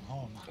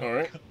 Oh my. All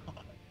right.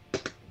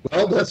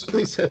 Well, that's what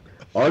they said.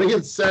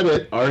 Audience said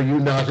it. Are you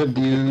not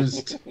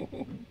amused?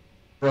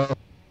 From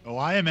Oh,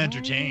 I am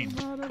entertained.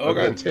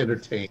 Okay. to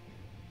entertain.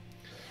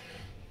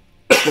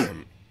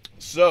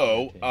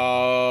 So,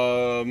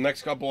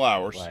 next couple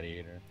hours,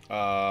 Gladiator.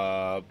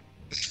 no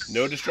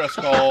distress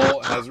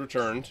call has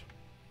returned.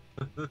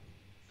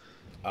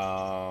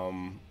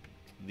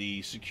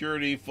 The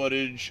security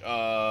footage,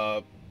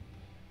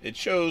 it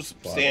shows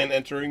Stan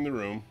entering the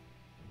room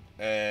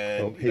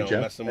and Jeff,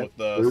 messing with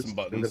some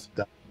buttons.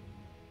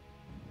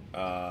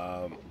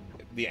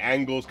 The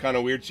angle's kind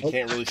of weird, so you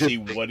can't really see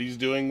what he's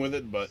doing with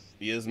it, but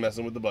he is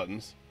messing with the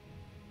buttons.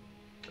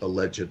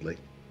 Allegedly.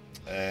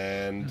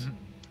 And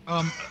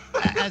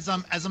As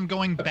I'm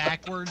going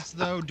backwards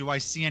though, do I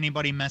see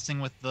anybody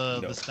messing with No.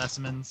 the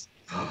specimens?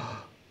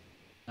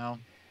 No.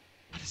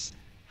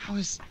 How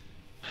is?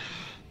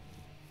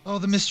 Oh,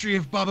 the mystery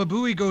of Baba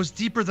Booey goes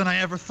deeper than I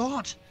ever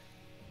thought.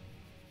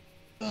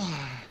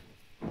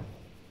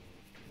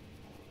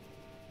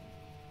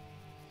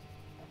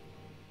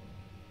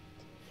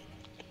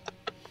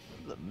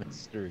 The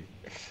mystery.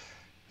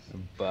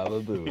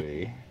 Baba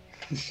Booey.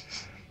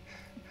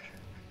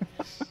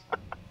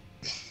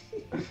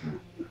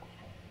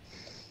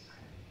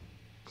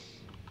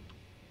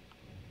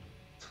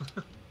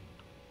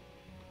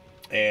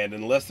 And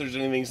unless there's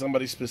anything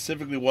somebody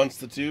specifically wants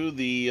to do,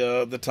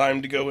 the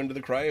time to go into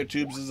the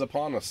cryotubes is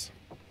upon us.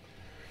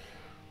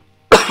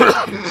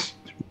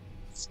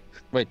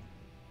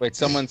 Wait,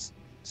 someone's.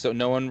 So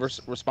no one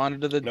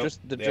responded to the Nope,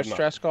 the they have not.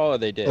 distress call, or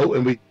they did? Oh,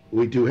 and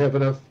we do have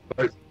enough.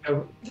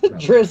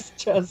 Driss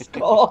just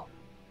call.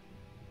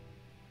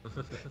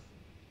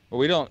 Well,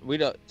 we don't.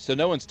 So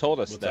no one's told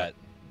us What's that,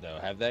 though,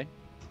 have they?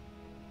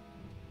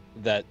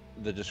 That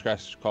the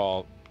distress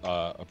call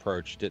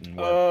approach didn't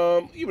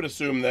work. You would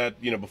assume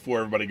that before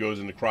everybody goes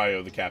into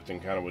cryo, the captain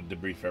kind of would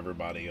debrief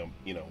everybody,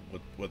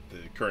 what the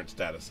current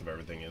status of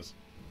everything is.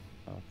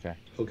 Okay.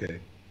 Okay.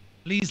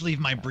 Please leave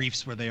my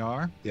briefs where they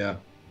are. Yeah.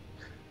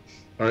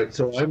 All right.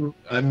 So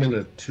I'm in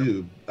a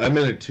tube. I'm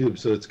in a tube.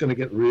 So it's going to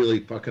get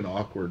really fucking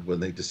awkward when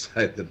they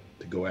decide to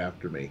go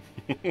after me.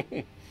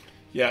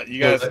 Yeah,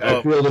 you guys. Well,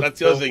 I feel That's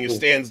the other thing. Is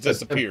Stan's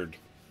disappeared.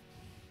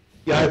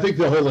 Yeah, I think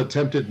the whole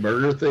attempted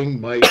murder thing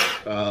might be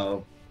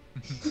I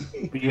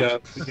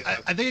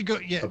think it go.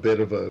 Yeah, a bit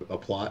of a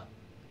plot.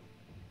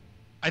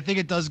 I think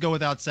it does go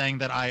without saying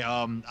that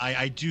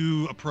I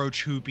do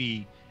approach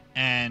Hoopy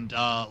and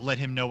let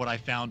him know what I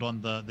found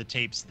on the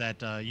tapes.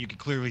 That you can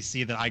clearly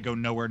see that I go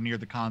nowhere near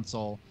the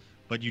console,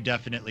 but you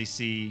definitely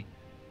see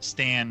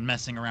Stan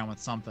messing around with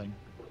something.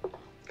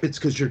 It's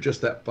because you're just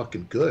that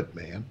fucking good,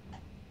 man.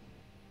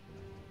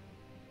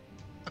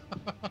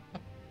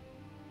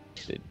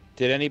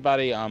 Did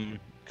anybody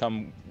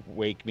come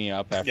wake me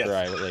up after Yes.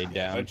 I laid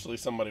down? Eventually,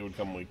 somebody would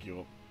come wake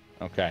you up.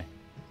 Okay.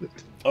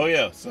 Oh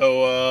yeah.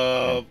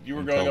 So you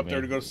were And going told up there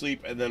me. to go to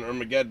sleep, and then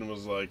Armageddon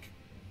was like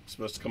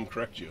supposed to come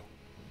correct you.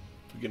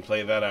 We can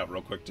play that out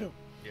real quick too.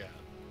 Yeah.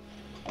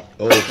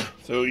 Oh,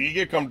 So you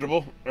get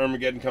comfortable.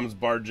 Armageddon comes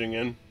barging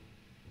in.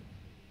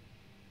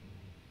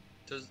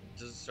 Does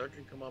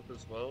Sergeant come up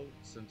as well?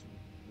 Since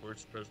we're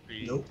supposed to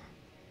be. Nope.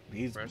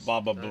 He's Rest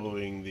Baba time.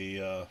 booing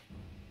the Oh,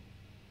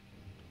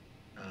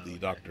 okay.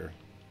 doctor.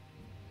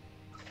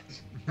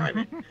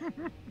 Private,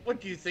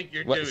 what do you think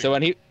you're What, doing? so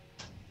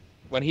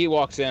when he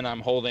walks in, I'm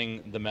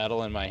holding the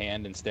metal in my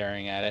hand and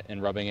staring at it and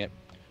rubbing it.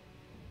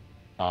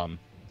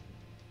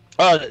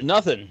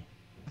 Nothing.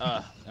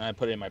 And I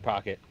put it in my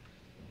pocket.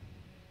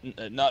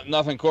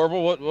 Nothing,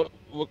 Corporal.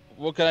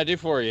 What can I do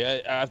for you?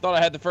 I thought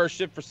I had the first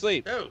shift for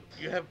sleep. No,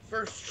 you have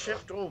first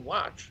shift on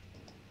watch.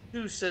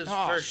 Who says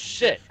Oh, first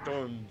shit. shift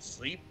on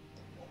sleep?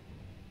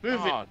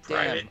 Move Oh, it,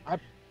 Private. damn.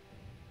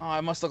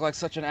 I must look like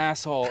such an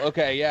asshole.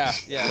 Okay, yeah,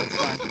 that's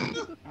fine.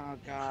 Oh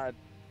God,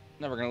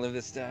 never gonna live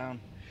this down.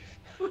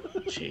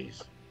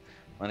 Jeez.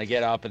 When I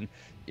get up and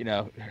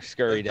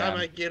scurry By the time down,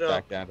 I get back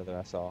up, down to the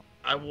mess hall.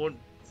 I want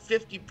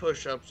 50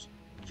 push-ups,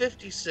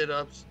 50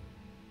 sit-ups,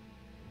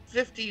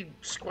 50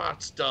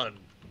 squats done.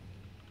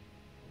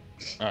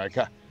 All right,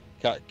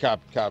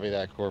 copy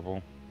that,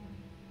 Corporal.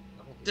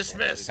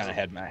 Dismissed. Kind of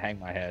hang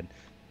my head,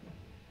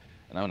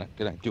 and I'm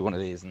gonna do one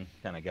of these and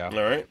kind of go.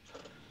 All right.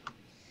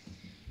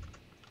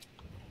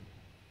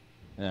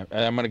 And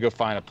I'm gonna go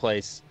find a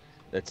place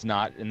that's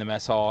not in the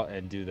mess hall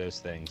and do those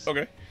things.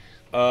 Okay.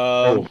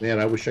 oh man,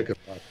 I wish I could.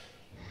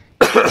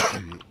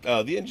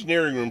 The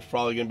engineering room's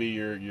probably going to be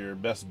your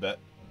best bet.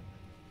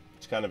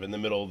 It's kind of in the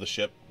middle of the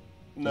ship.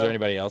 Is there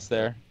anybody else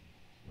there?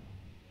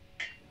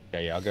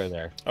 Okay, yeah, I'll go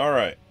there. All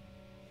right.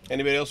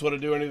 Anybody else want to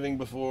do anything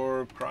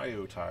before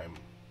cryo time?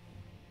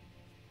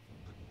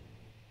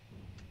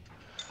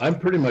 I'm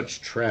pretty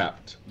much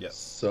trapped. Yes.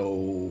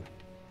 So,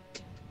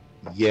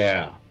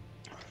 yeah.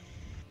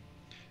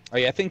 Oh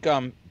yeah, I think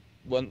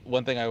one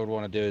thing I would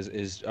want to do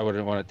is I would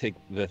want to take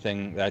the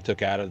thing that I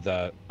took out of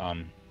the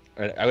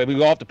we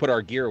all have to put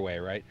our gear away,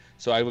 right?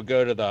 So I would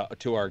go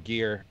to our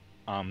gear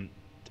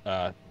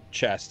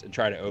chest and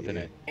try to open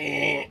it.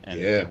 And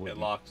Yeah. It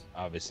locked.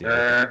 obviously.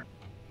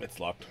 It's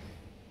locked.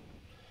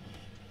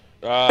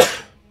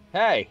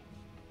 Hey,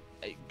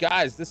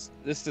 guys, this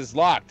is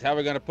locked. How are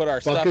we gonna put our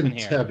stuff in Fucking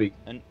here? heavy.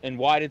 And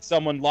why did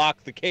someone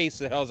lock the case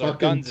that has our Fucking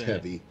guns in it?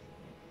 heavy.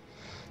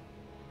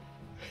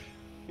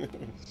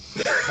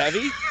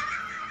 Heavy?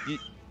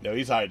 No,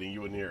 he's hiding.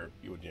 You wouldn't hear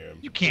him.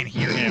 You can't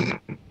hear him.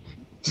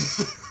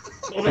 He's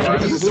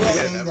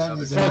saying that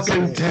he's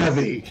Fucking insane.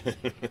 heavy.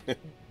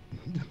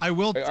 I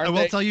will Wait, aren't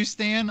they- tell you,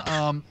 Stan.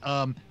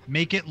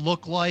 Make it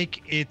look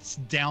like it's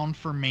down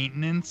for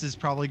maintenance is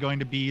probably going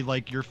to be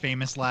like your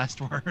famous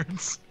last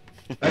words.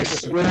 I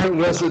swear it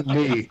wasn't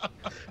me.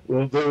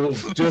 Well,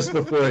 just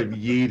before I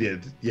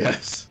yeeted,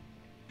 yes.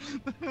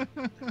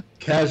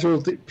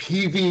 Casualty,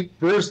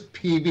 first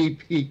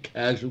PvP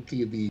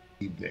casualty of the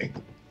evening.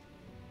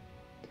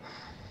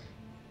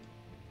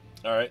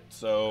 All right.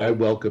 So I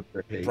welcome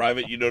her hate.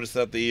 Private, you notice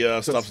that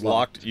the stuff's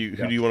locked. Who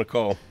Yeah. do you want to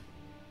call?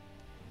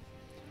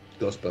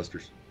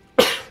 Ghostbusters.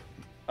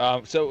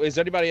 So is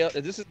anybody else?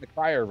 This is the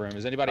cryo room.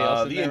 Is anybody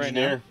else in The there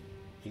engineer. right now?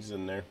 He's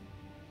in there.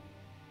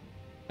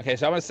 Okay,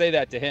 so I'm gonna say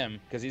that to him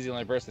because he's the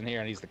only person here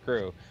and he's the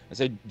crew. I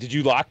said, "Did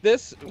you lock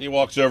this? He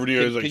walks over to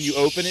you. He's like, Can you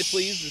open it,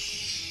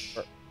 please?"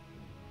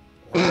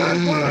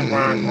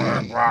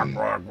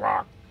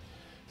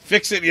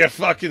 Fix it, you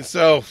fucking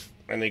self.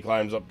 And he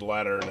climbs up the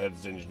ladder and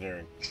heads to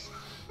engineering.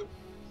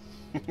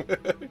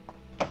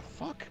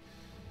 Fuck.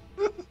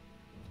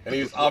 And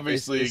he's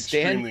obviously Is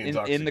Stan extremely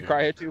intoxicated. in the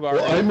cryotube Well,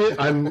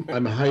 already.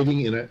 I'm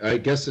hiding in I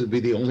guess it'd be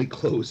the only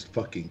closed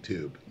fucking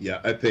tube.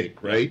 Yeah, I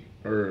think, right?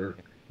 Or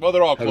Well,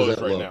 they're all How does closed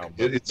that right look? now,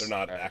 but It's- they're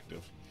not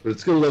active. but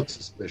it's gonna look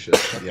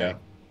suspicious. Yeah.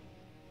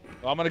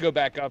 Well, I'm gonna go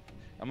back up.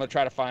 I'm gonna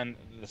try to find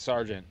the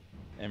sergeant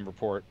and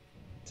report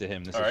to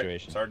him the All right,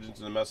 situation. Sergeant's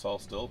in the mess hall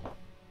still.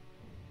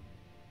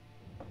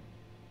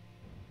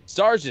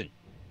 Sergeant,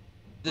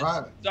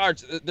 Private.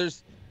 Sarge,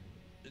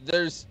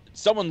 there's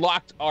someone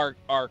locked our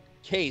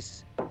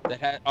case that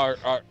had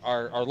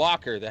our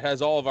locker that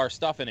has all of our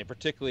stuff in it,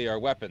 particularly our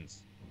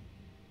weapons.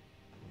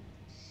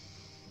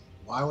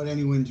 Why would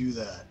anyone do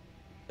that?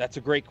 That's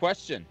a great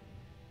question.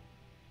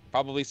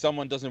 Probably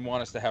someone doesn't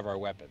want us to have our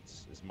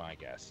weapons, is my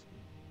guess.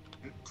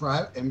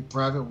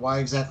 Private, why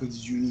exactly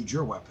did you need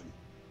your weapon?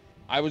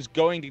 I was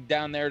going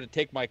down there to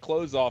take my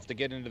clothes off to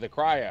get into the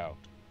cryo.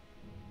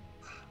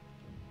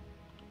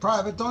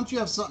 Private, don't you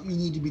have something you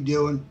need to be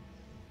doing?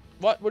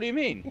 What? What do you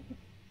mean?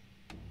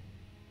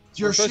 It's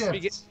your We're supposed to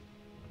be shift.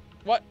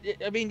 What?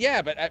 I mean,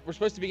 yeah, but we're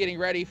supposed to be getting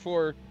ready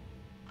for.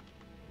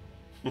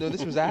 No,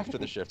 this was after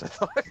the shift. I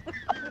thought.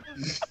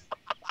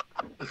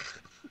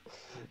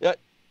 Yeah,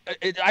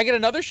 I get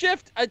another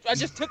shift. I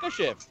just took a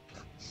shift.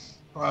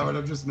 Private,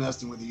 I'm just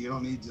messing with you. You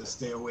don't need to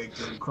stay awake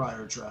during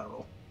cryo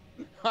travel.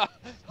 But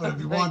But if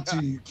you want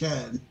to, you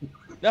can.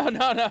 No.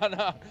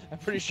 I'm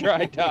pretty sure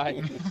I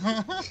died.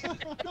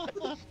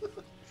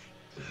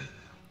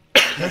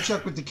 Go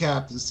check with the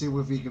captain, see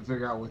if he can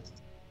figure out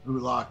who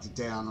locked it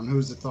down, on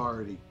whose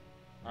authority.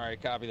 All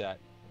right, copy that.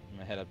 I'm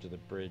gonna head up to the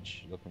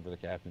bridge looking for the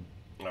captain.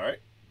 All right,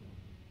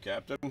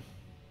 Captain.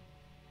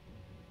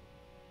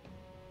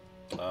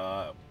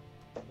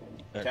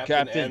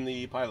 Captain and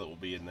the pilot will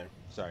be in there.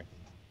 Sorry.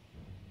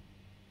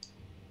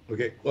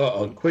 Okay.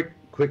 Well, a quick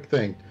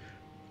thing.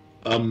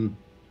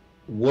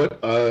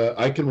 What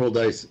I can roll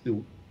dice.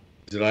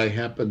 Did I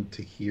happen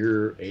to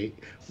hear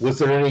was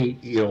there any,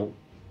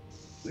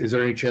 is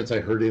there any chance I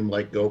heard him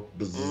like go?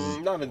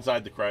 Not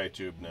inside the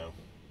cryotube, no.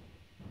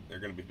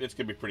 It's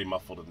gonna be pretty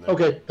muffled in there.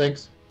 Okay,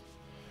 thanks.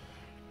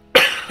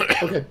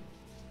 Okay.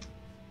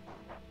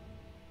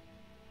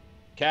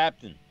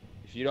 Captain,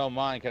 if you don't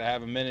mind, can I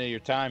have a minute of your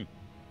time?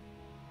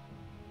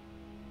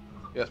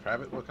 Yes,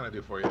 Private. What can I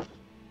do for you?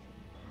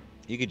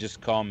 You could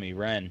just call me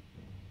Ren,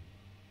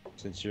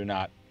 since you're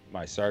not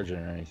my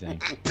sergeant or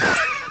anything.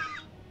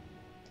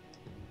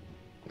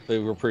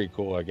 But we're pretty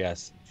cool, I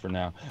guess, for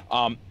now.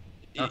 How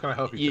can I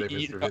help you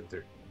today, Mr.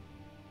 Vinter?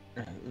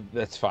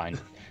 That's fine.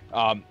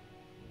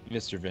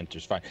 Mr.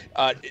 Vinter's fine.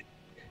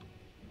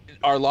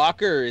 Our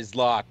locker is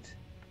locked,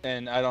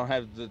 and I don't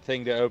have the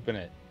thing to open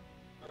it.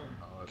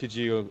 Could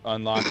you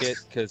unlock it?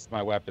 Because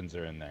my weapons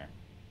are in there,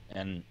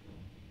 and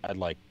I'd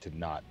like to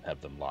not have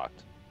them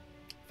locked.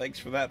 Thanks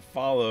for that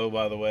follow,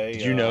 by the way.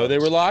 Did you know they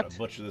were locked? I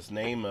butchered this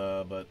name,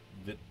 but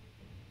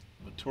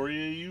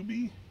Victoria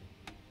Ubi?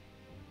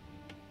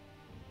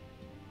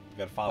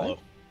 Got to follow. What?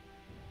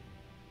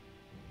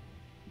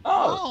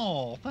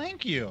 Oh,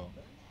 thank you.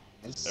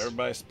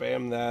 Everybody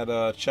spam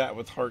that chat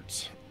with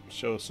hearts.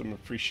 Show some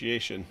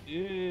appreciation.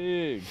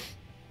 Dude.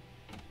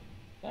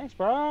 Thanks,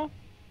 bro.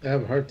 I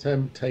have a hard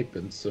time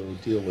typing, so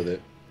deal with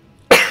it.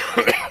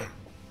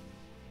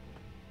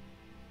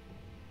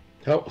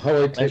 How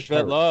I type? Thanks for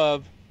that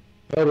love.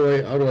 How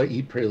do I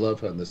eat, pray,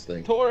 love on this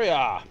thing?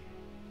 Toria.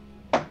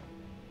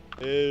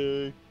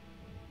 Hey.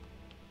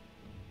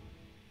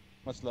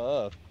 Much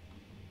love.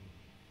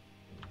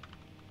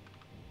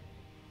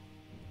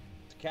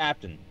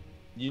 Captain,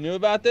 you knew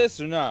about this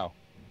or no?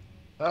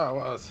 Oh,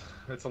 well,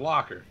 it's a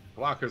locker.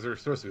 Lockers are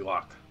supposed to be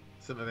locked.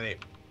 It's in the name.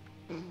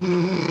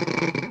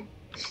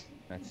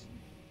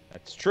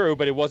 That's true,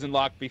 but it wasn't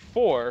locked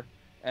before.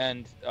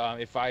 And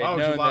if I had Why would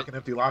known you lock that an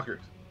empty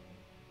lockers?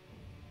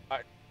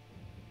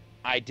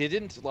 I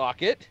didn't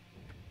lock it,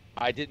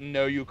 I didn't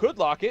know you could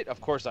lock it.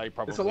 Of course, I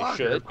probably It's a locker.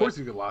 should. Of course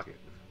you can lock it.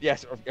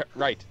 Yes,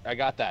 right. I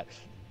got that.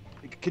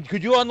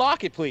 Could you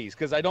unlock it, please?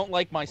 Because I don't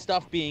like my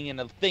stuff being in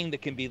a thing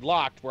that can be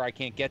locked where I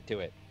can't get to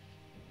it.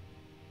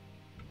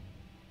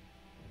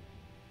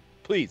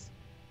 Please.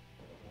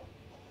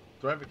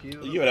 Do I have a key?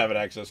 To You would have an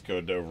access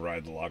code to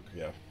override the lock,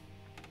 yeah.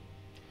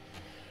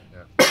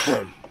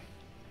 Yeah.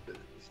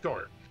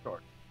 Store.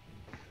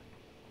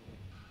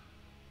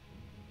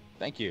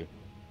 Thank you.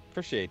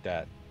 Appreciate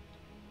that.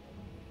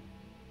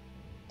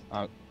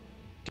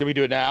 Can we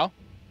do it now?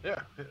 Yeah,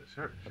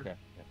 sure. Okay.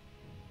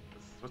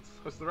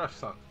 What's the rush,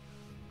 son?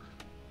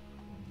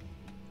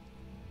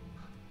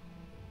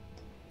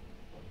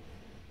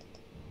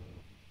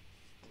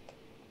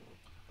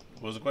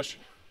 What was the question?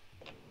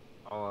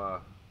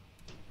 I'll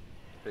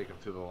take him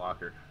to the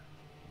locker.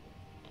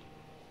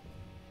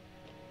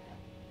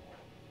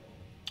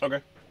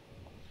 Okay.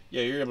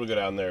 Yeah, you're able to go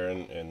down there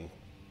and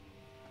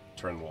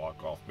turn the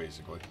lock off,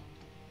 basically.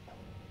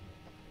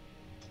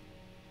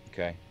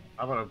 Okay.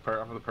 I'm gonna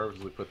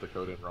purposely put the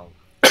code in wrong.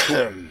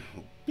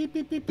 Beep,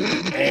 beep, beep,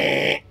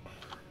 beep.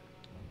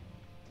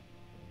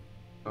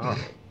 Oh.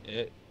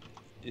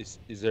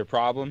 Is there a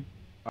problem?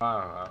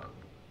 I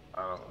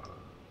don't.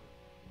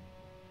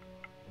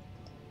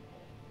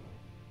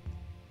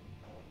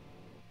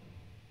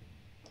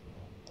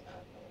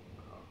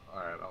 All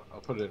right,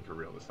 I'll put it in for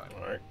real this time.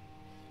 All right.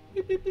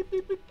 Beep, beep, beep,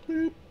 beep, beep,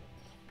 beep.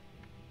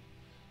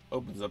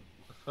 Opens up.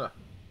 Huh.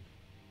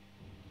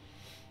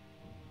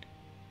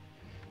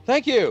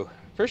 Thank you.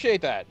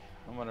 Appreciate that.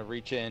 I'm gonna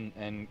reach in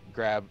and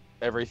grab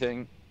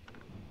everything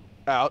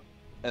out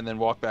and then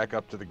walk back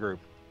up to the group.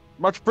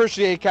 Much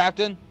appreciated,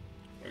 Captain.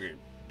 Okay.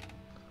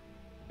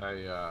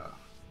 Yeah,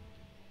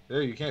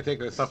 you can't take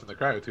that stuff in the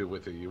cryotube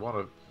with you. You want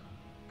to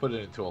put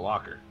it into a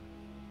locker.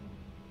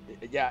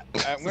 Yeah,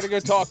 I'm gonna go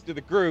talk to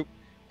the group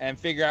and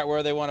figure out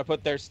where they want to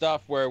put their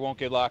stuff where it won't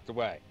get locked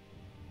away.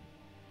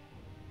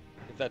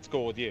 If that's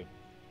cool with you.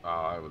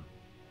 I would.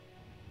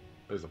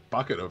 There's a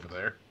bucket over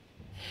there.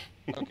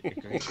 Okay,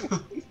 great.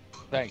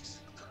 Thanks.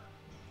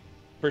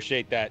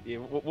 Appreciate that. Yeah,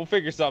 we'll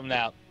figure something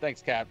out.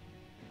 Thanks, Cap.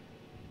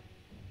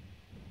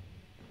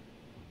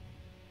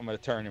 I'm gonna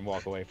turn and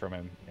walk away from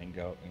him and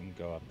go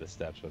up the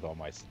steps with all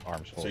my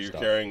arms full. So of you're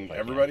stuff carrying if I can.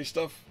 everybody's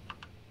stuff?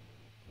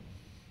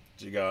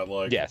 So you got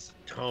like Yes.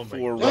 Oh my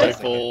 4 God.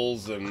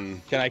 rifles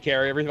and Can I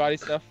carry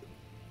everybody's stuff?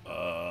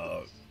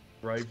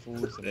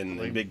 Rifles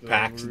and big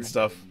packs and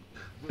stuff.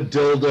 The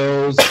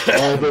dildos,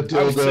 all the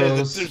I would say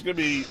that dildos. there's gonna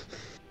be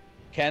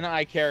Can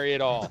I carry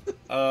it all?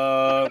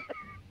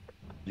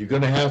 You're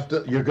gonna have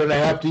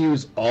to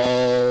use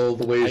all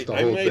the ways to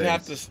I hold might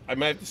things.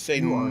 have to say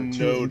You are too no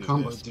to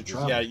encumbered this. to Because,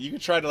 travel. yeah, you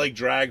could try to like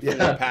drag 4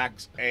 Yeah.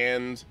 packs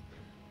and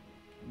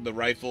the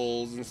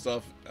rifles and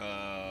stuff,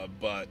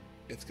 but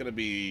it's gonna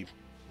be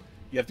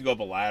you have to go up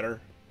a ladder.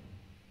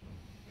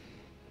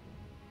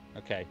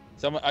 Okay.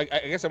 So I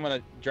guess I'm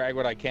gonna drag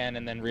what I can,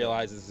 and then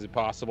realize this is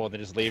impossible, and then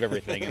just leave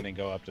everything, and then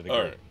go up to the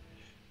All group. right.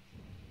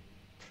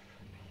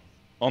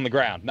 On the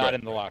ground, not Right,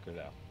 in the locker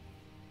though.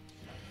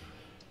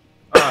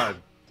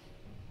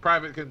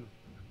 Private, can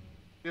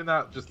you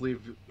not just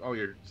leave all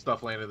your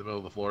stuff laying in the middle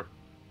of the floor?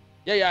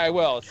 Yeah, I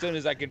will. As soon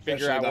as I can figure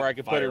Especially out where not I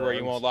can put it where you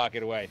firearms. won't lock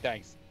it away.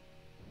 Thanks.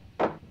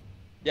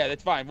 Yeah,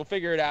 that's fine. We'll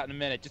figure it out in a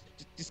minute.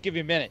 Just give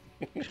me a minute,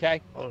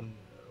 okay? Oh no.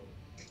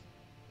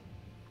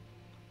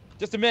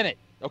 Just a minute,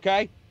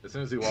 okay? As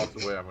soon as he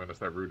walks away, I'm going to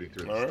start rooting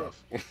through the All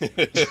stuff.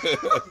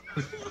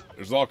 right.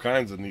 There's all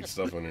kinds of neat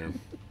stuff in here.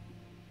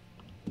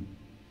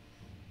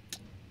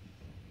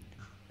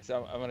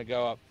 So I'm gonna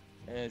go up,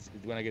 and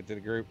when I get to the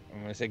group,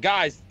 I'm gonna say,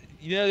 guys,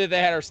 you know that they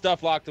had our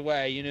stuff locked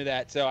away. You knew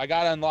that, so I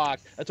got it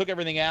unlocked. I took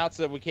everything out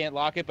so we can't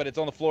lock it, but it's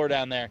on the floor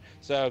down there.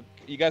 So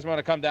you guys want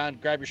to come down,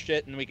 grab your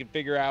shit, and we can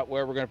figure out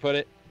where we're gonna put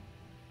it?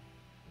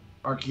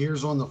 Our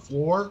gear's on the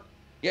floor.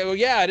 Yeah, well,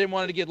 yeah, I didn't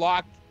want it to get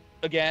locked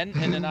again,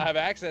 and then not have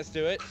access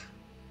to it.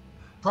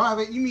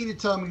 Private, you mean to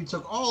tell me you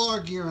took all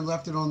our gear and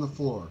left it on the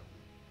floor?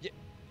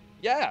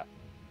 Yeah.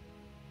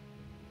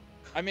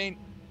 I mean,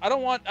 I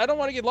don't want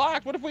to get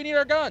locked. What if we need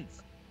our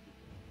guns?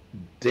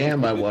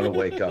 Damn, I want to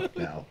wake up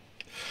now.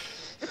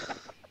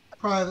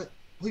 Private,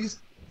 please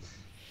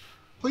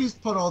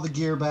put all the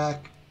gear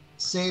back,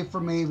 save for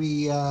maybe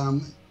you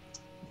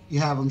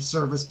have them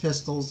service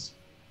pistols.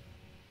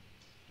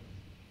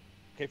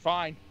 Okay,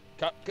 fine.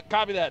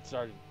 Copy that,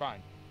 Sergeant.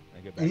 Fine. I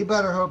get And you that.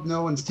 better hope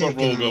no one's Corporal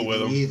taking will go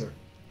with anything him. either.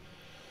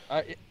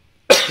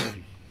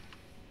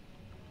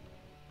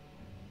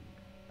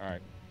 All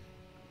right.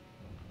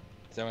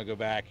 So I'm gonna go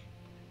back,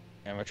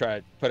 and I'm gonna try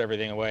to put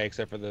everything away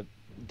except for the.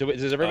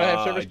 Does everybody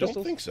have service I don't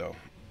pistols? think so.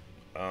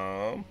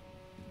 Yeah,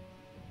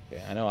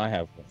 I know I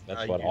have.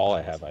 That's I all I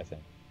use have. I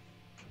think.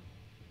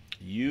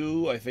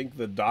 I think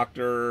the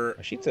doctor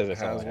My sheet says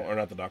that's all has I one, have. or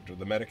not the doctor.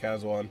 The medic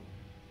has one.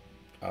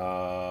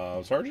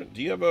 Sergeant,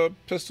 do you have a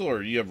pistol or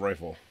do you have a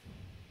rifle?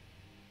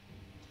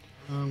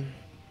 I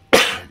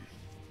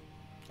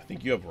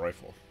think you have a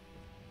rifle.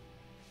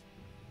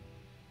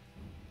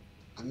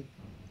 I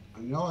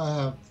know I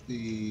have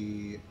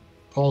the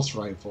pulse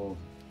rifle.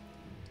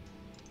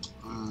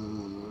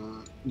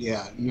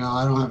 Yeah, no,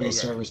 I don't have any Okay.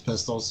 service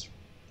pistols.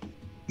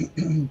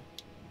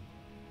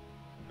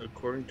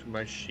 According to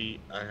my sheet,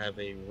 I have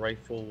a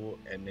rifle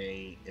and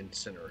a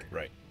incinerator.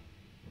 Right.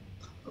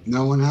 If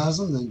no one has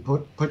them, then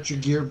put your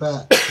gear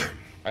back.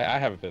 I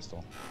have a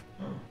pistol.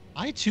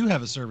 I too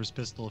have a service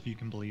pistol, if you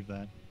can believe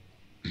that.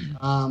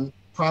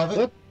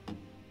 Private,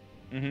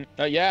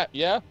 Mm-hmm. Yeah.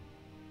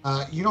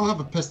 you don't have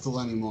a pistol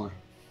anymore.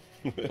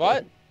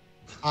 What?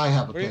 I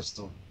have a What do you-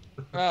 pistol.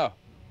 Oh.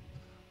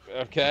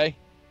 Okay.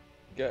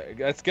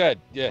 That's good.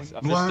 Yes,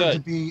 Learn to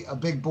understood. be a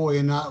big boy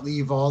and not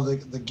leave all the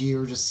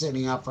gear just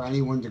sitting out for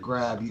anyone to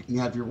grab. You can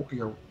have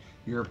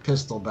your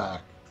pistol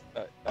back.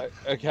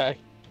 Okay.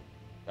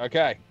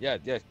 Okay. Yeah.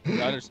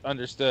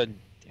 Understood.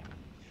 Damn it.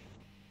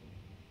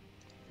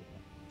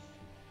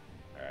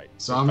 All right.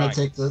 So I'm gonna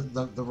fine. take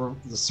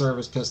the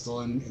service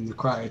pistol in the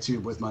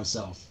cryotube with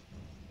myself.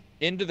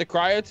 Into the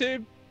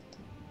cryotube.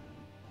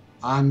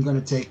 I'm gonna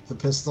take the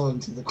pistol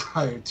into the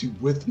cryotube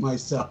with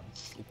myself.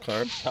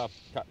 Okay.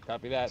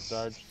 Copy that,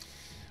 Sarge.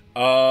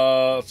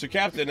 So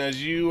Captain,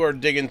 as you are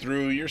digging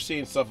through, you're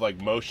seeing stuff like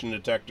motion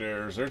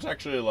detectors. There's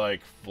actually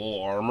like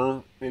full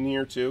armor in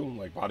here too,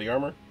 like body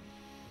armor.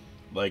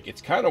 Like,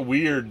 it's kind of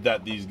weird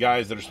that these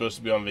guys that are supposed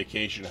to be on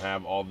vacation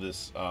have all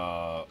this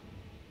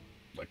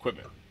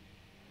equipment.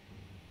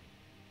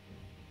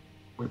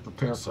 We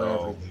prepare for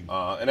So, everything.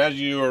 and as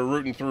you are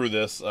rooting through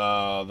this,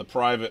 the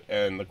private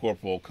and the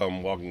corporal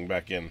come walking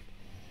back in.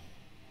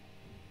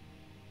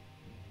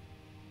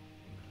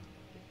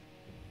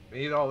 We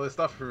need all this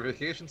stuff for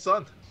vacation,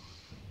 son.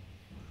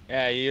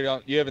 Yeah,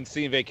 you haven't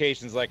seen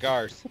vacations like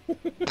ours.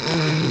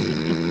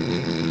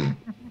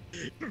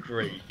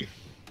 Great.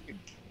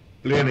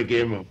 Playing a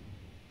game of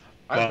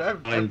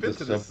I've Find been the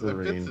to this. I've been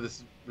submarine. to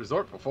this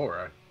resort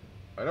before.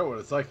 I know what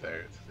it's like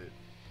there. I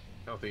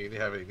don't think you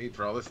have any need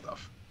for all this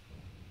stuff.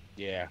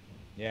 Yeah.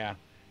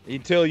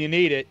 Until you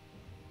need it,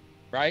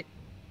 right?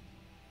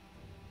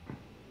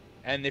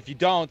 And if you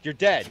don't, you're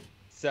dead.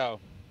 So,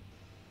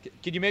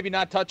 could you maybe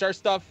not touch our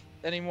stuff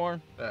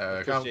anymore?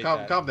 Appreciate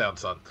that. Calm down,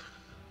 son.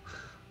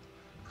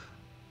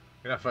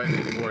 You're not fighting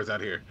any wars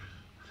out here.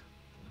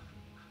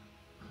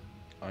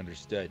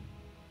 Understood.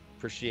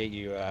 Appreciate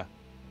you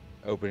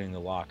opening the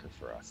locker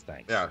for us.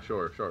 Thanks. Yeah,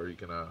 sure. You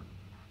can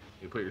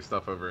you put your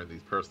stuff over in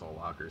these personal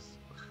lockers.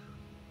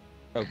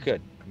 Oh,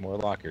 good. More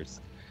lockers.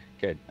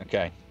 Good.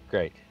 Okay.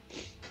 Great.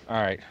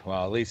 All right.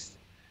 Well, at least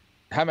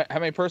how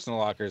many personal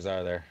lockers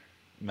are there?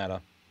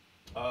 Meta.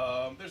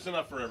 There's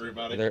enough for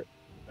everybody. Are there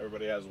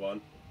Everybody has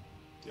one.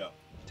 Yeah.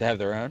 to have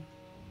their own?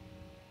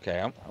 Okay.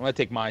 I'm gonna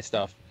take my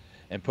stuff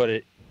and put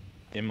it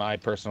in my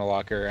personal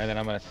locker, and then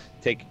I'm gonna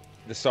take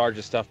the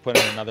sergeant stuff, put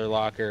it in another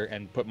locker,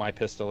 and put my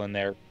pistol in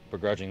there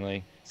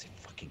begrudgingly. Say,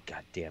 fucking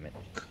goddamn it.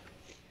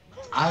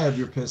 I have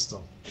your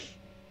pistol.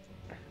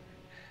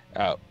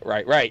 Oh,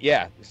 right.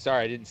 Yeah.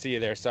 Sorry, I didn't see you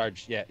there,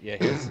 Sarge. Yeah.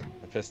 Here's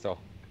the pistol.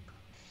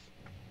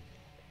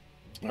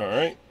 All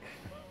right.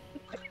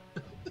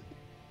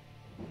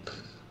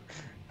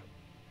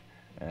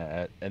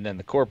 And then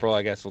the corporal,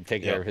 I guess, will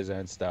take care Yeah. of his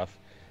own stuff,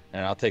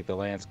 and I'll take the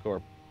Lance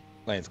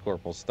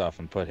Corporal stuff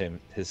and put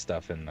his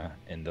stuff in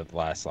the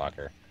last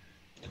locker.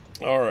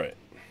 All right.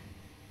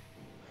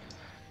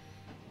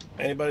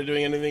 Anybody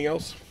doing anything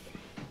else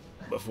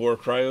before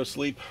cryo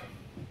sleep?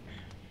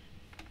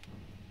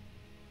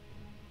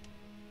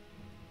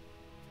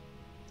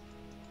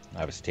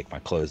 I was take my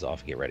clothes off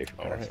and get ready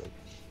for All cryo right. sleep.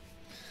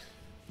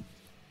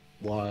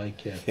 Why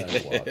can't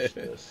I watch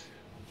this?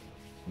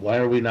 Why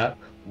do we not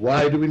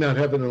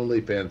have an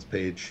OnlyFans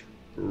page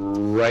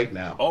right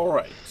now? All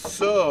right.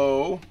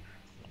 So,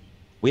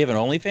 We have an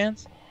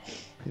OnlyFans?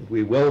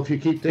 We will if you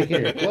keep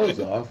taking your clothes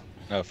off.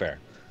 Oh, fair.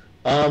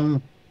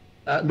 No,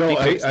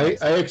 Phoenix, I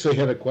nice. actually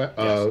had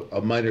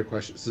a minor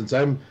question. Since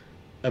I'm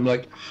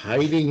like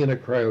hiding in a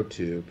cryo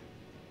tube,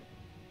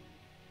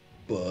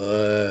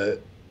 but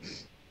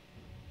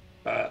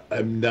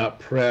I'm not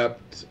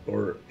prepped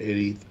or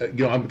anything.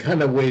 You know, I'm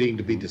kind of waiting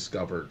to be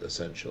discovered,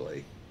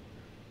 essentially.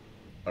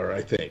 Or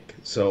I think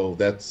so.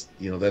 That's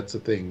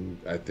the thing.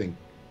 I think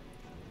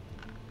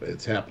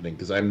it's happening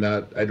because I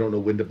don't know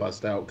when to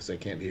bust out because I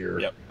can't hear.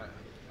 Yep.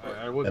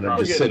 I would And I'm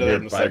probably just get sitting into there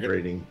that in a second.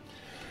 vibrating.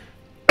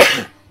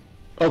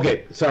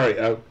 Okay, sorry.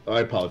 I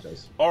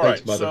apologize. all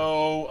Thanks, right. Mother.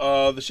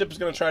 So, the ship is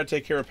going to try to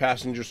take care of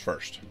passengers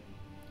first.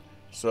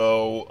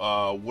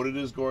 So, what it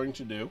is going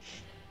to do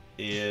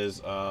is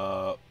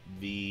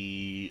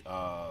the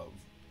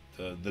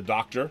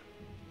doctor,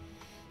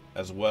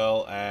 as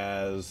well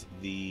as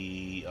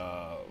the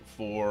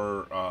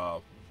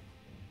 4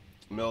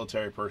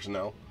 military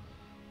personnel,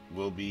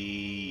 will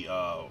be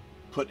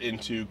put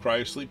into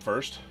cryosleep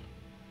first.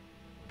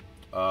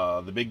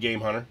 The big game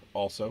hunter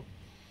also.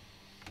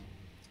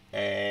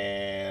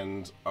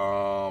 And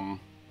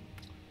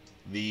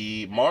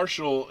the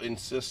marshal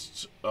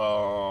insists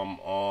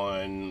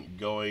on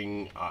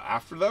going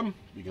after them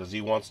because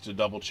he wants to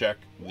double check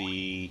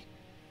the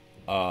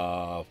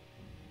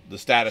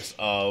status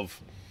of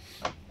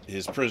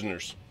his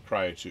prisoner's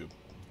cryotube,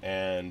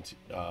 and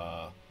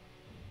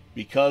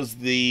because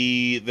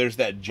there's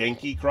that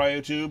janky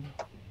cryotube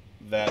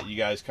that you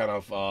guys kind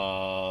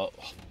of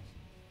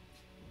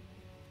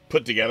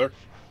put together.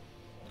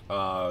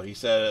 He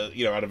said,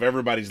 out of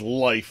everybody's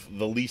life,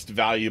 the least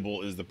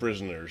valuable is the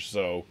prisoner's,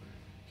 so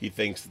he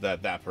thinks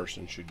that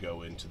person should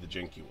go into the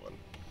janky one.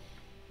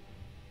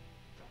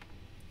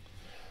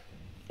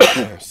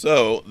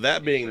 So,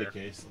 that being the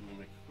case, let me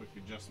make a quick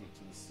adjustment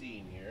to the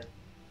scene here.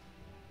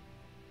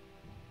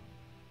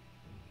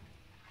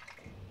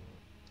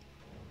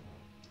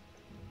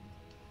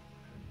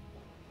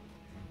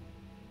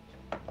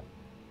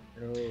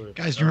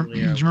 Guys, do you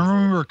remember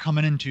when we were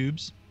coming in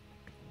tubes?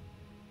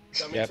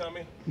 Yep.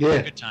 Tommy?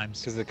 Yeah. Good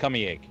times. Because the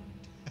cummy ache.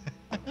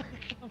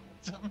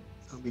 Tell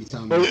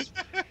me.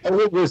 Oh,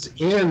 it was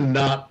in,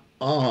 not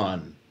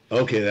on.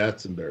 Okay,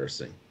 that's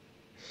embarrassing.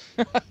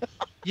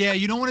 Yeah,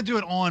 you don't want to do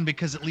it on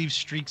because it leaves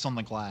streaks on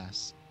the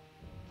glass.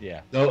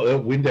 Yeah. No,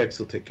 Windex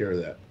will take care of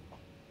that.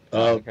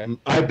 Okay.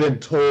 I've been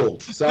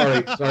told.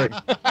 Sorry.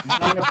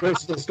 Not a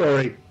personal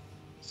story.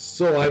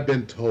 So I've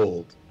been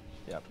told.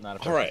 Yep. Not a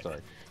All personal right. story.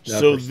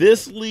 So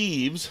this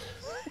leaves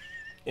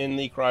in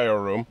the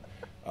cryo room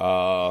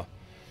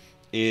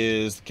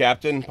is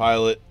captain,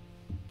 pilot,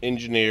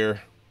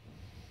 engineer,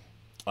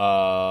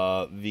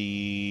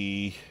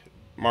 the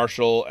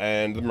marshal,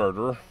 and the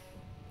murderer.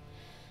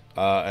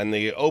 And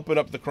they open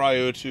up the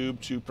cryo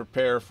tube to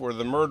prepare for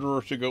the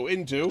murderer to go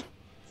into.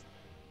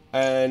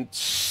 And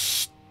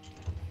Stan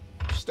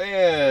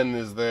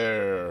is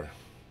there.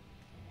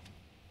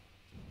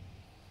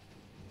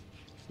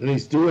 And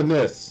he's doing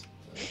this.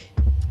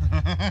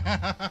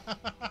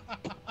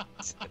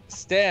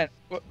 Stan,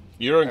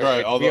 You're in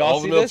cryo. Can we all All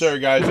the see military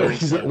guys are in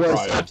He's well,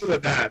 cryo. stop doing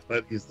that,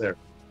 but he's there.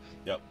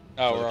 Yep. oh,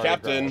 So we're the already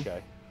captain.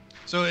 okay.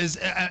 So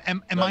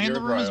am No, I in you're the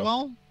in room as cryo.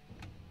 well?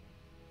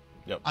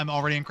 Yep. I'm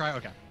already in cryo.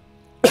 Okay.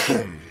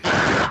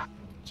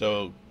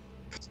 So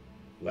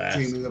Last.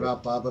 Dreaming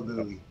about Baba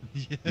Booey.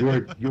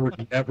 You were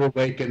never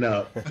waking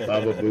up.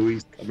 Baba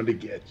Booey's coming to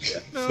get you.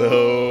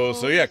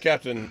 So yeah,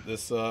 Captain,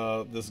 this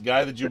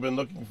guy that you've been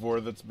looking for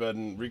that's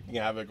been wreaking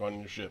havoc on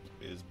your ship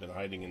has been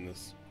hiding in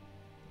this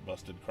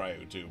busted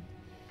cryo tube.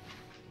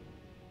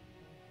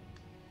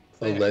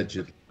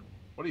 Allegedly.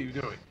 What are you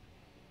doing?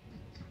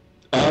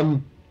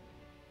 I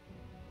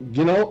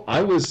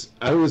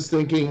was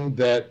thinking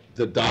that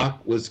the doc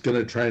was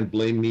gonna try and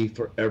blame me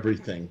for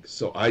everything,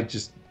 so I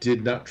just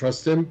did not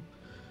trust him,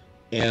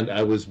 and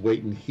I was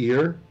waiting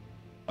here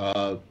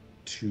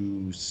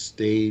to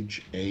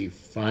stage a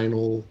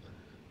final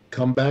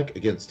comeback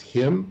against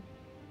him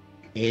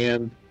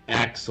and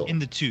Axel. In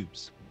the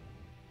tubes.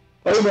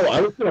 Oh no, I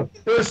was gonna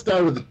burst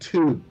out of the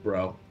tube,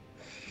 bro.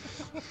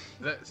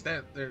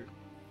 Stan, they're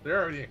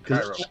already in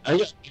 'Cause cryo. I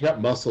got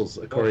muscles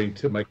according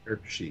to my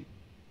character sheet.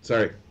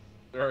 Sorry,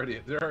 They're already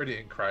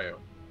in cryo.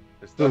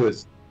 It's who the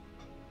is?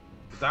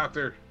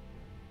 doctor.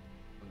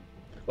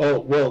 Oh,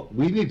 well,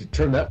 we need to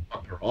turn that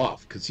fucker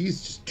off because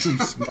he's just too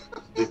smart.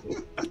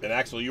 And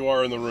Axel, you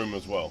are in the room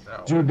as well,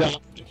 No. Do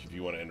not. if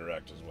you want to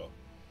interact as well.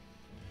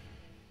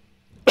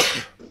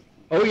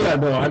 Oh, yeah,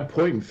 no, I'm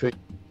pointing fingers.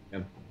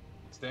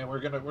 Stan, we're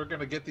gonna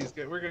get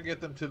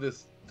them to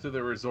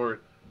the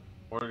resort.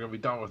 We're gonna be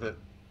done with it.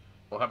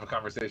 We'll have a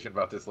conversation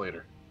about this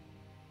later.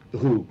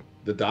 Who?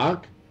 The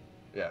doc?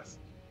 Yes.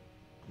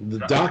 The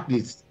doc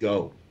needs to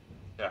go.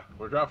 Yeah,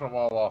 we're dropping them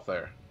all off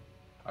there.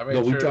 I made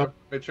No, we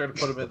sure to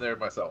put them in there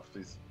myself.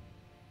 Please.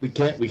 We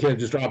can't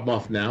just drop them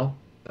off now.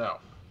 No.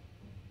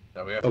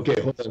 No, we have. Okay,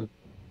 hold on.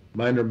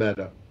 Minor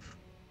meta.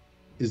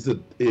 Is the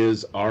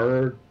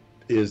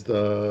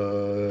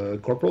corporal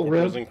Corporal's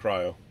red? in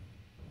cryo.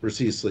 Or is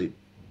he asleep?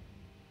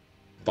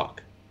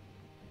 Fuck.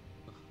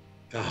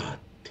 God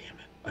damn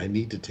it. I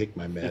need to take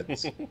my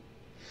meds.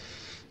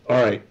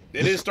 All right.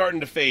 It is starting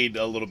to fade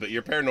a little bit.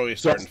 Your paranoia is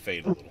starting to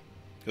fade a little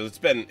because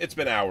it's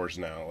been hours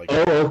now. Like,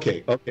 Oh,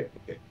 okay.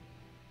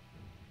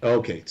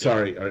 Okay.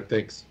 Sorry. All right.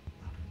 Thanks.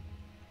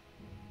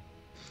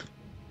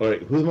 All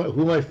right. Who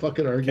am I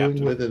fucking arguing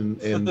Captain. with and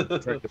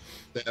trying to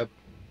stab?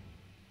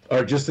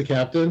 Or just the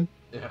captain?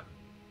 Yeah.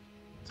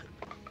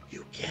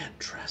 You can't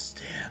trust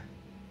him.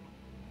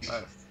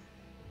 The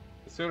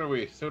sooner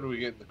we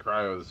get in the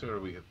cryo, the sooner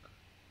we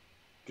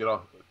can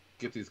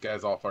get these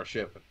guys off our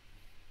ship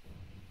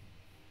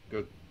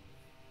and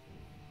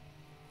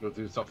go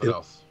do something Yep.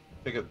 else.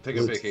 Take a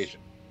Let's- vacation.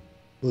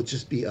 Will it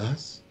just be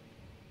us?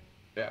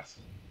 Yes.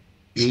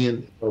 Me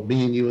and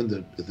you and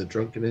the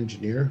drunken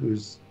engineer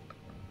who's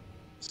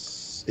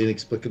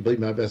inexplicably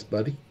my best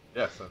buddy?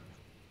 Yes. And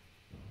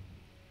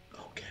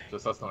Okay.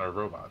 just us and our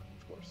robot,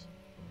 of course.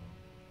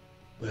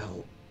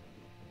 Well,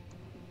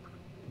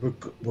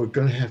 we're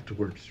going to have to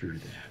work through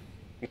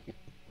that.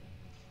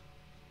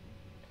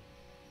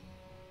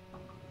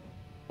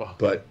 Well,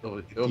 But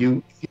it'll-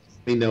 you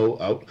let me know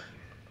out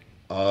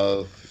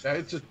of...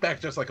 it's just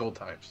back just like old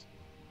times.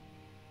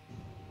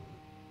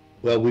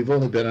 Well, we've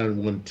only been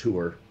on one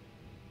tour.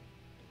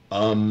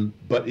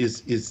 But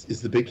is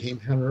the big game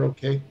hunter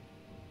okay?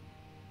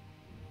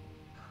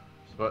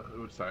 But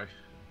sorry.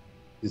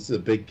 Is the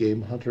big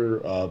game hunter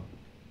what's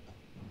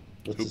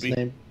Hoopy? his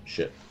name?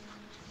 Shit.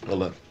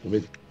 Hold on.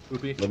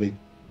 Hoopy?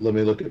 Let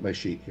me look at my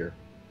sheet here.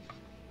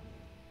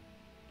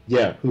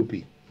 Yeah,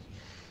 Hoopy.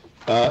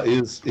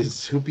 Is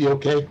Hoopy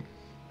okay?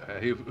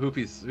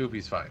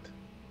 Hoopy's fine.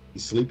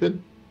 He's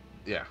sleeping?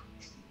 Yeah.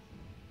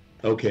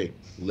 Okay.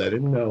 Let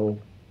him know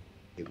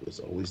it was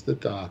always the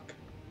doc.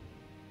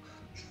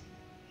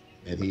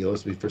 And he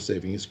owes me for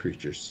saving his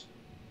creatures.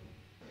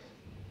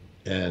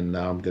 And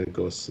now I'm gonna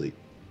go to sleep.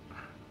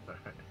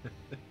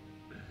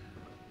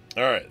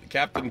 all right, the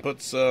captain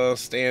puts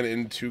Stan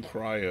into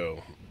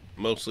cryo,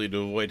 mostly to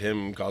avoid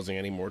him causing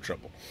any more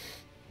trouble.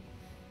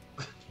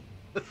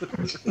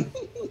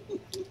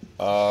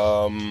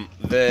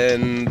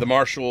 Then the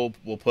marshal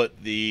will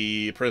put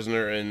the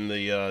prisoner in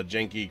the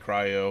janky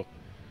cryo,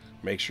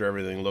 make sure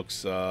everything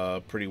looks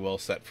pretty well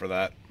set for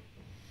that.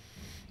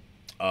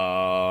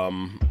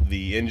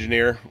 The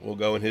engineer will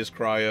go in his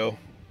cryo,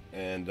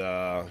 and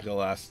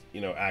he'll ask,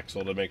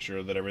 Axel to make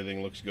sure that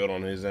everything looks good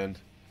on his end.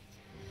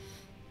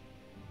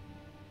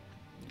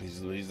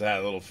 He's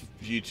had a little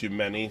few too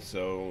many,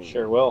 so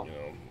Sure will.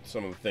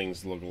 some of the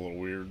things look a little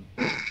weird.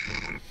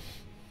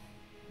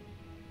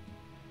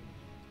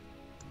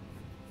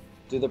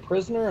 Do the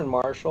prisoner and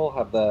Marshall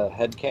have the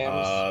head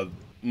cams?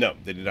 No,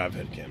 they did not have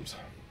head cams.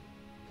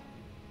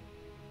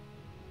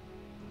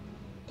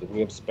 Do we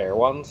have spare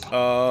ones?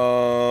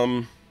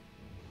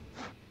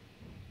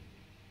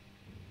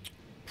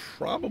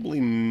 Probably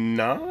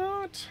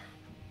not.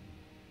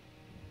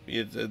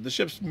 The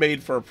ship's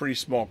made for a pretty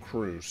small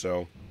crew,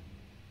 so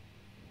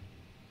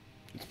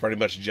it's pretty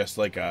much just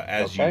like a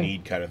as you Okay.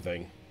 need kind of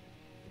thing.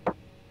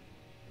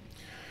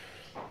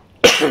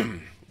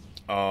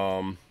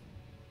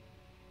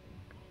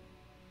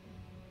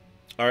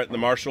 All right, the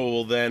marshal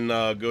will then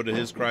go to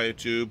his cryo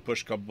tube,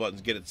 push a couple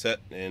buttons, get it set,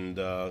 and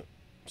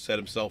set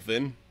himself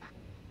in.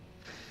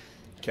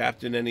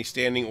 Captain, any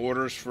standing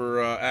orders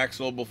for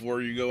Axel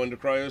before you go into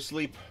cryo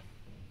sleep?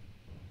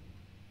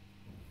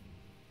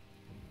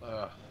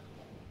 If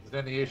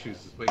there's any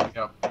issues, just wake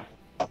me up.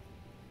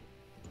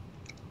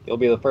 You'll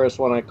be the first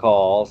one I call.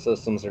 All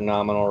systems are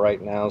nominal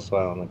right now, so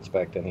I don't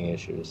expect any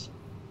issues.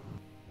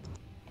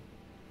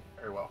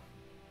 Very well.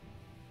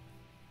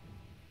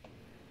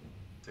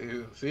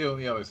 See you on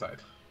the other side.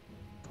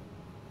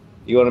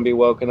 You want to be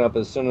woken up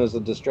as soon as the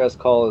distress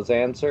call is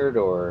answered,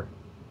 or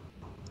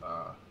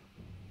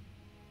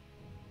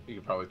You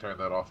can probably turn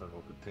that off, and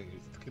we'll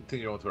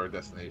continue on to our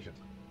destination.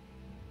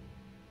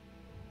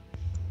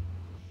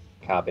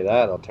 copy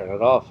that? I'll turn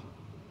it off.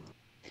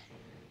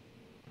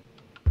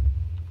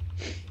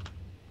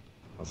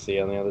 I'll see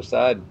you on the other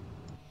side.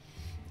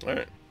 All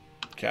right.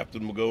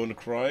 Captain will go into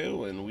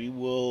cryo, and we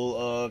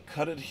will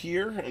cut it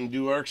here and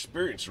do our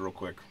experience real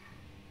quick.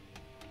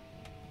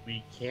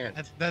 We can't.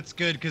 That's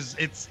good because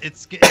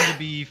it's getting to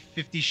be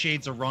 50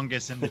 Shades of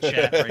Rungus in the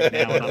chat right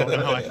now, and I don't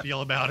know how I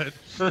feel about it.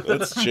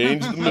 Let's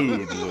change the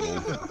mood a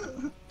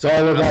little. It's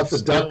all I'm about the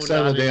still ducks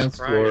on not the in dance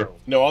floor. cryo.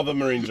 No, all the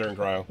Marines are in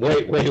cryo.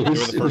 Wait, They were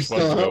the first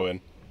ones to go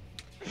in.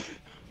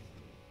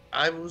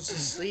 I was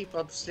asleep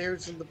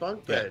upstairs in the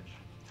bunk Yeah. bed.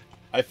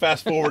 I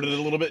fast forwarded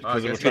a little bit I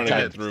because we're guess trying to you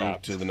get did. through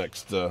Stop. to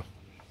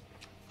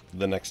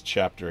the next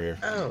chapter here.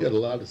 Oh, Got a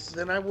lot of.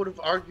 then I would have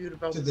argued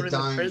about To the putting the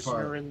dying prisoner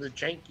part. in the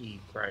janky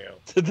cryo.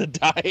 To the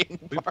dying.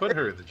 We put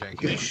her in the You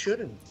janky.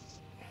 shouldn't,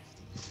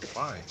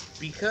 Why?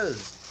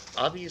 because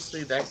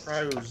obviously that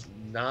cryo is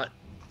not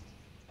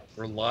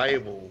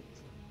reliable.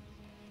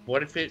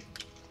 What if it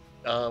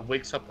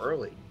wakes up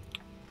early?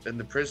 Then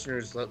the prisoner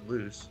is let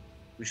loose.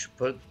 We should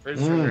put the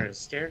prisoner in a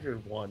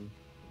standard one,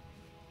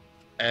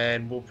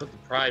 and we'll put the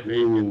private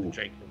in the Ooh.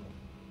 janky one.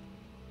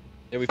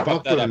 Yeah, we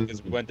fucked that up Fucking-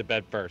 because we went to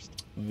bed first.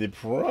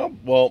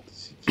 Well,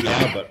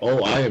 Yeah, but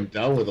I am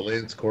down with the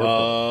Lance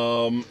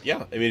Corporal.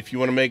 yeah. I mean, if you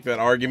want to make that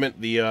argument,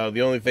 the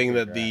only thing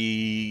that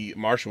the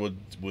marshal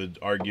would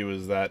argue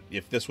is that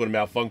if this one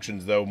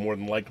malfunctions, though, more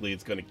than likely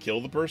it's going to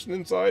kill the person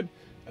inside,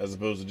 as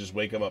opposed to just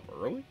wake them up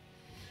early.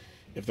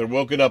 If they're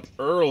woken up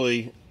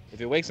early,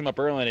 If it wakes him up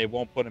early and it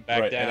won't put him back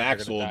right, down, and they're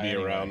Axel gonna will be die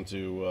anyway. around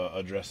to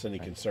address any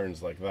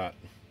concerns like that.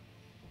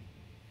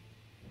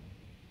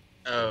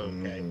 Oh,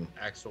 okay.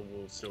 Axel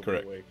will still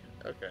Correct. be awake.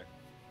 Okay.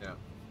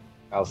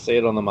 I'll see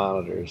it on the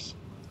monitors.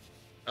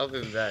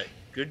 Other than that,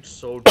 good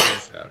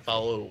soldiers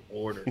follow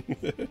order,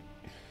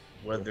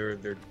 whether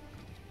they're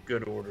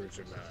good orders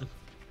or not.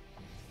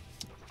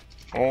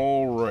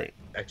 All right,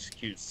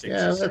 Execute 60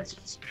 Yeah,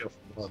 seconds.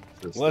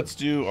 let's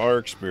do our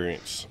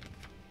experience.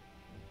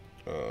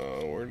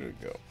 Where did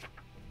it go?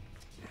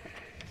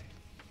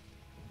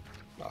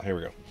 Oh, here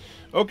we go.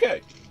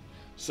 Okay,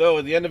 so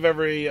at the end of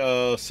every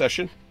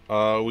session,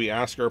 we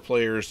ask our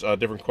players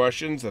different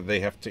questions that they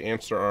have to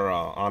answer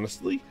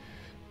honestly,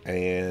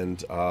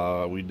 and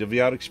we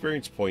divvy out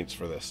experience points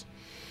for this.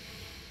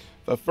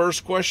 The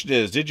first question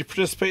is, did you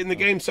participate in the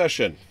game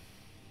session?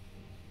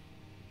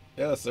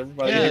 Yes,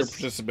 everybody here Yes.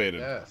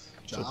 participated. Yes.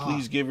 So Job.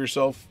 please give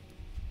yourself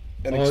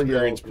an Oh, yeah,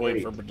 experience point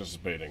great. for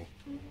participating.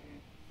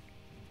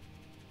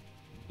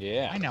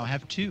 Yeah. I now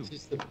have 2.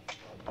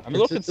 I'm a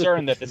little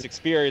concerned that this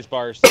experience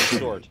bar is so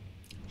short.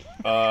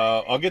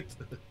 I'll get.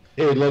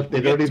 Hey, look,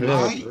 they don't even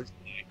have. I-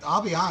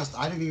 I'll be honest,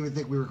 I didn't even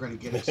think we were going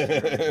to get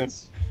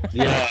experience.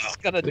 Yeah. It's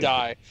gonna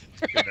die.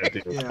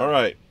 Yeah. All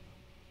right.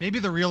 Maybe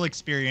the real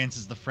experience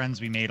is the friends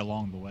we made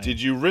along the way.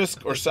 Did you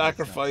risk or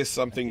sacrifice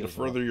something to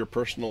further your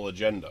personal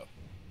agenda?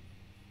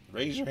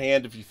 Raise your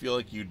hand if you feel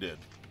like you did.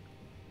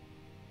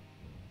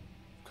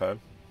 Okay.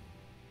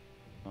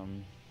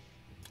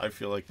 I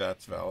feel like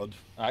that's valid.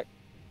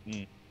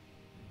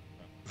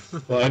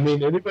 Well, I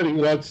mean, anybody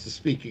who wants to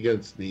speak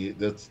against me,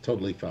 that's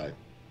totally fine.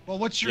 Well,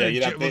 what's your Yeah,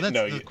 you'd agen- have well, to, that's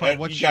no, the you, question. you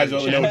What's guys your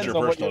only know what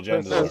your Depends on what personal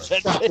your agendas are.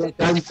 personal Fuck,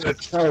 I'm gonna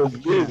tell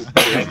you.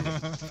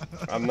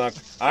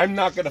 I'm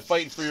not going to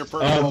fight for your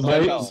personal My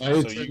agendas. So you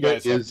agenda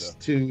guys have is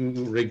to.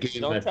 to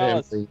regain my Don't tell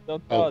us. family.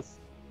 Don't tell Oh. us.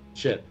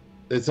 Shit,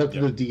 it's up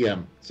to Yeah. the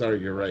DM. Sorry,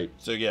 you're right.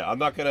 So yeah, I'm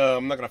not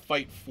gonna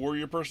fight for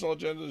your personal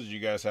agendas. You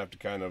guys have to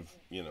kind of,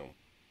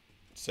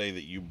 say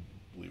that you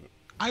believe it.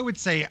 I would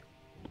say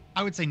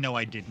no,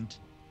 I didn't.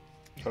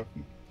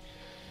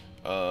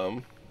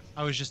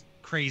 I was just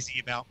crazy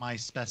about my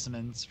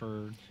specimens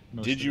for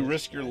most Did of you it.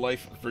 risk your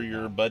life for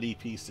your buddy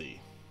PC?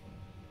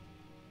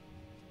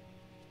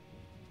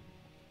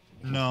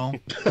 No.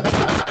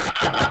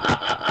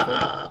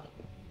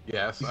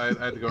 Yes, I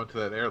had to go into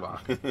that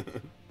airlock.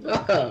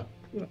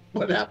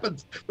 What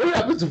happens? What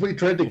happens if we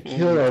tried to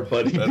kill our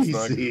buddy That's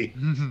not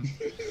BC?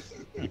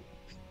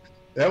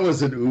 That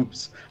was an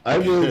oops.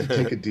 I'm willing to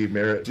take a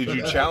demerit. Did for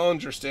you that.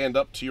 challenge or stand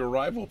up to your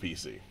rival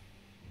PC?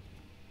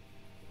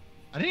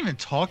 I didn't even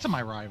talk to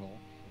my rival.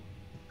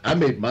 I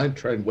made mine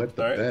try and wet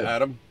the All right, bed.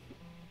 Adam.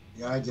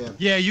 Yeah, I did.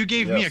 Yeah, you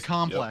gave me a Yes,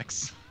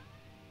 complex.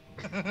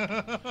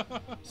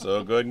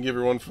 So go ahead and give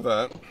her one for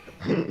that.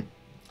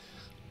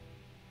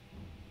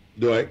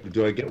 Do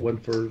I get one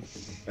for?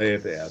 I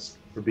have to ask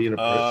for being a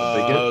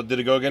bigot. Did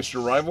it go against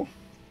your rival?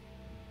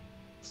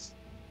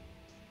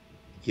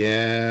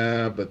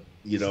 Yeah, but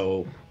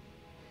now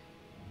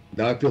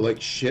I feel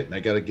like shit, and I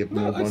got to give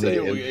more No, I'd money say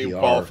to it NPR.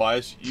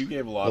 qualifies. You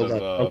gave a lot Hold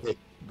of on, okay.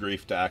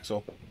 grief to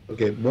Axel.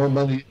 Okay, more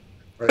money.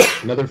 All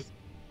right, another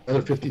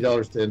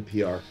 $50 to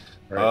NPR.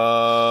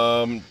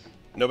 All right.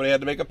 Nobody had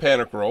to make a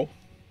panic roll.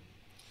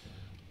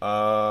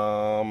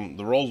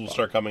 The rolls will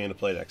start coming into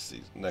play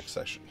next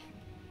session.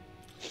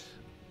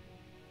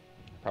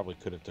 Probably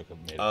could have took a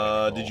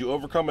mid. Did you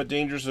overcome a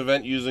dangerous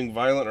event using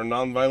violent or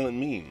non-violent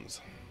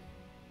means?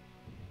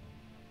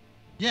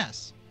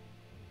 Yes.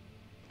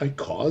 I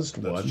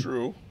caused That's one.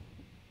 true.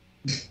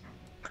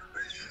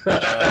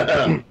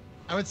 I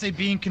would say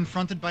being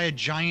confronted by a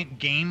giant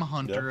game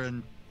hunter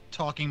and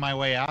talking my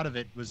way out of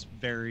it was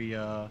very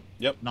Yep.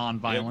 Yeah,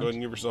 non-violent. go ahead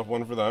and give yourself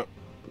one for that.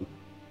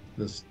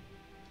 This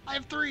I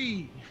have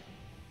 3.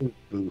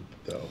 boot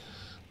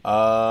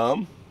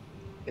though.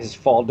 Is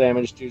fall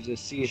damage due to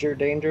seizure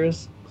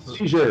dangerous?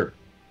 Seizure.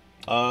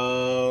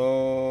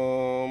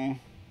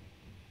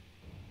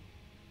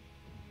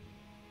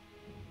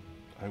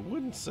 I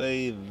wouldn't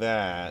say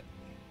that.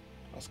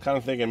 I'll was kind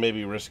of thinking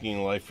maybe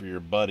risking life for your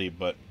buddy,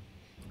 but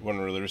you weren't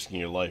really risking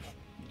your life.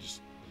 You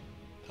just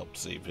helped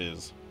save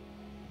his.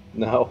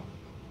 No.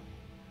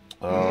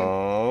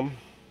 But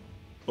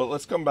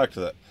let's come back to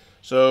that.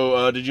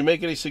 So, did you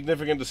make any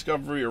significant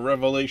discovery or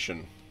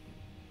revelation?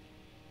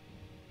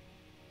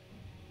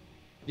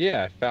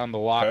 Yeah, I found the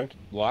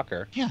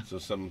locker. Yeah. So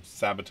some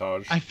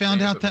sabotage. I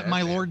found Man's out a that my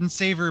madman. Lord and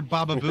Savior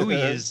Baba Booey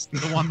is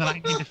the one that I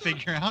need to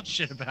figure out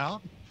shit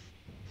about.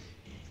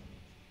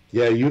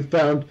 Yeah, you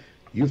found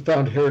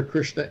Hare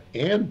Krishna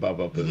and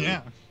Baba Booey.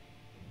 Yeah.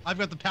 I've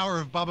got the power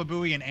of Baba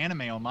Booey and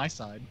anime on my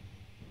side.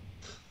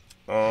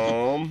 There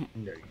you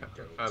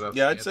go. Found out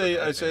Yeah, I'd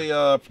Samantha say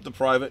Batman. the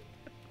private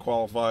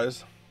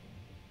qualifies.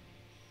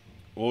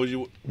 What would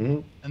you?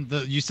 Mhm. And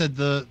you said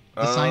the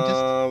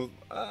scientist?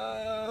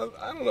 I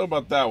don't know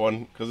about that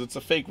one because it's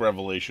a fake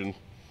revelation.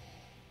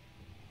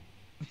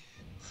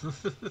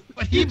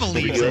 But he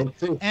believes it.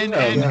 And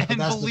Yeah, but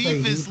and that's the belief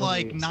thing, he is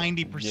like believes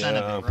 90% Yeah.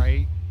 of it,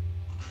 right?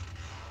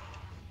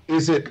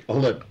 Is it?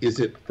 Hold up. Is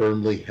it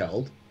firmly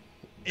held?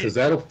 Because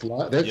that'll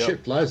fly. That Yep.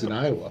 shit flies in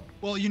Iowa.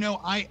 Well,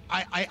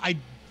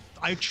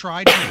 I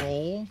tried to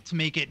roll to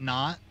make it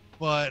not,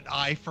 but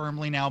I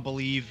firmly now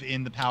believe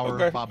in the power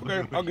Okay, of Baba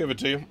okay, Booey. I'll give it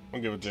to you. I'll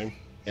give it to you.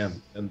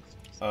 And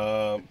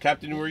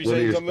Captain, were you one of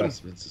saying your something?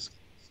 specimens is.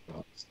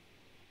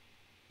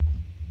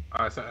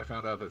 I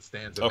found out that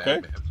Stan's a Okay.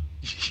 madman.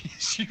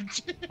 Yes, you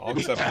did. I'll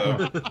accept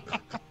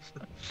that.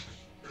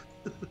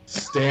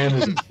 Stan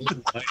is.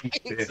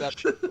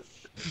 Except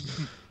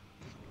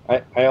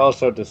I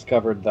also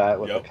discovered that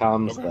with Yep, the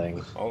comms okay.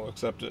 thing. I'll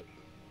accept it.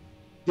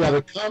 Yeah,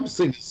 the comms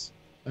thing is.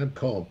 I'd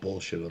call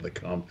bullshit on the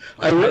comm.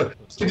 I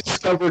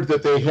discovered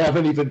that they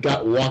haven't even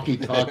got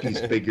walkie-talkies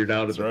figured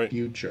out in That's the right.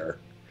 future.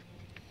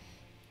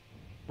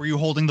 Were you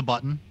holding the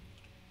button?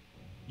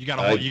 You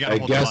gotta I- hold. You gotta I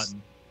hold guess- the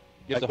button.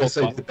 you have I to guess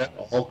I hold did that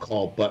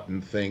all-call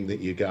button thing that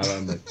you got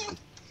on the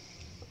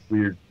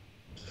weird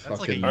like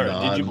fucking a- All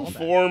right. Did you Non-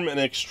 perform an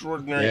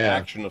extraordinary Yeah.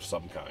 action of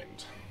some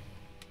kind?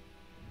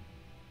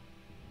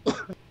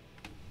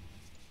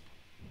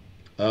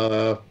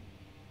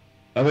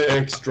 I mean, I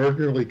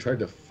extraordinarily tried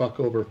to fuck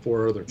over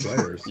 4 other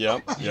players.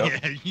 Yep.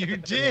 Yep. Yeah, you Yeah, I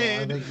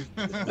did. think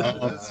you-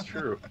 That's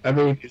true. I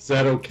mean, is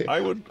that okay?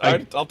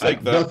 I'll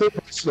take that. Nothing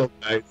personal,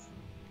 guys.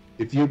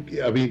 If you,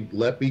 I mean,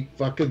 let me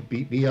fucking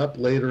beat me up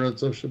later on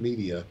social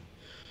media.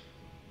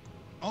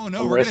 Oh no,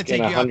 I'm we're gonna risking take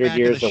you out 100 back to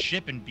years the of-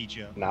 ship and beat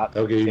you up. Not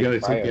Okay, you're gonna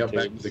big take me out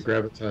back to cryotubes. the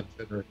graviton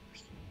generators.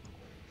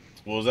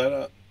 What was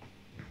that?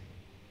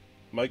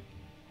 Mike?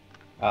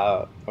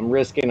 I'm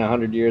risking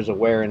 100 years of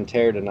wear and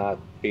tear to not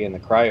be in the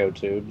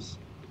cryotubes.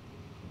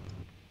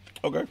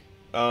 Okay.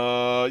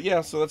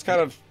 Yeah. So that's kind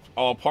of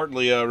all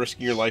partly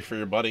risking your life for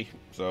your buddy.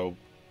 So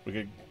we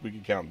could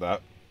count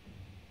that.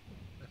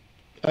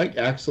 I think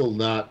Axel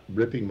not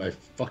ripping my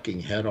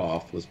fucking head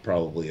off was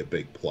probably a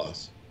big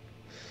plus.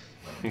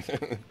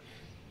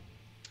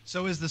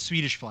 So is the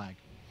Swedish flag.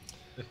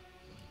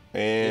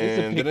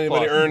 And big did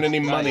anybody plus. earn any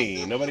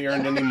money? Nobody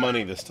earned any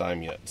money this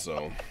time yet.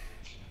 So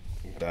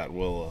that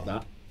will.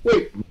 Not,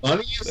 wait,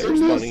 money is There's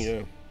in money.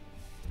 this? Yeah.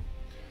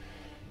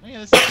 Oh yeah,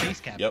 this is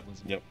space Yep.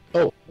 capitalism. Yep.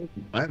 Oh,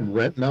 I'm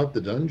renting out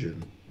the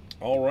dungeon.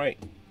 All right.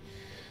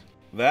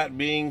 That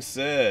being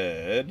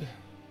said,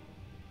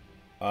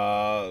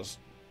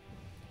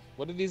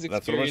 What do these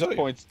That's what I'm gonna experience tell you.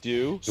 points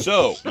do?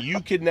 so you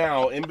can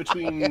now, in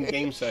between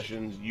game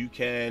sessions, you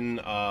can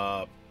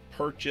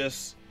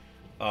purchase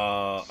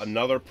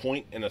another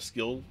point in a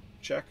skill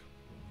check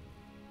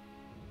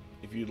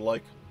if you'd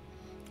like.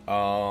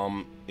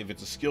 If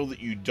it's a skill that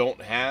you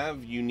don't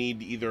have, you need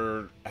to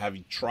either have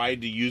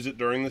tried to use it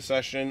during the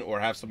session or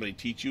have somebody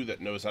teach you that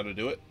knows how to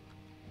do it.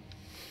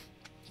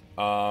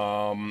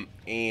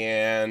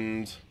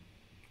 And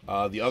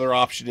the other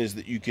option is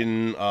that you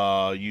can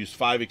use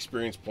 5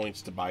 experience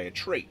points to buy a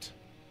trait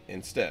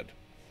instead.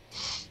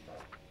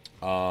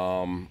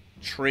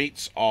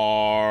 Traits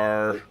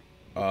are,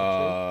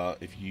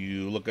 if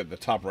you look at the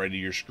top right of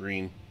your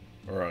screen,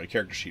 or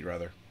character sheet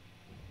rather.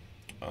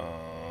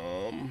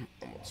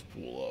 Let's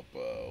pull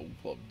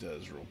up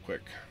Des real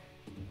quick.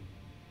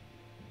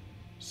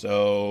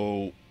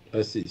 So,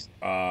 I see.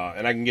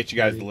 and I can get you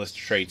guys the list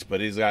of traits, but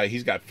he's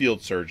got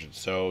field surgeon,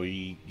 so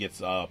he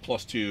gets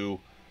 +2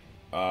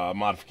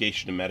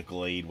 modification to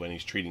medical aid when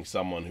he's treating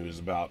someone who is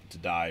about to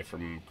die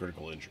from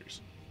critical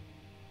injuries.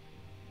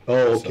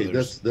 Oh, So okay.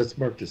 there's- That's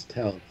marked as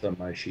talents on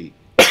my sheet,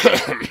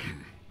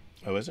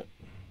 Oh, is it?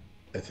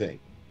 I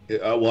think.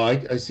 Well,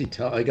 I see.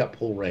 I got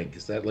pull rank.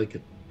 Is that like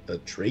a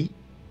trait?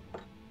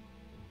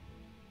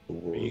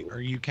 Are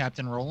you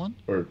Captain Roland?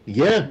 Or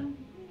yeah.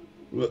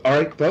 Well, all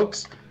right,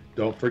 folks.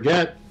 Don't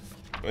forget.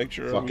 Make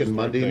sure. I'm Fucking using the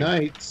right Monday thing.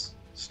 nights.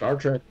 Star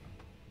Trek.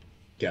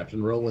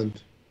 Captain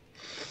Roland.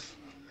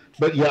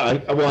 But yeah,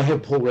 I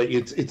have pull rank.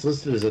 It's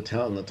listed as a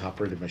talent on the top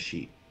right of my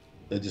sheet.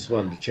 I just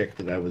wanted to check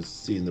that I was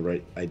seeing the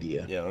right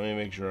idea. Yeah, let me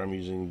make sure I'm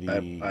using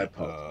the. I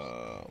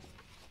apologize.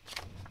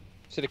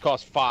 Said it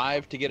costs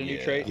 5 to get a new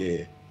Yeah. trait.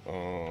 Yeah.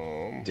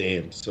 Um,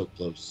 Damn, so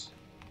close.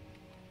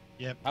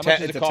 Yep. How Ta- much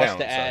does it's it a cost talent,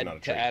 to sorry, add not a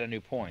to trait. add a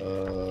new point?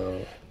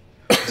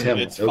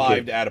 Talent, it's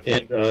 5 to add a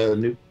point.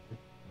 And, new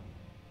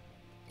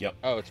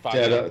Oh, it's 5.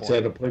 Is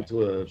that a point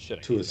to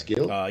Shit, a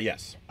skill?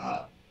 Yes.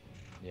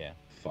 Yeah.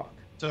 Fuck.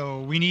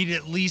 So we need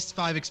at least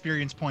 5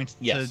 experience points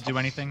Yes. to do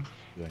anything.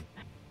 Good.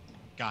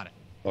 Got it.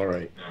 All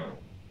right.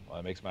 Well,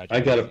 that makes my. I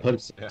got to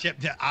punch. Chip,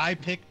 I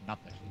pick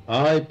nothing.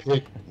 I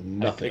pick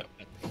nothing.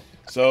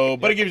 So,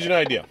 but it gives you an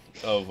idea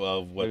of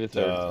what Maybe the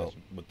third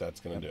session. what that's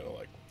going to do.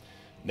 Like,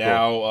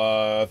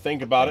 now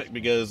think about it,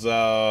 because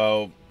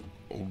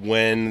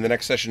when the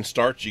next session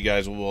starts, you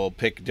guys will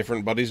pick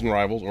different buddies and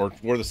rivals,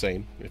 or the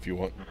same if you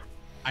want.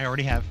 I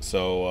already have.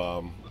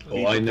 So,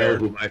 be I know prepared.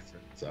 who my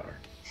friends are.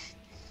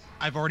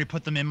 I've already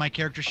put them in my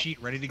character sheet,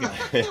 ready to go.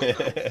 I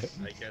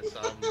guess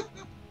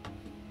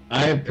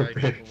I am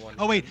prepared.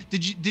 Oh wait,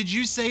 did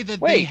you say that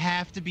they Wait.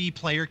 have to be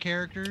player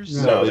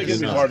characters? No, they Because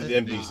can be it's part of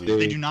not. the NPC.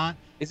 They do not.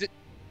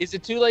 Is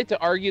it too late to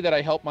argue that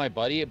I helped my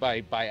buddy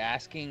by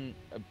asking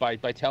by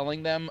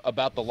telling them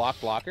about the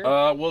locked locker?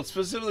 Well, it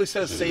specifically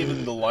says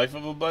saving the life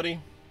of a buddy.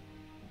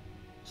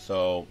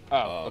 So.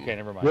 Okay,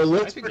 never mind. Well, I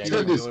let's think pretend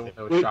you're the his. only one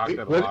that was Wait, shocked wait,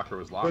 that a what- locker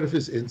was What locked. if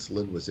his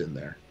insulin was in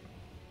there?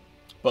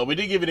 But we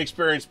did give an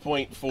experience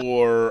point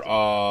for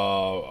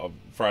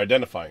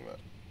identifying that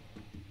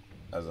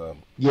as a.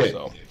 Yeah.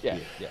 So. Yeah.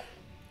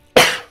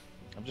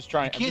 I'm just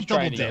trying. You can't I'm just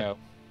trying double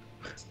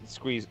to, dip.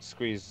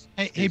 squeeze.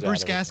 Hey, squeeze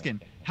Bruce out everything.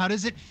 Gaskin, how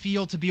does it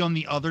feel to be on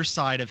the other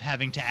side of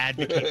having to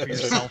advocate for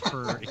yourself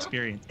for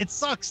experience? It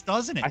sucks,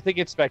 doesn't it? I think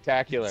it's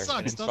spectacular. It sucks,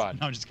 and it's doesn't fun.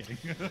 it? No, I'm just kidding.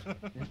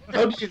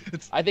 How do you?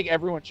 I think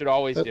everyone should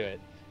always do it.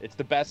 It's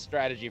the best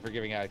strategy for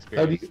giving out How do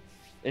experience. you?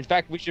 In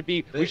fact, we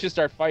should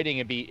start fighting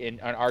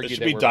and argue should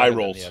that be we're die better than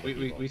rolls. the other We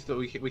people. still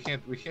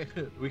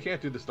we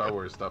can't do the Star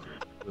Wars stuff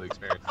with the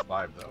experience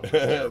live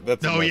though.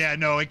 That's No, enough. yeah,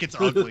 no, it gets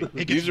ugly. It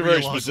gets These are very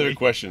real specific ugly.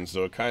 questions,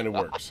 so it kind of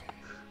works.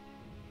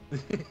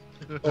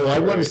 Oh, I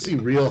want to see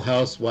Real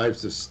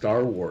Housewives of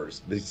Star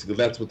Wars. Basically,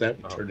 that's what that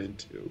would Oh. turn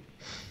into.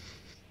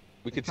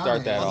 We could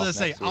start that I was off gonna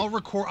say next week.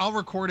 I'll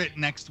record it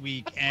next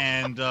week,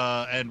 and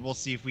we'll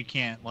see if we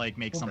can't like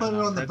make We'll something. put it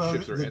out on of the,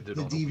 Friendships bon- are the, ended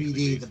the on a weekly DVD,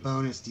 the basis.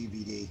 bonus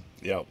DVD.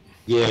 Yep.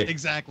 Yeah.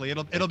 Exactly.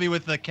 It'll be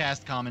with the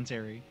cast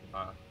commentary.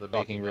 The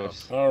Making Bucky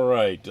riffs. All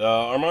right,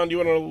 Armand, do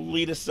you want to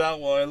lead us out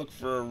while I look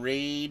for a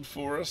raid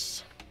for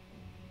us?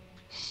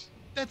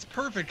 That's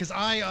perfect because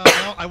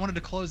I wanted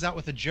to close out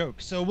with a joke.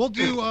 So we'll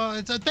do.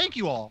 Thank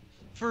you all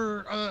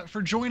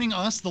for joining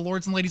us, the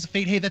Lords and Ladies of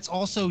Fate. Hey, that's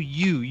also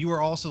you. You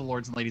are also the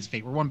Lords and Ladies of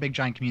Fate. We're one big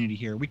giant community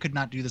here. We could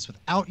not do this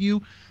without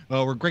you.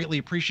 We're greatly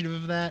appreciative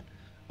of that.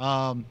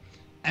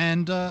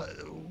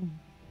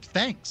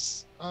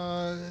 Thanks.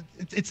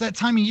 It's that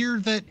time of year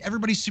that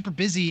everybody's super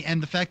busy,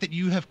 and the fact that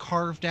you have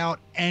carved out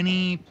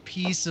any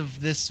piece of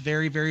this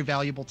very, very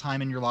valuable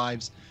time in your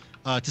lives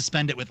to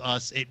spend it with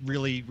us, it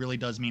really, really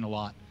does mean a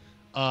lot.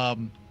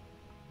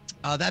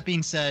 That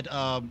being said,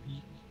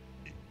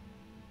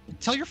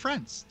 tell your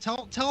friends.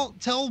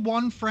 Tell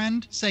one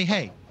friend. Say,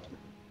 hey,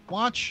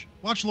 watch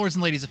Lords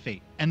and Ladies of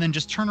Fate, and then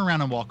just turn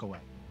around and walk away.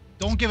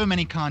 Don't give them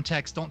any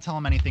context. Don't tell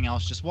them anything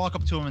else. Just walk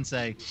up to them and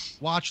say,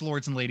 watch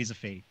Lords and Ladies of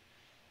Fate.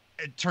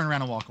 Turn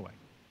around and walk away.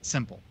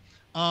 Simple.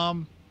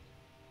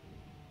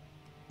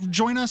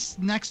 Join us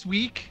next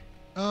week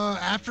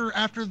after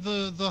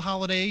the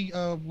holiday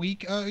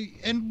week,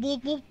 and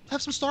we'll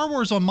have some Star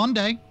Wars on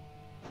Monday.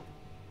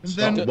 And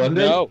then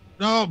Monday? No.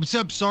 no,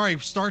 sorry,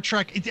 Star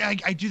Trek.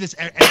 I do this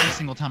every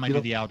single time I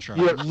do the outro.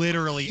 Yeah,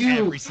 Literally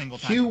Hugh- every single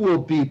time. Hugh will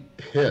be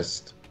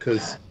pissed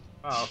because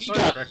Oh, he Star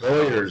got Trek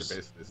lawyers.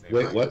 is basically the same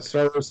Wait, thing. what?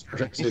 Star Wars, Star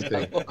Trek, same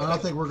thing. I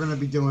don't think we're going to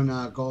be doing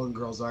Golden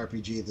Girls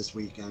RPG this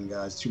weekend,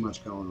 guys. Too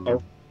much going on.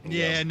 Oh.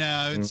 Yeah,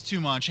 no, it's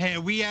too much. Hey,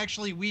 we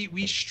actually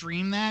we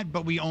stream that,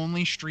 but we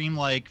only stream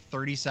like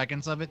 30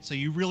 seconds of it, so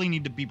you really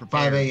need to be 5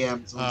 prepared.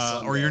 a.m.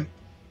 Or you're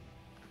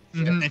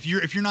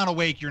if you're not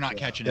awake, you're not Yeah.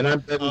 catching And it. I'm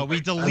Betty We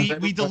White. delete I'm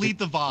Betty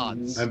the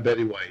VODs. I'm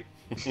Betty White.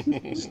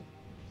 Just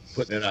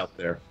putting it out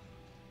there.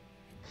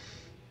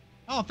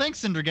 Oh, thanks,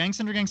 Cinder Gang.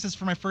 Cinder Gang says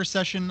for my first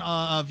session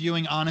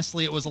viewing,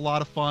 honestly, it was a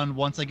lot of fun.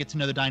 Once I get to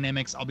know the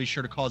dynamics, I'll be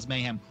sure to cause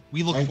mayhem.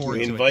 We look Thank forward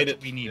you. to Invite it. That's it.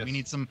 what we need. Yes.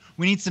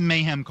 We need some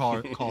mayhem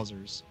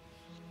causers.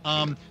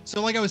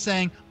 So like I was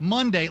saying,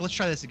 Monday. Let's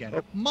try this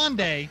again.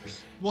 Monday,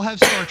 we'll have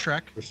Star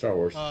Trek. For Star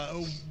Wars.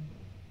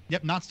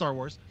 Yep, not Star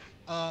Wars.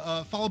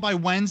 Followed by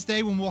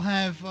Wednesday when we'll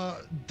have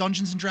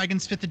Dungeons and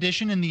Dragons 5th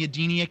Edition and the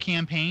Adenia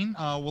campaign.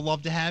 We'll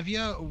love to have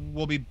you.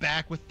 We'll be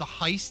back with the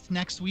heist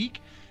next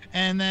week.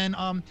 And then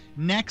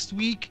next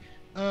week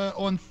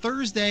on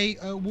Thursday,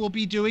 we'll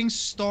be doing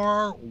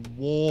Star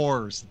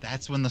Wars.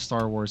 That's when the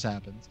Star Wars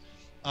happens.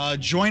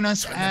 Join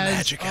us That's when the as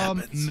magic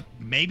happens.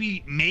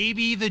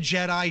 maybe the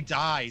Jedi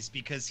dies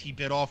because he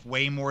bit off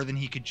way more than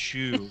he could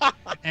chew,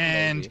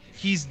 and Maybe.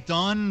 he's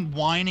done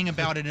whining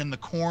about it in the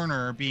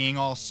corner, being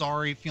all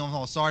sorry, feeling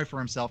all sorry for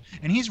himself,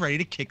 and he's ready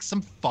to kick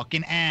some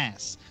fucking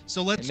ass.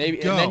 So let's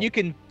And go. then you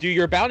can do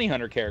your bounty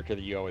hunter character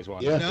that you always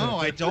wanted. Yeah. No,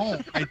 I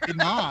don't. I did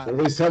not.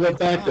 Always have a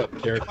backup If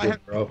I character,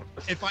 have- bro.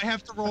 If I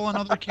have to roll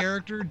another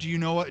character, do you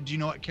know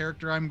what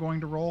character I'm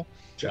going to roll?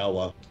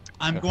 Jawa.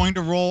 I'm going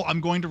to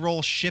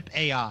roll ship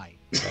AI.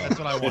 That's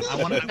what I want. I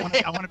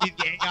want to be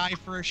the AI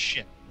for a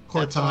ship.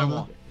 That's what I Cortana.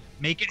 want.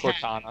 Make it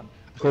happen.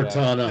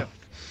 Cortana. Cortana.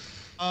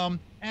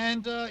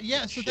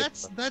 Yeah, so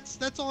Shit.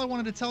 that's all I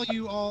wanted to tell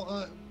you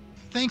all.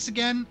 Thanks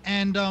again,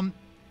 and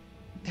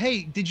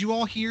hey, did you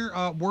all hear?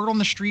 Word on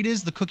the street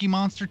is the Cookie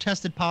Monster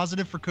tested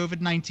positive for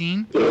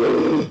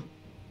COVID-19.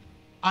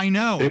 I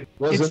know. It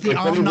wasn't- It's the if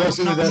it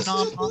wasn't, that's-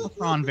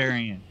 Omicron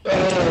variant.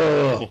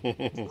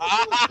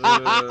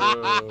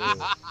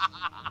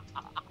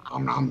 Oh.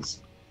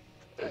 Noms.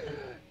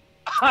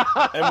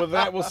 And with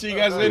that, we'll see you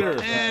guys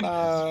later. And-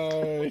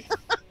 Bye.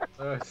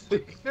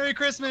 Merry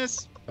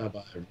Christmas.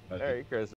 Bye-bye, everybody. Merry Christmas.